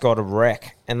house got a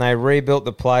wreck and they rebuilt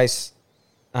the place...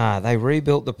 A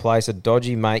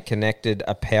dodgy mate connected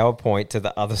a power point to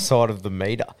the other side of the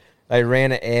meter. They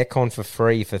ran an aircon for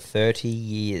free for 30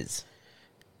 years.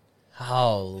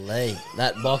 Holy.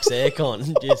 That box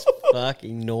aircon just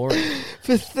fucking gnawing.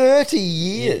 For 30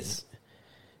 years?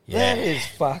 Yeah. That is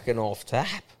fucking off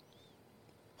tap.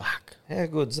 Fuck. How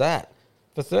good's that?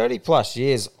 For 30 plus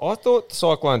years, I thought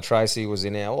Cyclone Tracy was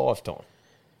in our lifetime.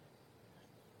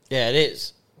 Yeah, it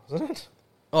is. Wasn't it?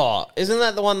 Oh, isn't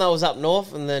that the one that was up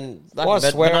north and then... I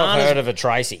swear I've heard of a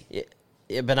Tracy.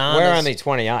 Yeah, bananas. We're only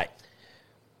 28.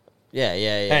 Yeah.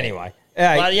 Anyway.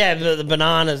 But yeah, the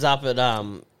bananas up at,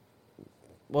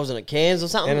 wasn't it Cairns or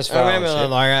something? Innisfail, I remember shit.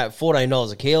 like at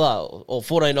 $14 a kilo or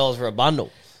 $14 for a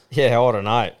bundle. Yeah, I don't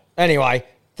know. Anyway,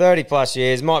 30 plus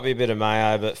years, might be a bit of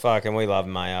mayo, but fucking we love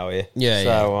mayo here. Yeah,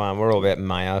 so we're all about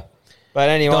mayo. But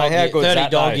anyway, how good's 30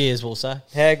 that? dog though? years, we'll say.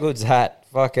 How good's that?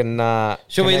 Fucking.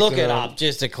 Should we look connecting it on- up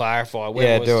just to clarify? When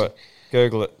Yeah, was do it.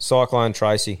 Google it. Cyclone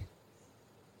Tracy.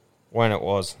 When it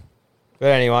was. But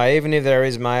anyway, even if there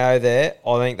is mayo there,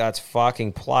 I think that's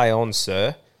fucking play on,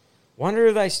 sir. Wonder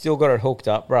if they still got it hooked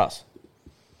up, Russ,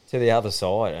 to the other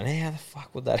side. And how the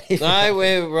fuck would that even... No,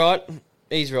 we're right.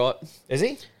 He's right. Is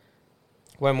he?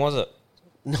 When was it?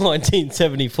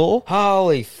 1974.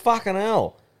 Holy fucking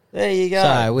hell. There you go.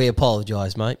 So we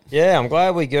apologise, mate. Yeah, I'm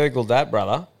glad we Googled that,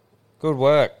 brother. Good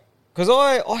work. Because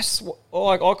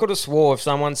I could have swore if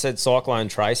someone said Cyclone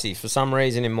Tracy, for some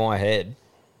reason in my head,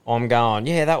 I'm going,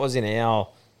 yeah, that was in our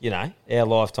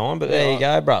lifetime. But there you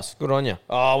go, Bruss. Good on you.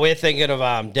 Oh, we're thinking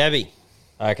of Debbie,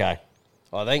 Okay.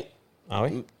 I think. Are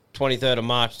we? 23rd of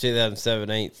March,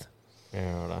 2017.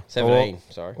 Yeah, right. 17,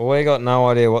 sorry. Well, we got no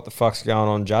idea what the fuck's going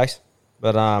on, Jace.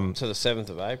 But To the 7th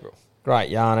of April. great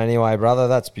yarn anyway, brother.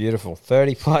 That's beautiful.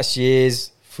 30 plus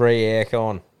years, free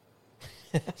aircon.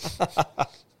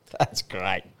 That's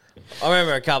great. I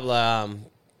remember a couple of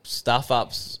stuff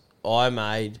ups I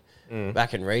made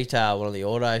back in retail, one of the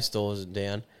auto stores in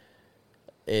town.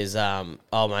 Is mate,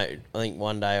 I think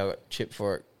one day I got chipped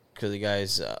for it because he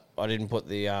goes, I didn't put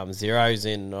the zeros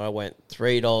in. And I went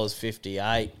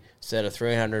 $3.58 instead of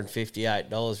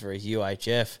 $358 for his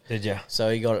UHF. Did you? So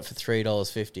he got it for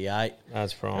 $3.58.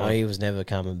 That's No, right. he was never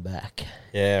coming back.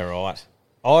 Yeah, right.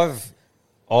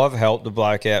 I've helped the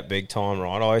bloke out big time,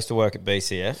 right? I used to work at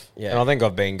BCF. Yeah. And I think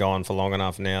I've been gone for long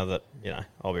enough now that,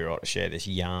 I'll be right to share this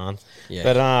yarn. Yeah.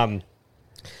 But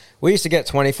we used to get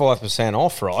 25%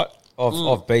 off, right,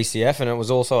 of BCF, and it was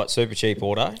also at Super Cheap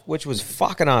Auto, which was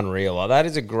fucking unreal. Like, that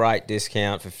is a great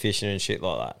discount for fishing and shit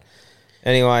like that.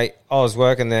 Anyway, I was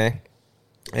working there,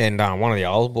 and one of the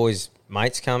old boys'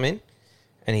 mates come in,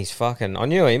 and he's fucking... I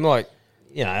knew him, like,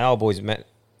 old boys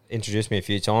introduced me a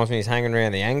few times, and he's hanging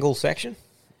around the angle section.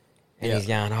 And he's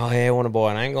going, oh, yeah, I want to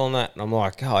buy an angle on that. And I'm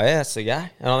like, oh, yeah, that's the guy.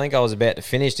 And I think I was about to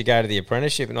finish to go to the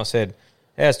apprenticeship. And I said,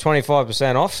 yeah, it's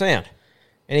 25% off sound.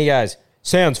 And he goes,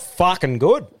 sounds fucking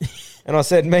good. And I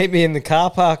said, meet me in the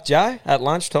car park, Joe, at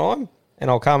lunchtime,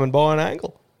 and I'll come and buy an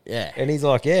angle. Yeah. And he's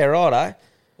like, yeah, righto.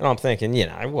 And I'm thinking,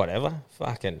 whatever.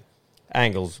 Fucking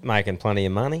Angle's making plenty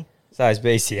of money. So is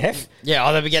BCF.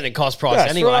 Yeah, they'll be getting a cost price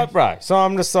That's anyway. right, bro. So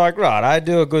I'm just like, right, I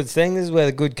do a good thing. This is where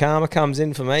the good karma comes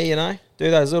in for me, Do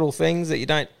those little things that you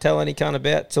don't tell any cunt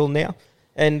about till now.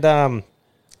 And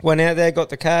went out there, got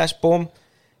the cash, boom.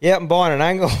 Yeah, I'm buying an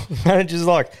angle. Manager's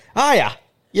like, oh, yeah,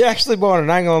 you're actually buying an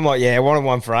angle? I'm like, yeah, I wanted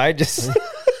one for ages.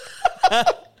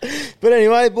 But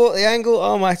anyway, bought the angle.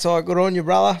 Oh, mate, so good on you,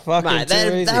 brother. Fucking Mate, too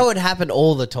easy. that would happen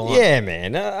all the time. Yeah,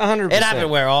 man, 100%. It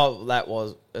happened where that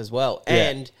was as well. Yeah.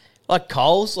 And like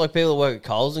Coles, like people that work at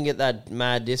Coles and get that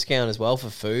mad discount as well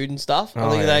for food and stuff. I Oh,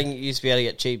 think yeah. they used to be able to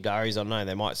get cheap durries. I know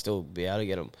they might still be able to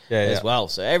get them Yeah, as yeah. well.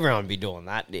 So everyone would be doing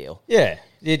that deal. Yeah,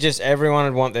 everyone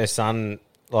would want their son,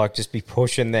 like, just be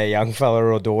pushing their young fella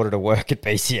or daughter to work at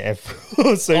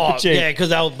BCF. Super cheap. Yeah, because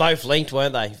they were both linked,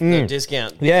 weren't they? The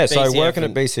discount. Yeah, so BCF working at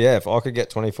and- BCF, I could get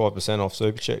 25% off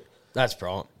super cheap. That's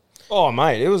right. Oh,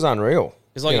 mate, it was unreal.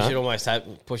 It's like you should almost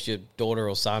push your daughter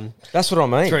or son. That's what I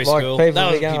mean. Through like school. people That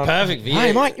be would be going, perfect for you.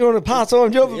 Hey, mate, you want a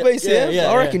part-time job at BCF? yeah,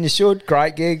 I reckon you should.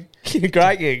 Great gig.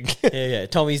 Great gig. Yeah.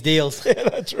 Tommy's deals. Yeah,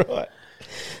 that's right.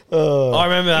 I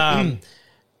remember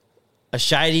a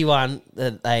shady one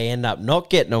that they end up not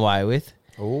getting away with.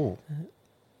 Ooh.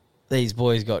 These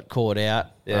boys got caught out.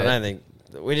 Yeah. I don't think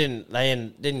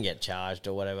they didn't get charged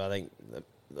or whatever. I think the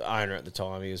owner at the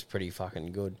time, he was pretty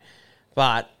fucking good.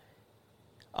 But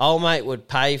old mate would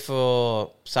pay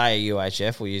for, say, a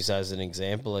UHF, we'll use that as an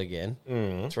example again,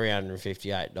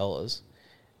 $358.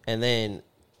 And then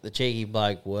the cheeky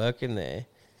bloke working there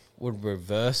would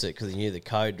reverse it because he knew the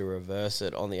code to reverse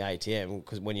it on the ATM,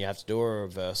 because when you have to do a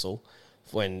reversal,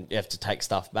 when you have to take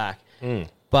stuff back.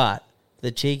 But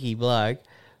the cheeky bloke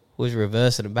was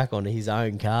reversing it back onto his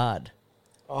own card.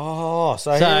 Oh,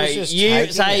 so So he was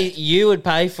just taking it. you would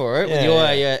pay for it with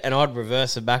Yeah, your, and I'd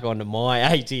reverse it back onto my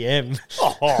ATM.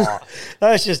 Oh,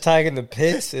 that's just taking the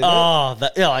piss, isn't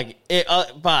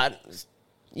But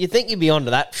you think you'd be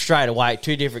onto that straight away.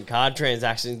 Two different card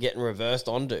transactions getting reversed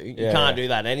onto. You Yeah, can't yeah. do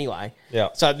that anyway. Yeah.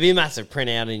 So it'd be a massive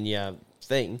printout in your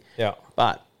thing. Yeah.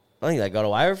 But I think they got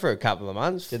away with it for a couple of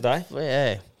months. Did they?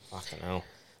 Yeah. Fucking hell.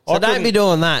 So I don't couldn't- be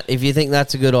doing that if you think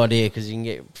that's a good idea, because you can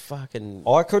get fucking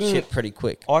shit pretty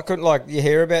quick. I couldn't, like, you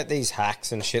hear about these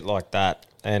hacks and shit like that,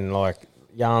 and like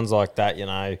yarns like that,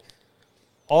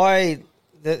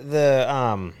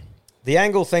 the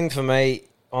angle thing for me,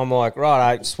 I'm like,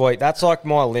 right, sweet. That's like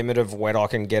my limit of what I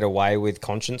can get away with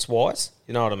conscience wise.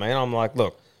 You know what I mean? I'm like,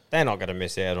 look, they're not going to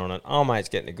miss out on it. Oh, mate's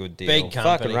getting a good deal. Big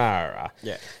company. Fucking rah.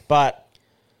 Yeah. But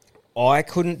I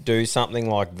couldn't do something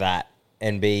like that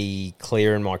and be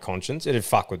clear in my conscience. It'd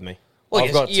fuck with me. Well,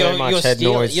 I've got too much head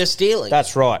noise. You're stealing.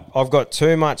 That's right. I've got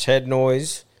too much head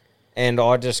noise, and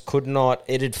I just could not.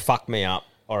 It'd fuck me up,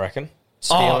 I reckon.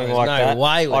 Stealing there's like no that.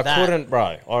 way with I that. couldn't,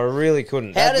 bro. I really couldn't.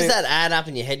 How That'd does be- that add up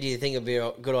in your head? Do you think it'd be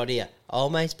a good idea?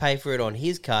 Old mate's pay for it on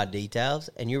his card details,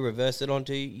 and you reverse it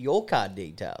onto your card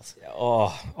details.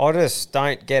 Oh, I just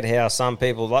don't get how some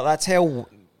people, like, that's how,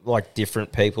 like,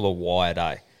 different people are wired,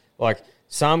 eh? Like,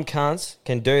 some cunts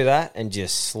can do that and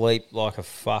just sleep like a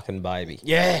fucking baby.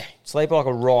 Yeah. Sleep like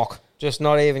a rock. Just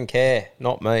not even care.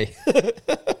 Not me.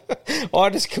 I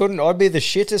just couldn't. I'd be the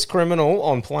shittest criminal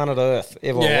on planet Earth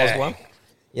if I was one.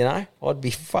 You know? I'd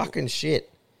be fucking shit.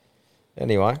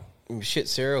 Anyway. Shit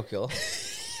serial killer.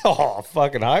 Oh,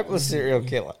 fucking hopeless serial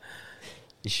killer.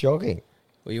 You're shocking.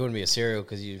 Well, you wouldn't be a serial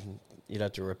because you'd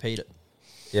have to repeat it.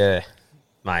 Yeah.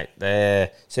 Mate,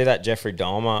 see that Jeffrey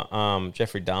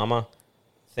Dahmer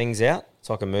thing's out? It's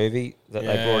like a movie that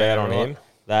they brought out on him.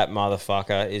 That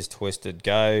motherfucker is twisted.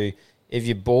 Go if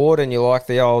you're bored and you like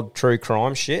the old true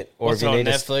crime shit, or What's if you it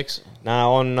need on Netflix?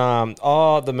 No,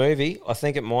 on the movie. I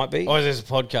think it might be. Oh, there's a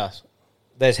podcast.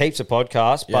 There's heaps of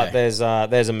podcasts, but there's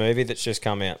a movie that's just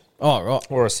come out. Oh, right.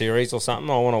 Or a series or something.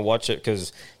 I want to watch it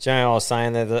because, you know, I was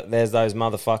saying there's those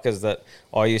motherfuckers that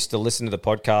I used to listen to the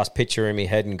podcast, picture in my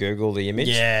head and Google the image.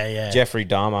 Yeah, yeah. Jeffrey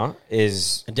Dahmer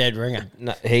is a dead ringer.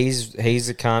 No, he's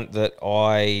a cunt that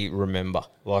I remember.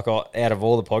 Like, out of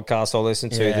all the podcasts I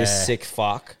listened to, this sick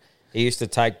fuck, he used to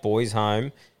take boys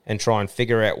home and try and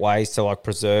figure out ways to, like,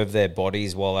 preserve their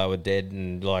bodies while they were dead.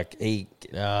 And, like, he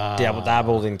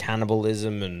dabbled in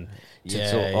cannibalism and...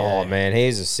 Oh, man,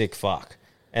 he's a sick fuck.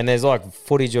 And there's, like,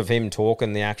 footage of him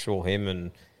talking, the actual him,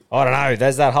 and I don't know,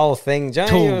 there's that whole thing. Do you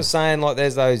know you were saying, like,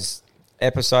 there's those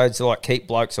episodes to, like, keep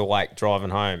blokes awake driving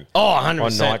home? Oh, 100%. On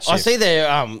night shift. I see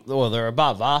they're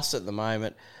above us at the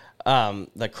moment,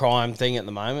 the crime thing at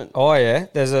the moment. Oh, yeah?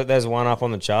 There's one up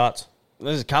on the charts.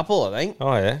 There's a couple, I think.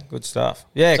 Oh, yeah, good stuff.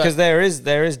 Yeah, because there is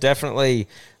definitely,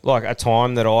 like, a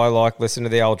time that I like listen to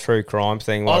the old true crime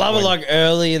thing. Like, I love it, like,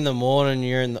 early in the morning,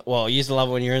 I used to love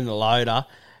it when you're in the loader,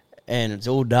 and it's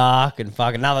all dark and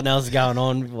fucking nothing else is going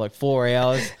on for like 4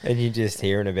 hours. And you're just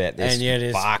hearing about this and you're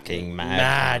just fucking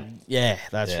mad. Yeah,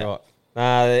 that's right.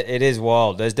 Nah, it is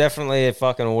wild. There's definitely a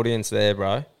fucking audience there,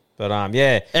 bro. But,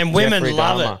 And women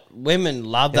love it. Women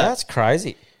love that. That's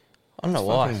crazy. I don't know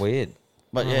why. Fucking weird.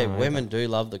 But, women do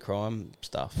love the crime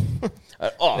stuff.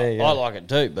 I like it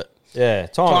too, but... Yeah,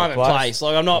 time and place.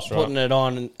 Like, I'm not putting it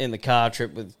on in the car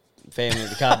trip with family in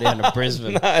the car down to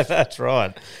Brisbane. No, that's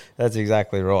right. That's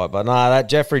exactly right. But no, that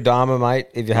Jeffrey Dahmer, mate,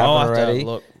 if you haven't already,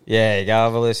 go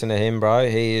have a listen to him, bro.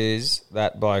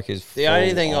 That bloke is the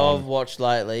only thing I've watched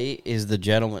lately is The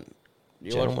Gentleman.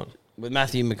 With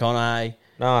Matthew McConaughey.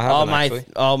 No, I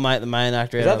haven't mate, the main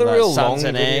actor. Is that the real Sons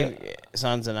long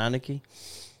Sons and Anarchy.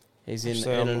 He's in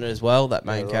it as well, that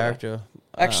main character.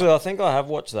 Actually, I think I have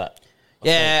watched that.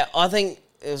 I think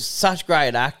it was such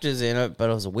great actors in it,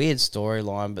 but it was a weird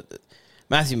storyline. But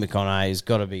Matthew McConaughey has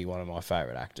got to be one of my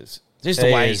favourite actors. Just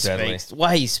the way he speaks. The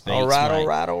way he speaks. All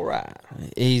right.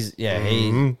 He's,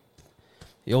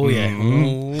 Oh, yeah.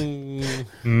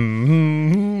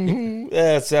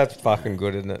 That's fucking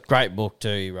good, isn't it? Great book,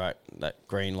 too, he wrote. That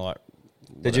Green Light.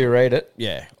 Did you read it?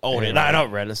 Yeah. Audio. No,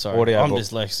 not read it, sorry. Audio I'm book.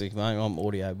 dyslexic, mate. I'm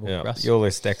audio book. Yeah, you're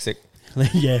dyslexic.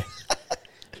 Yeah.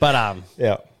 But,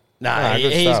 yeah. No,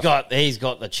 he's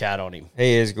got the chat on him.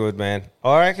 He is good, man.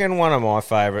 I reckon one of my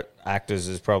favourite actors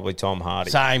is probably Tom Hardy.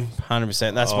 Same,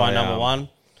 100%. That's my number one.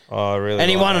 Oh, really? And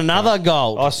he won another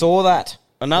gold. I saw that.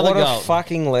 Another gold. What a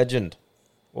fucking legend.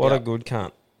 What a good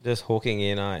cunt. Just hooking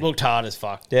in, eh? Looked hard as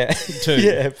fuck. Yeah. Too.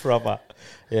 Yeah, proper.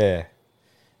 Yeah.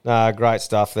 Nah, great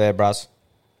stuff there, brus.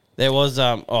 There was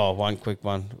one quick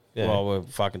one Yeah. while we're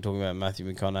fucking talking about Matthew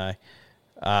McConaughey.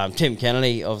 Tim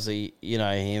Kennedy, obviously, you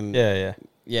know him. Yeah.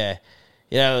 Yeah.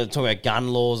 You know, talking about gun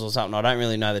laws or something. I don't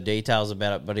really know the details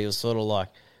about it, but he was sort of like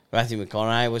Matthew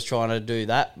McConaughey was trying to do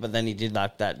that, but then he did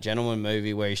like that Gentleman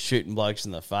movie where he's shooting blokes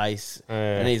in the face.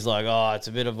 And he's like, it's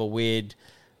a bit of a weird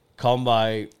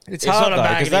combo. It's hard, though,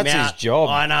 because that's his job.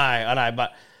 I know,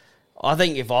 but I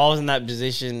think if I was in that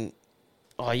position,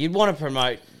 you'd want to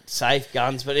promote safe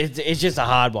guns, but it's just a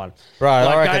hard one. Right,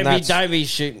 like, I reckon don't be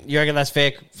shooting. You reckon that's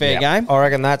fair game? I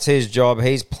reckon that's his job.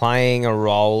 He's playing a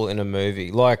role in a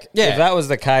movie. Like, if that was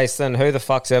the case, then who the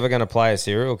fuck's ever going to play a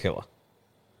serial killer?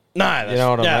 No, you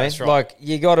know what I mean? That's right. Like,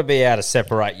 you got to be able to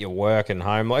separate your work and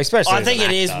home, especially. I think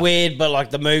it is weird, but like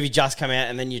the movie just come out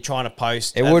and then you're trying to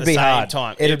post. It at would the be same hard.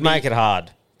 Time. It'd make it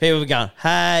hard. People would be going,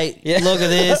 "Hey, look at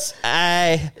this,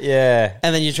 hey." Yeah,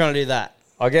 and then you're trying to do that.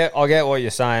 I get what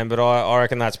you're saying, but I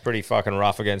reckon that's pretty fucking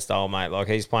rough against old mate. Like,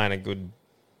 he's playing a good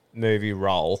movie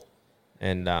role,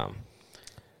 and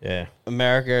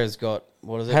America has got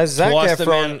what is it? Has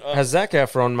Zac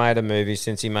Efron made a movie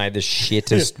since he made the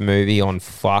shittest movie on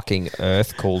fucking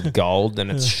earth called Gold,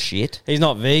 and it's shit? He's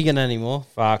not vegan anymore.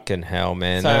 Fucking hell,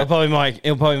 man! So he'll probably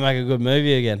make a good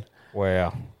movie again.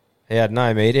 Wow, he had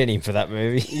no meat in him for that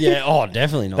movie. Yeah,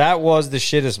 definitely not. That was the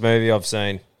shittest movie I've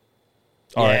seen.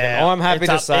 I'm happy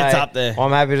to say it's up there.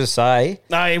 I'm happy to say.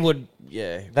 No, he would.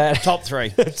 That top 3.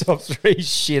 top 3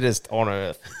 shittest on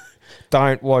earth.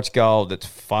 Don't watch Gold. It's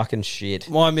fucking shit.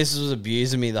 My missus was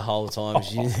abusing me the whole time.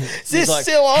 Is this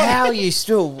still on? How are you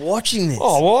still watching this?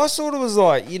 Oh, well, I sort of was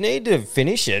like, you need to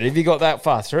finish it if you got that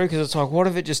far through, because it's like, what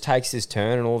if it just takes this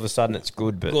turn and all of a sudden it's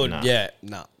good? But Good, no.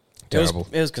 no. Terrible.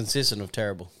 It was consistent of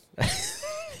terrible.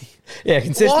 Yeah,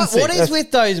 consistency. What is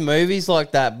with those movies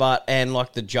like that, and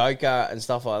like the Joker and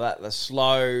stuff like that, the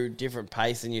slow, different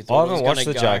pace than you thought I haven't watched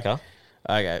the Joker.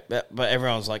 Okay, but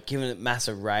everyone's like giving it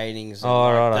massive ratings and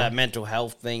that mental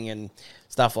health thing and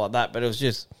stuff like that. But it was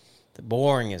just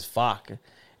boring as fuck. It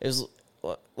was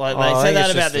like they said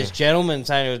that about this gentleman,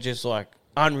 saying it was just like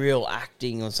unreal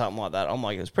acting or something like that. I'm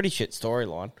like, it was pretty shit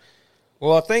storyline.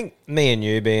 Well, I think me and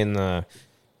you being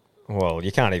well,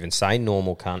 you can't even say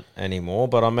normal cunt anymore,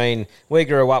 but I mean, we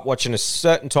grew up watching a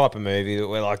certain type of movie that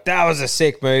we're like, that was a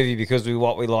sick movie because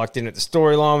what we liked in it. The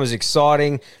storyline was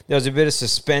exciting. There was a bit of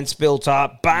suspense built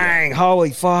up. Bang!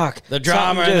 Holy fuck! The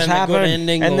drama and then a good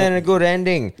ending. And then a good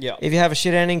ending. Yeah. If you have a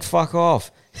shit ending, fuck off.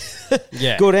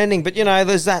 Yeah. Good ending. But,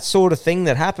 there's that sort of thing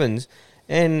that happens.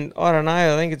 And I don't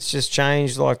know, I think it's just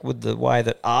changed like with the way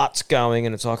that art's going,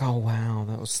 and it's like, oh, wow,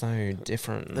 that was so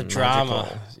different. The drama.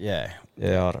 Magical. Yeah.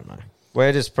 Yeah, I don't know.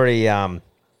 We're just pretty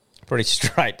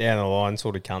straight down the line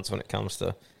sort of cunts when it comes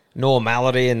to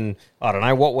normality and, I don't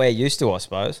know, what we're used to, I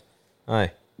suppose.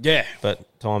 Hey. Yeah.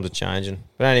 But times are changing.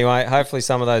 But anyway, hopefully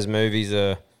some of those movies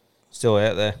are still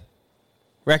out there.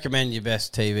 Recommend your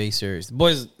best TV series.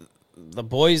 The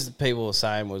boys people were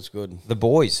saying was good. The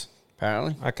Boys.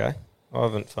 Apparently. Okay. I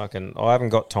haven't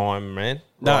got time, man,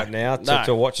 right now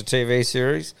to watch a TV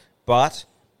series, but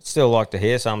still like to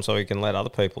hear some so we can let other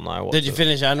people know. Did you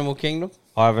finish Animal Kingdom?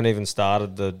 I haven't even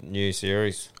started the new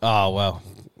series. Oh, well.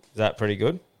 Is that pretty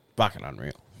good? Fucking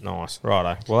unreal. Nice.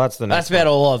 Righto. Well, that's the next That's about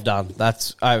all I've done.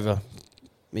 That's over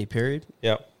me, period.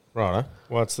 Yep. Righto.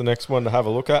 Well, that's the next one to have a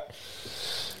look at.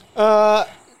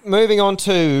 Moving on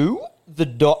to the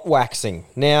dot waxing.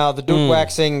 Now, the dot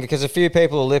waxing, because a few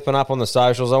people are lipping up on the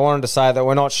socials, I wanted to say that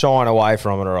we're not shying away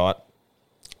from it, all right?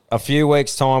 A few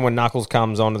weeks' time when Knuckles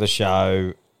comes onto the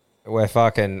show, we're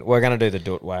going to do the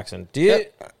dot waxing. Do you...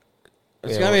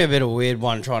 It's going to be a bit of a weird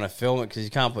one trying to film it because you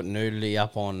can't put nudity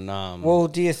up on... Well,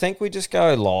 do you think we just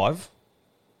go live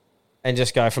and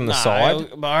just go from the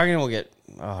side? But I reckon we'll get...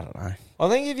 I don't know. I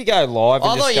think if you go live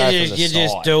and just go from the side... you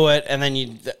just do it and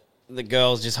then the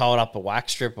girls just hold up a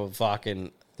wax strip of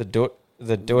fucking... The dot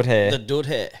hair. The dot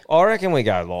hair. I reckon we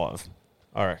go live.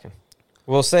 I reckon.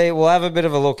 We'll see. We'll have a bit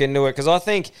of a look into it because I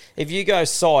think if you go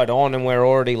side on and we're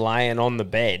already laying on the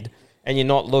bed... and you're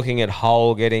not looking at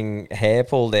hole getting hair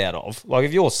pulled out of. Like,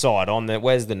 if you're side on, then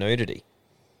where's the nudity?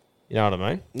 You know what I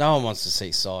mean? No one wants to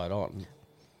see side on.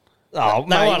 Oh,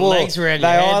 no one legs around your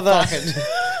head.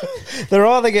 Fucking. They're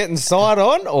either getting side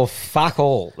on or fuck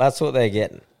all. That's what they're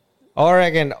getting. I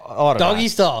reckon, I don't know. Doggy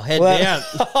style, head down.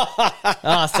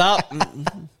 Ass up.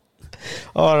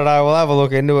 I don't know. We'll have a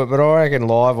look into it, but I reckon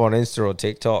live on Insta or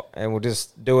TikTok, and we'll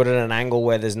just do it at an angle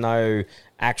where there's no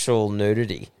actual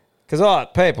nudity. Because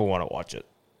people want to watch it.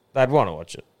 They'd want to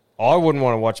watch it. I wouldn't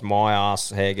want to watch my ass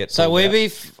hair get So pulled we out. be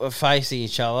facing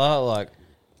each other like...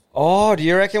 Oh, do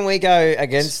you reckon we go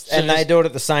against... So and they just do it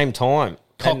at the same time?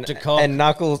 cock to cock. And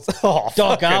Knuckles... Oh,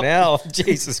 Dock fucking up. hell.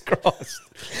 Jesus Christ.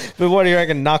 But what do you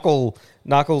reckon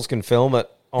Knuckles can film it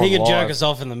on He could live? jerk us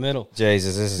off in the middle.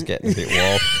 Jesus, this is getting a bit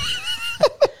wild.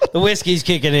 The whiskey's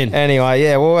kicking in. Anyway,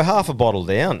 yeah, well, we're half a bottle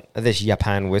down of this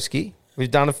Japan whiskey.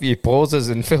 We've done a few pauses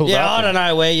and filled up. Yeah, I don't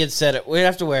know where you'd set it. We'd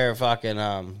have to wear a fucking,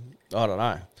 I don't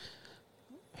know.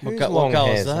 What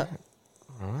colour is that?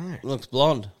 All right. Looks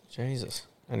blonde. Jesus.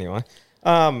 Anyway.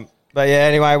 But yeah,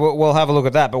 anyway, we'll have a look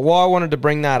at that. But why I wanted to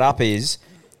bring that up is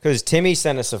because Timmy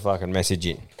sent us a fucking message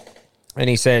in. And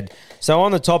he said, so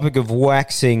on the topic of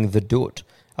waxing the doot,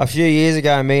 a few years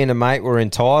ago, me and a mate were in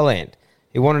Thailand.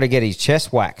 He wanted to get his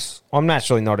chest waxed. I'm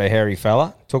naturally not a hairy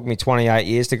fella. It took me 28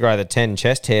 years to grow the 10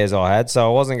 chest hairs I had, so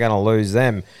I wasn't going to lose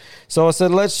them. So I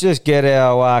said, let's just get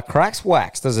our cracks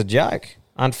waxed as a joke.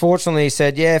 Unfortunately, he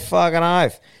said, yeah, fucking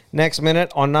oath. Next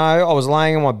minute, I know I was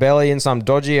laying on my belly in some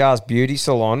dodgy-ass beauty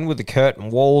salon with the curtain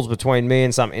walls between me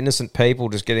and some innocent people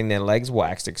just getting their legs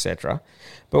waxed, etc.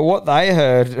 But what they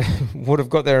heard would have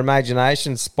got their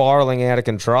imagination spiralling out of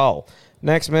control.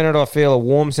 Next minute, I feel a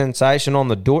warm sensation on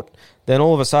the doot. Then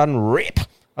all of a sudden, rip,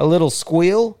 a little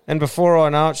squeal. And before I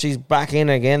know it, she's back in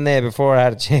again there before I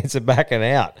had a chance of backing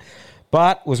out.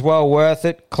 But was well worth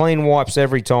it. Clean wipes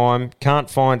every time. Can't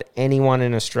find anyone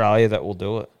in Australia that will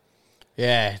do it.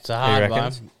 Yeah, it's a hard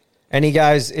one. And he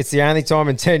goes, it's the only time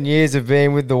in 10 years of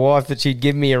being with the wife that she'd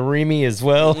give me a Remy as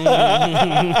well.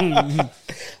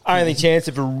 Only chance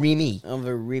of a Rimmy. Of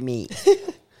a Rimmy.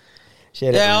 Shout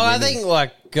out Yeah, to I Rimmy.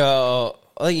 think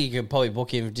I think you could probably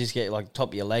book him just get like top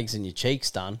of your legs and your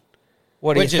cheeks done,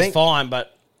 What do you which think? is fine.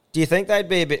 But Do you think they'd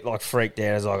be a bit like freaked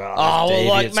out as like, oh, well,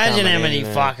 like deviants imagine coming how in many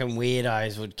and- fucking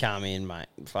weirdos would come in, mate.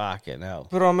 Fucking hell.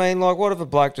 But I mean, like, what if a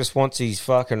bloke just wants his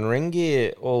fucking ring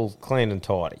gear all clean and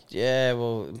tidy? Yeah,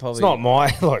 well, probably. It's not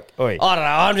my like. Oi. I don't know.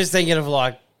 I'm just thinking of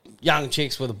like young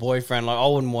chicks with a boyfriend. Like I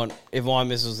wouldn't want if my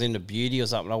missus was into beauty or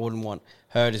something. I wouldn't want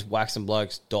her just waxing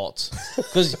blokes dots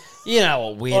because you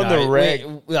know what weirdos, On the reg.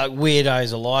 like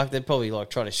weirdos are like. They'd probably like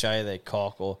try to show you their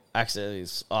cock or accidentally.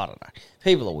 I don't know.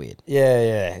 People are weird.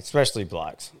 Yeah, especially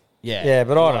blokes. Yeah, Yeah,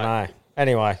 but I Like- don't know.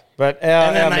 Anyway, but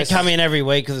And then our they missus- come in every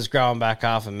week because it's growing back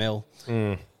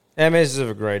 $500,000. Our missus have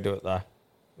agreed to it though.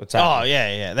 What's Oh happening?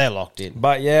 yeah, they're locked in.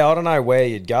 But yeah, I don't know where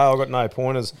you'd go. I've got no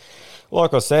pointers.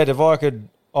 Like I said, if I could,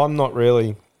 I'm not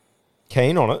really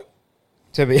keen on it,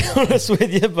 to be honest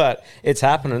with you, but it's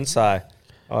happening, so I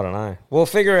don't know. We'll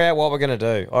figure out what we're going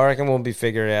to do. I reckon we'll be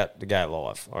figuring out to go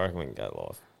live. I reckon we can go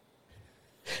live.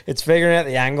 It's figuring out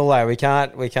the angle though. We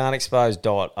can't expose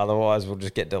Dot, otherwise we'll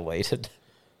just get deleted.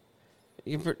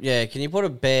 Can you put a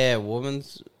bare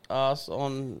woman's ass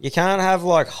on? You can't have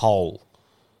like hole.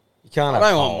 You can't I have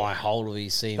don't hole. want my hole to be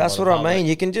seen. That's by what the I public. mean.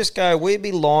 You can just go, we'd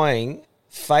be lying,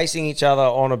 facing each other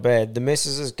on a bed. The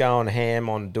missus is going ham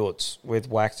on doots with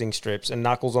waxing strips and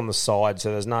knuckles on the side,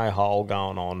 so there's no hole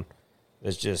going on.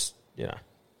 There's just,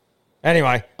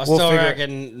 Anyway, I we'll still figure it-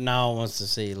 reckon no one wants to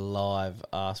see live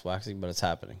ass waxing, but it's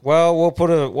happening. Well,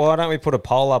 why don't we put a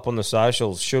poll up on the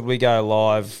socials? Should we go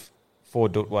live for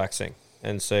doot waxing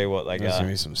and see what they There's go? gonna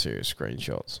be some serious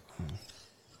screenshots.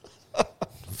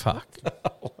 Fuck.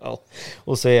 Well,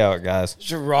 we'll see how it goes.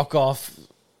 Should rock off.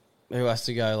 Who has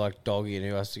to go like doggy and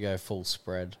who has to go full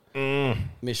spread?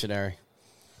 Missionary.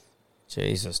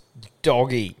 Jesus,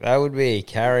 doggy. That would be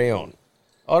carry on.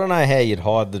 I don't know how you'd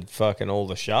hide the fucking all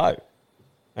the show.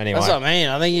 Anyway, That's what I mean.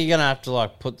 I think you're gonna have to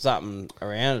like put something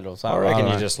around it or I something. reckon don't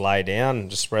you know. just lay down and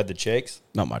just spread the cheeks.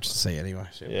 not much to see anyway.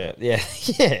 So. Yeah, yeah,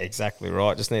 exactly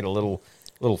right. Just need a little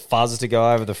fuzz to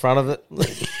go over the front of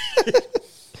it.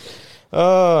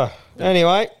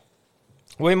 Anyway,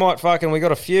 we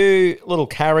got a few little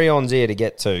carry-ons here to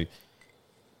get to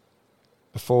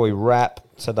before we wrap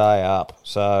today up.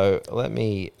 So let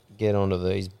me get onto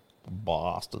these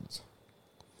bastards.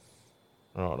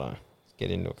 Righto, let's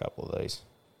get into a couple of these.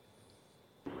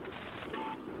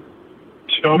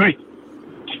 Tommy.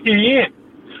 Yeah.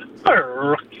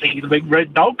 See the big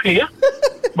red dog here.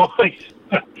 Boys,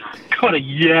 got a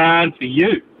yarn for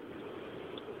you.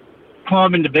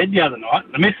 Climbed into bed the other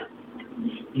night. The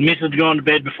missus had gone to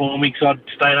bed before me because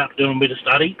I'd stayed up doing a bit of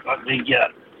study. Like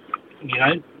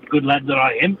the, good lad that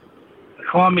I am. I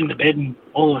climb into bed and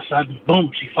all of a sudden,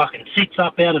 boom, she fucking sits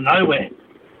up out of nowhere.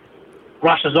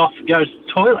 Rushes off, goes to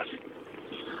the toilet.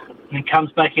 And then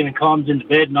comes back in and climbs into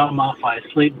bed and I'm halfway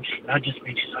asleep and she nudges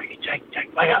me. She's like, Jake,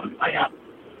 wake up.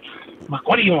 I'm like,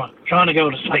 what do you want? I'm trying to go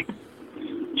to sleep.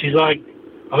 She's like,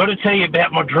 I've got to tell you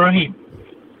about my dream.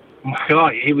 I'm like, oh,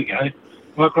 here we go. I'm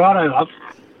like, righto, love.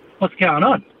 What's going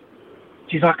on?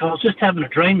 She's like, I was just having a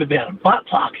dream about a butt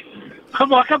plug. I'm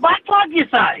like, a butt plug, you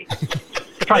say?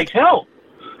 Pray tell.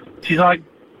 She's like,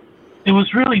 it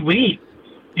was really weird.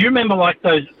 You remember like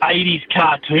those 80s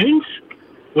cartoons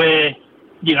where,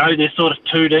 they're sort of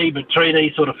 2D but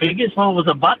 3D sort of figures? Well, it was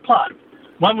a butt plug.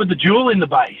 One with the jewel in the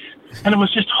base. And it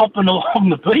was just hopping along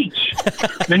the beach.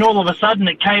 Then all of a sudden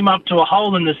it came up to a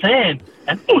hole in the sand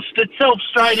and oosed itself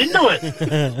straight into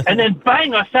it. And then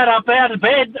bang, I sat up out of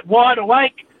bed wide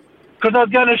awake because I was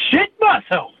going to shit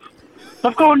myself.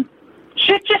 I've gone,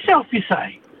 shit yourself, you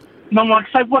say? And I'm like,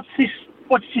 so what's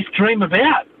this dream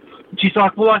about? And she's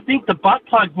like, well, I think the butt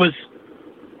plug was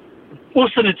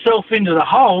oosing itself into the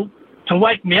hole to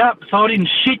wake me up so I didn't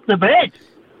shit the bed.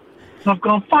 So I've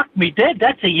gone, fuck me dead,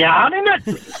 that's a yarn, isn't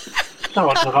it? So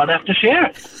I thought I'd have to share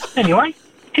it. Anyway,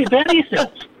 keep out of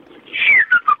yourselves.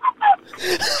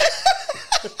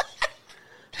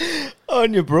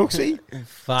 On your Brooksy.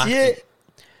 Fuck.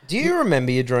 Do you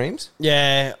remember your dreams?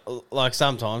 Yeah, like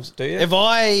sometimes. Do you? If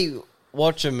I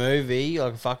watch a movie,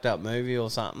 like a fucked up movie or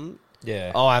something,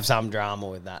 Yeah. I'll have some drama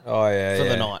with that. Oh, yeah. For the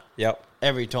yeah. night. Yep.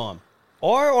 Every time.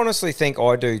 I honestly think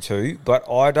I do too, but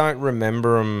I don't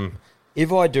remember them.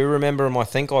 If I do remember them, I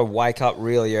think I wake up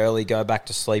really early, go back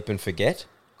to sleep and forget.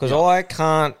 Because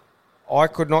I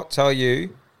could not tell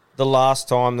you the last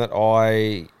time that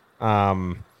I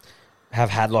have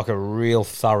had like a real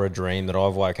thorough dream that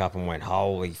I've woke up and went,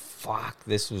 holy fuck,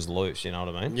 this was loose, you know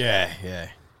what I mean? Yeah.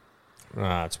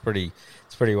 It's pretty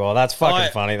wild. That's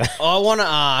fucking funny though. I want to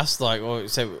ask, like,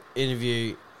 so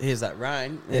interview here's that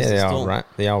rain. Yeah,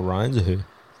 the old rains are here.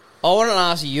 I want to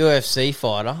ask a UFC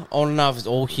fighter. I want to know if it's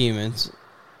all humans.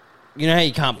 You know how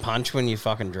you can't punch when you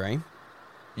fucking dream?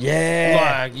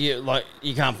 Yeah. Like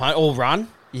you can't punch or run?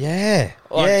 Yeah.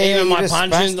 Even my you're just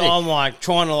punches, spastic. I'm like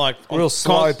trying to like... Real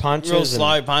slow punches.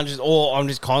 Or I'm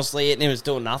just constantly hitting him and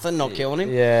still nothing, not killing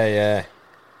him. Yeah.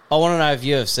 I want to know if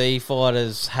UFC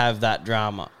fighters have that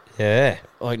drama. Yeah.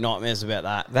 Like nightmares about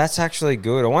that. That's actually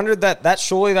good. I wonder that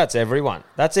surely that's everyone.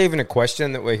 That's even a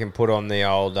question that we can put on the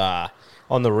old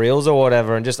on the reels or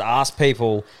whatever, and just ask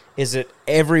people: is it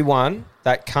everyone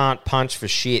that can't punch for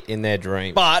shit in their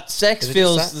dream? But sex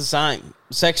feels the same.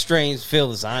 Sex dreams feel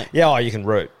the same. Yeah, you can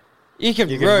root. You can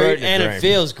root and dream. it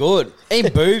feels good.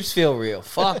 Even boobs feel real.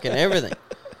 Fucking everything.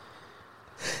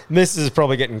 Mrs. is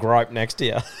probably getting groped next to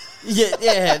you.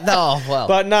 Yeah, no, well.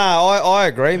 But no, I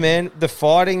agree, man. The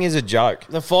fighting is a joke.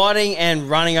 The fighting and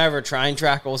running over a train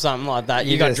track or something like that,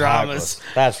 you got just dramas.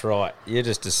 hopeless. That's right. You're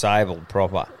just disabled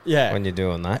proper when you're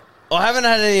doing that. I haven't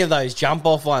had any of those jump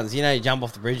off ones. You know, you jump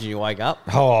off the bridge and you wake up.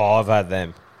 Oh, I've had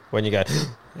them. When you go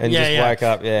and wake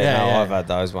up. I've had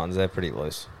those ones. They're pretty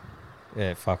loose.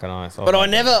 Yeah, fucking oath. But I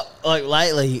never, like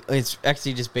lately, it's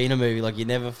actually just been a movie. Like you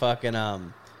never fucking,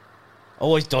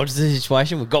 always dodge the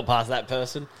situation. We've got past that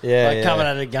person. Coming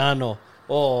at a gun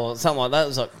or something like that. It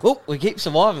was like, oh, we keep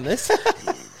surviving this.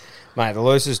 Mate, the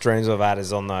loosest dreams I've had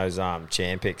is on those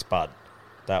Champics, bud.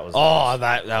 That was...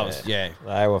 that was...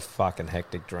 They were fucking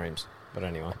hectic dreams. But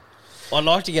anyway. I'd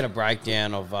like to get a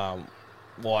breakdown of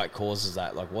why it causes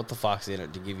that. Like, what the fuck's in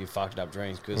it to give you fucked up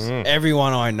dreams? Because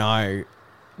everyone I know...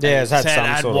 has had some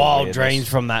had sort wild of dreams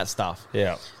from that stuff.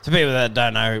 Yeah. To people that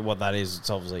don't know what that is, it's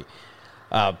obviously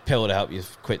a pill to help you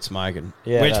quit smoking.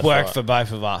 Yeah, which that's worked right. for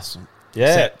both of us. Yeah,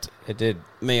 Except it did.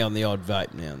 Me on the odd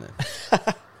vape now and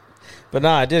then. But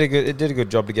no, it did a good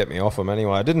job to get me off them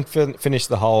anyway. I didn't finish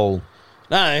the whole...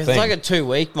 No, it's thing. like a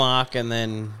 2-week mark and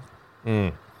then...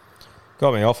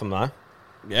 Got me off them though.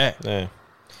 Yeah.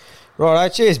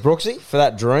 Right, cheers, Brooksy, for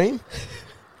that dream.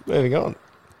 Moving on.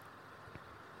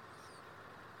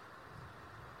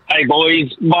 Hey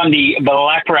boys, Bundy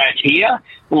Black Rat here,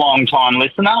 long time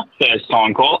listener, first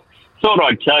time call. Thought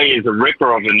I'd tell you as a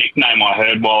ripper of a nickname I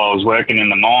heard while I was working in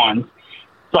the mines.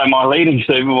 So my leading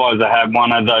supervisor had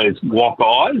one of those wok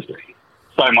eyes.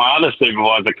 So my other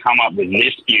supervisor come up with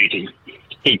this beauty.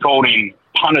 He called him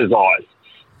punter's eyes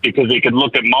because he could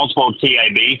look at multiple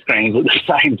TAB screens at the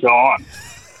same time.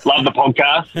 Love the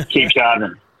podcast. Keep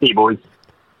charging. See you boys.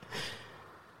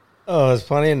 Oh, there's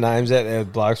plenty of names out there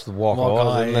with blokes with wok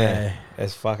eyes, isn't there? yeah.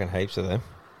 There's fucking heaps of them.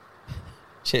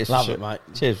 Cheers Love for it, mate.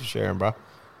 Cheers for sharing, bro.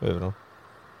 Moving on.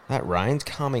 That rain's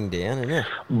coming down, isn't it?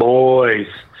 Boys,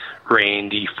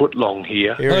 Randy Footlong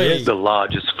here. Here he is. The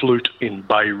largest flute in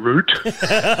Beirut.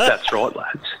 That's right,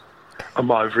 lads.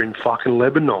 I'm over in fucking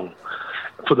Lebanon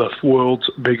for the world's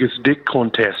biggest dick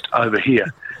contest over here.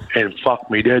 And fuck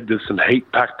me dead, there's some heat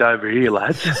packed over here,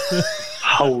 lads.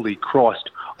 Holy Christ.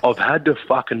 I've had to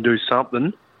fucking do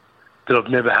something that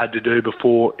I've never had to do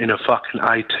before in a fucking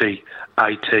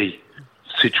AT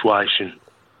situation.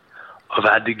 I've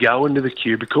had to go into the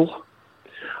cubicle.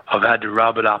 I've had to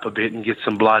rub it up a bit and get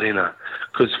some blood in her.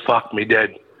 Because fuck me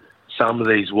dead, some of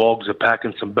these wogs are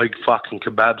packing some big fucking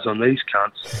kebabs on these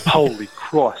cunts. Holy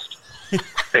Christ.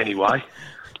 Anyway,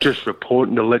 just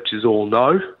reporting to let you all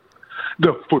know,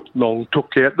 the Footlong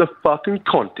took out the fucking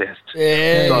contest.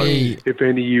 Hey. So if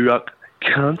any of you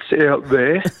cunts out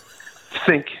there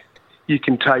think you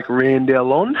can take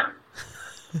Randall on,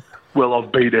 well,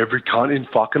 I've beat every cunt in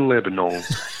fucking Lebanon.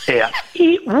 Out.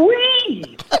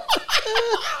 Wee!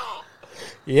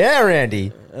 Yeah,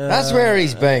 Randy. That's where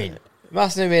he's been.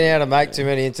 Mustn't have been able to make too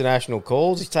many international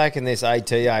calls. He's taking this AT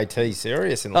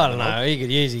serious in I don't Lebanon. know. He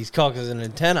could use his cock as an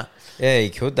antenna. Yeah, he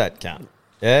could, that cunt.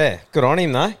 Yeah, good on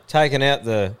him, though. Taking out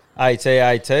the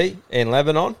AT in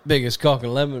Lebanon. Biggest cock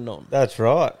in Lebanon. That's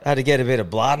right. Had to get a bit of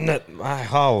blood in it. Oh,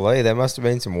 holy, there must have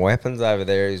been some weapons over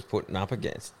there he was putting up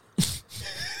against.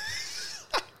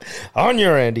 On you,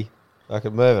 Randy. I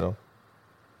could move it on.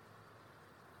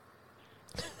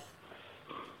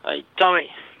 Hey, Tommy,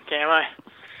 Camo.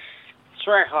 It's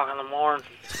 3 o'clock in the morning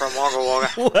from Wagga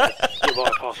Wagga. What?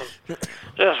 Goodbye, possum.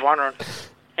 Just wondering,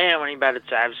 how many battered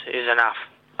tabs is enough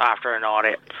after a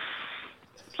night out?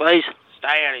 Please,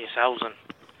 stay out of yourselves and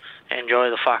enjoy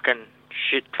the fucking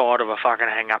shit fight of a fucking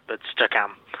hang-up that's to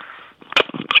come.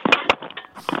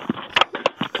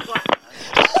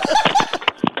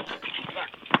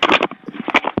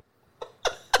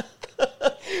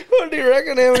 What do you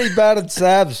reckon? How many battered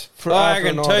sabs? I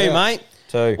reckon 2, mate.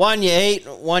 2. One you eat,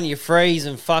 one you freeze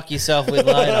and fuck yourself with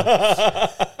later.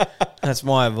 That's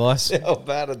my advice. Oh,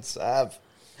 battered sab.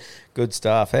 Good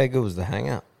stuff. How good was the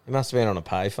hang-up? He must have been on a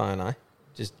payphone, eh?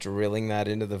 Just drilling that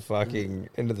into the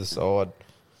side.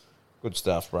 Good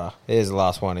stuff, bro. Here's the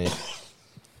last one here.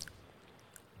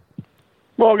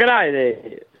 Well, g'day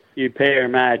there, you pair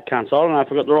of mad cunts. I don't know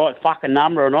if I got the right fucking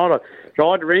number or not. I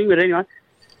tried to ring, but anyway,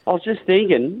 I was just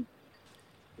thinking,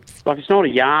 like, it's not a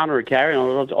yarn or a carry on.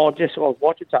 I was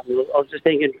watching something. I was just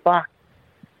thinking, fuck.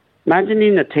 Imagine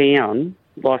in a town,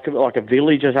 like a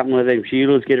village or something, where them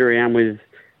Sheilas get around with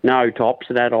no tops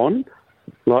of that on.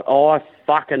 Like, I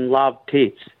fucking love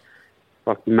tits.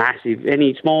 Like, massive.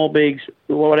 Any small, bigs,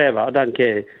 whatever. I don't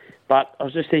care. But I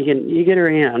was just thinking, you get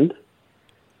around,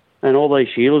 and all these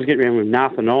Sheilas get around with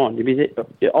nothing on.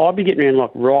 I'd be getting around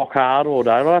like rock hard all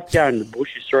day. I'd have to go in the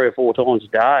bushes 3 or 4 times a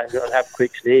day. I'd have a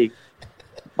quick sneak.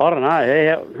 I don't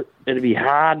know. It'd be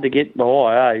hard to get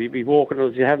by. You'd be walking,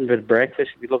 you're having a bit of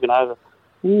breakfast, you'd be looking over.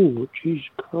 Ooh, Jesus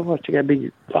Christ, you got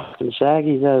big fucking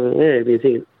saggies over there. You'd be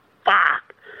thinking,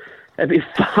 fuck. It'd be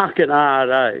fucking hard,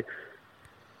 eh?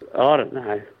 I don't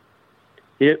know.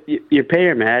 You're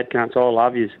pair of mad cunts. I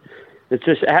love you. It's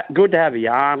just good to have a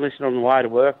yarn, listen on the way to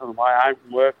work, on the way home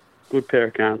from work. Good pair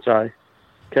of cunts, eh?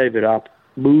 Keep it up.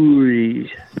 Boys.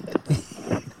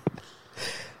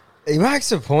 He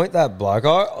makes a point, that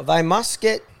bloke. They must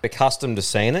get accustomed to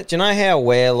seeing it. Do you know how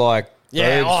we're like,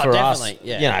 boobs for definitely. us?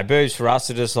 Yeah. You know, boobs for us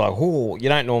are just like, oh, you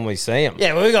don't normally see them.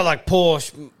 Yeah, well, we got like pour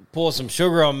some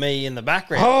sugar on me in the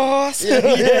background. Oh,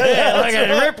 yeah, like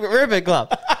a ribbit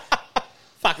club.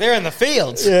 Fuck, they're in the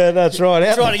fields. Yeah, that's right.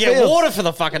 Out Trying to in the get fields. water for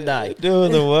the fucking day.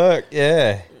 Doing the work,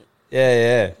 yeah.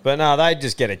 Yeah. But no, they'd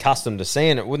just get accustomed to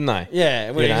seeing it, wouldn't they? Yeah,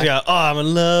 when you go, oh, I'm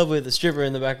in love with the stripper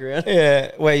in the background.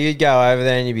 Yeah, where you'd go over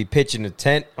there and you'd be pitching a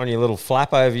tent on your little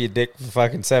flap over your dick for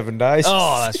fucking 7 days.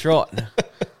 Oh, that's right.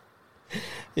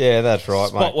 Yeah, that's right,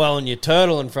 Spot mate. well and your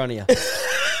turtle in front of you.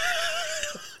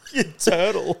 Your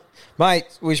turtle. Mate,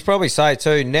 we should probably say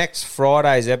too, next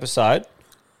Friday's episode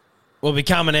will be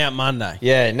coming out Monday.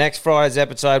 Yeah, next Friday's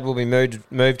episode will be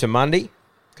moved to Monday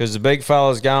because the big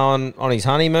fella's going on his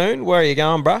honeymoon. Where are you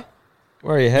going, bruh?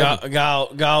 Where are you heading?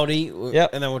 Goldie.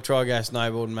 Yep. And then we'll try go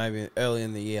snowboarding maybe early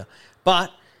in the year.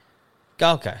 But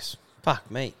Gold Coast, fuck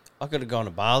me. I could have gone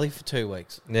to Bali for 2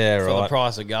 weeks. Yeah, for right. the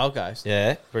price of Gold Coast.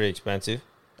 Yeah, pretty expensive.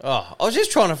 Oh, I was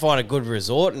just trying to find a good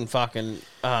resort in fucking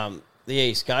the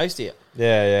East Coast here.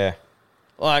 Yeah.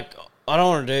 Like, I don't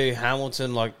want to do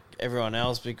Hamilton like everyone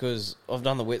else because I've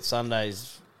done the Whit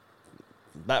Sundays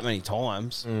that many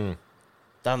times.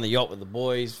 Done the yacht with the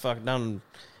boys. Fucking done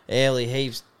Airlie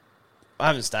heaps. I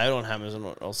haven't stayed on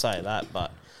Hamilton, I'll say that,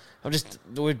 but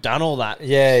we've done all that.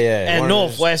 Yeah. And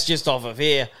Northwest just off of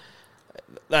here.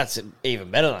 That's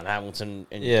even better than Hamilton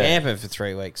and camping for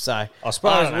 3 weeks. So I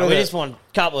suppose we just want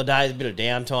a couple of days, a bit of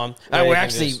downtime. Yeah,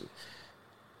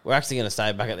 we're actually going to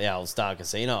stay back at the old Star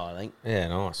Casino, I think. Yeah,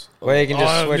 nice. Where you can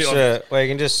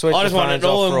just switch the phones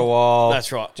off for a while.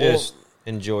 That's right. Just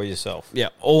enjoy yourself. Yeah,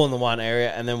 all in the one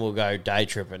area, and then we'll go day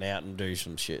tripping out and do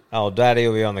some shit. Oh, Daddy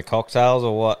will be on the cocktails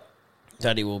or what?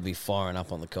 Daddy will be firing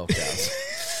up on the cocktails.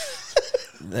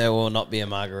 There will not be a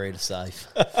margarita safe.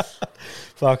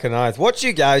 Fucking oath. What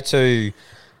you go to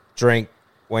drink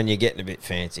when you're getting a bit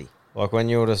fancy? Like when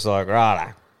you're just like,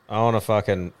 right, I want to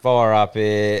fucking fire up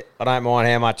here. I don't mind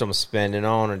how much I'm spending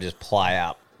on and just play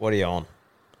up. What are you on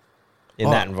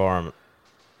in that environment?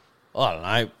 I don't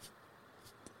know.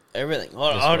 Everything.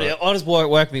 I'll just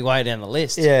work my way down the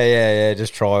list. Yeah.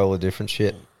 Just try all the different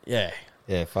shit. Yeah.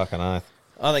 Yeah, fucking oath.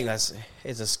 I think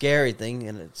it's a scary thing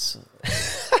and it's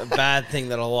a bad thing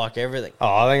that I like everything. Oh,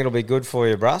 I think it'll be good for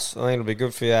you, Bruss. I think it'll be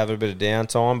good for you to have a bit of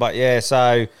downtime. But yeah,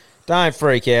 so don't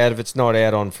freak out if it's not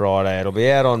out on Friday. It'll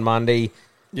be out on Monday.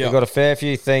 Yep. We've got a fair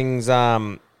few things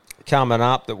coming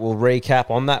up that we'll recap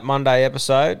on that Monday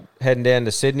episode. Heading down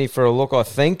to Sydney for a look, I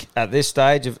think, at this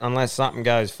stage, unless something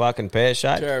goes fucking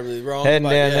pear-shaped. Terribly wrong. Heading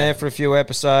down there for a few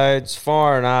episodes,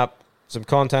 firing up. Some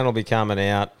content will be coming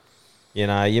out. You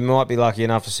know, you might be lucky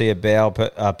enough to see a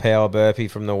power burpee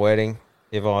from the wedding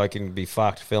if I can be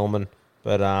fucked filming.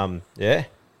 But, yeah.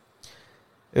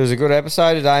 It was a good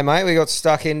episode today, mate. We got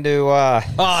stuck into...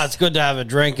 it's good to have a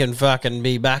drink and fucking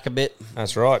be back a bit.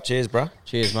 That's right. Cheers, bro.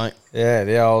 Cheers, mate. Yeah,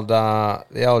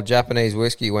 the old Japanese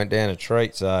whiskey went down a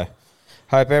treat, so...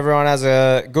 Hope everyone has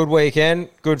a good weekend,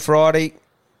 good Friday.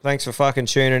 Thanks for fucking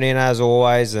tuning in, as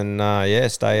always, and, stay out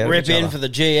of each other. Rip in for the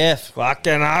GF.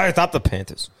 Fucking oath, up the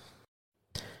Panthers.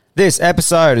 This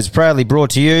episode is proudly brought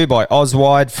to you by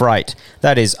Oswide Freight.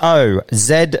 That is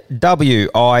OZWIDE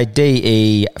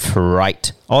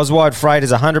Freight. Oswide Freight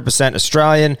is 100%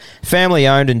 Australian,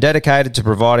 family-owned and dedicated to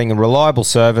providing a reliable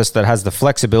service that has the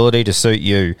flexibility to suit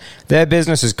you. Their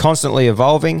business is constantly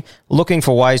evolving, looking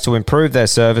for ways to improve their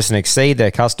service and exceed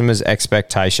their customers'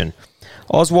 expectation.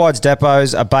 Oswide's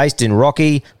depots are based in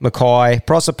Rocky, Mackay,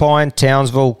 Proserpine,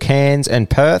 Townsville, Cairns and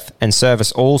Perth and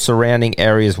service all surrounding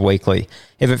areas weekly.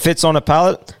 If it fits on a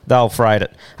pallet, they'll freight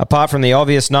it. Apart from the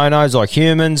obvious no-nos like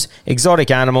humans, exotic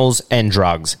animals and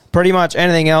drugs. Pretty much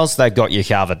anything else, they've got you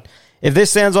covered. If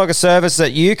this sounds like a service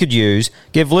that you could use,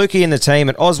 give Lukey and the team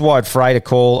at Oswide Freight a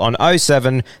call on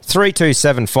 07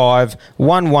 3275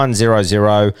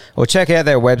 1100 or check out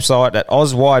their website at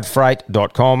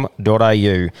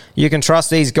oswidefreight.com.au. You can trust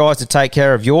these guys to take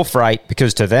care of your freight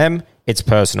because to them, it's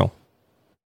personal.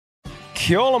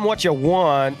 Call them what you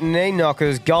want, knee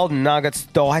knockers, golden nuggets,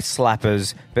 thigh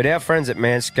slappers. But our friends at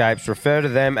Manscaped refer to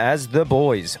them as the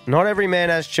boys. Not every man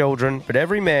has children, but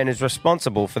every man is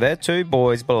responsible for their two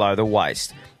boys below the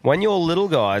waist. When your little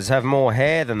guys have more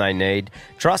hair than they need,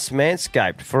 trust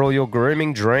Manscaped for all your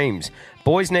grooming dreams.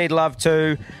 Boys need love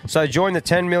too, so join the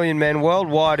 10 million men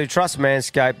worldwide who trust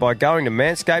Manscaped by going to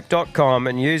manscaped.com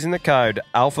and using the code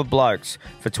ALPHABLOKES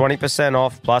for 20%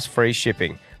 off plus free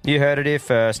shipping. You heard it here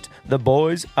first. The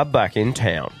boys are back in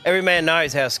town. Every man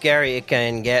knows how scary it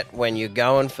can get when you're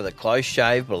going for the close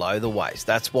shave below the waist.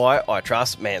 That's why I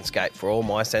trust Manscaped for all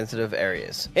my sensitive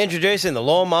areas. Introducing the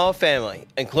Lawnmower family,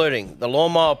 including the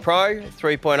Lawnmower Pro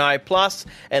 3.0 Plus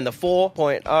and the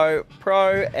 4.0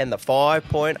 Pro and the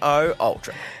 5.0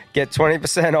 Ultra. Get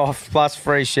 20% off plus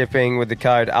free shipping with the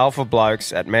code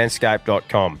ALPHABLOKES at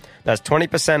manscaped.com. That's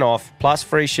 20% off plus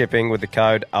free shipping with the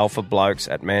code ALPHABLOKES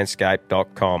at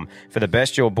manscaped.com. For the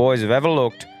best your boys have ever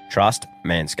looked, trust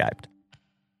Manscaped.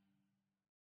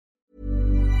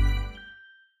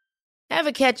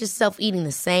 Ever catch yourself eating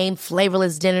the same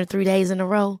flavorless dinner 3 days in a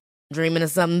row? Dreaming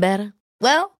of something better?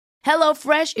 Well,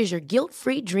 HelloFresh is your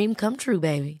guilt-free dream come true,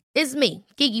 baby. It's me,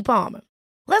 Keke Palmer.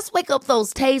 Let's wake up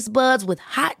those taste buds with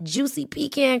hot, juicy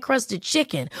pecan-crusted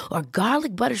chicken or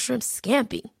garlic butter shrimp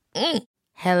scampi.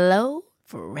 Hello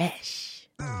Fresh.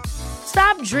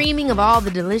 Stop dreaming of all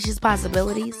the delicious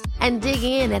possibilities and dig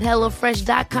in at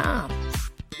HelloFresh.com.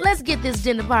 Let's get this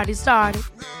dinner party started.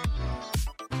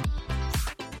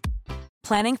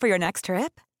 Planning for your next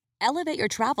trip? Elevate your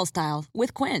travel style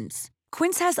with Quince.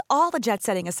 Quince has all the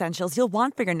jet-setting essentials you'll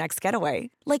want for your next getaway,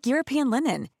 like European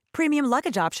linen, premium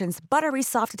luggage options, buttery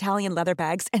soft Italian leather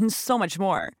bags, and so much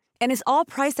more. And is all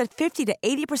priced at 50 to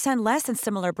 80% less than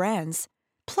similar brands.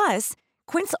 Plus,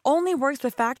 Quince only works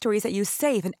with factories that use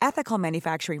safe and ethical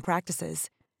manufacturing practices.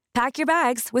 Pack your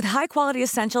bags with high-quality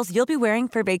essentials you'll be wearing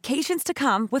for vacations to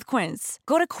come with Quince.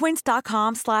 Go to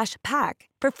quince.com/pack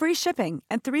for free shipping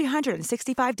and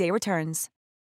 365-day returns.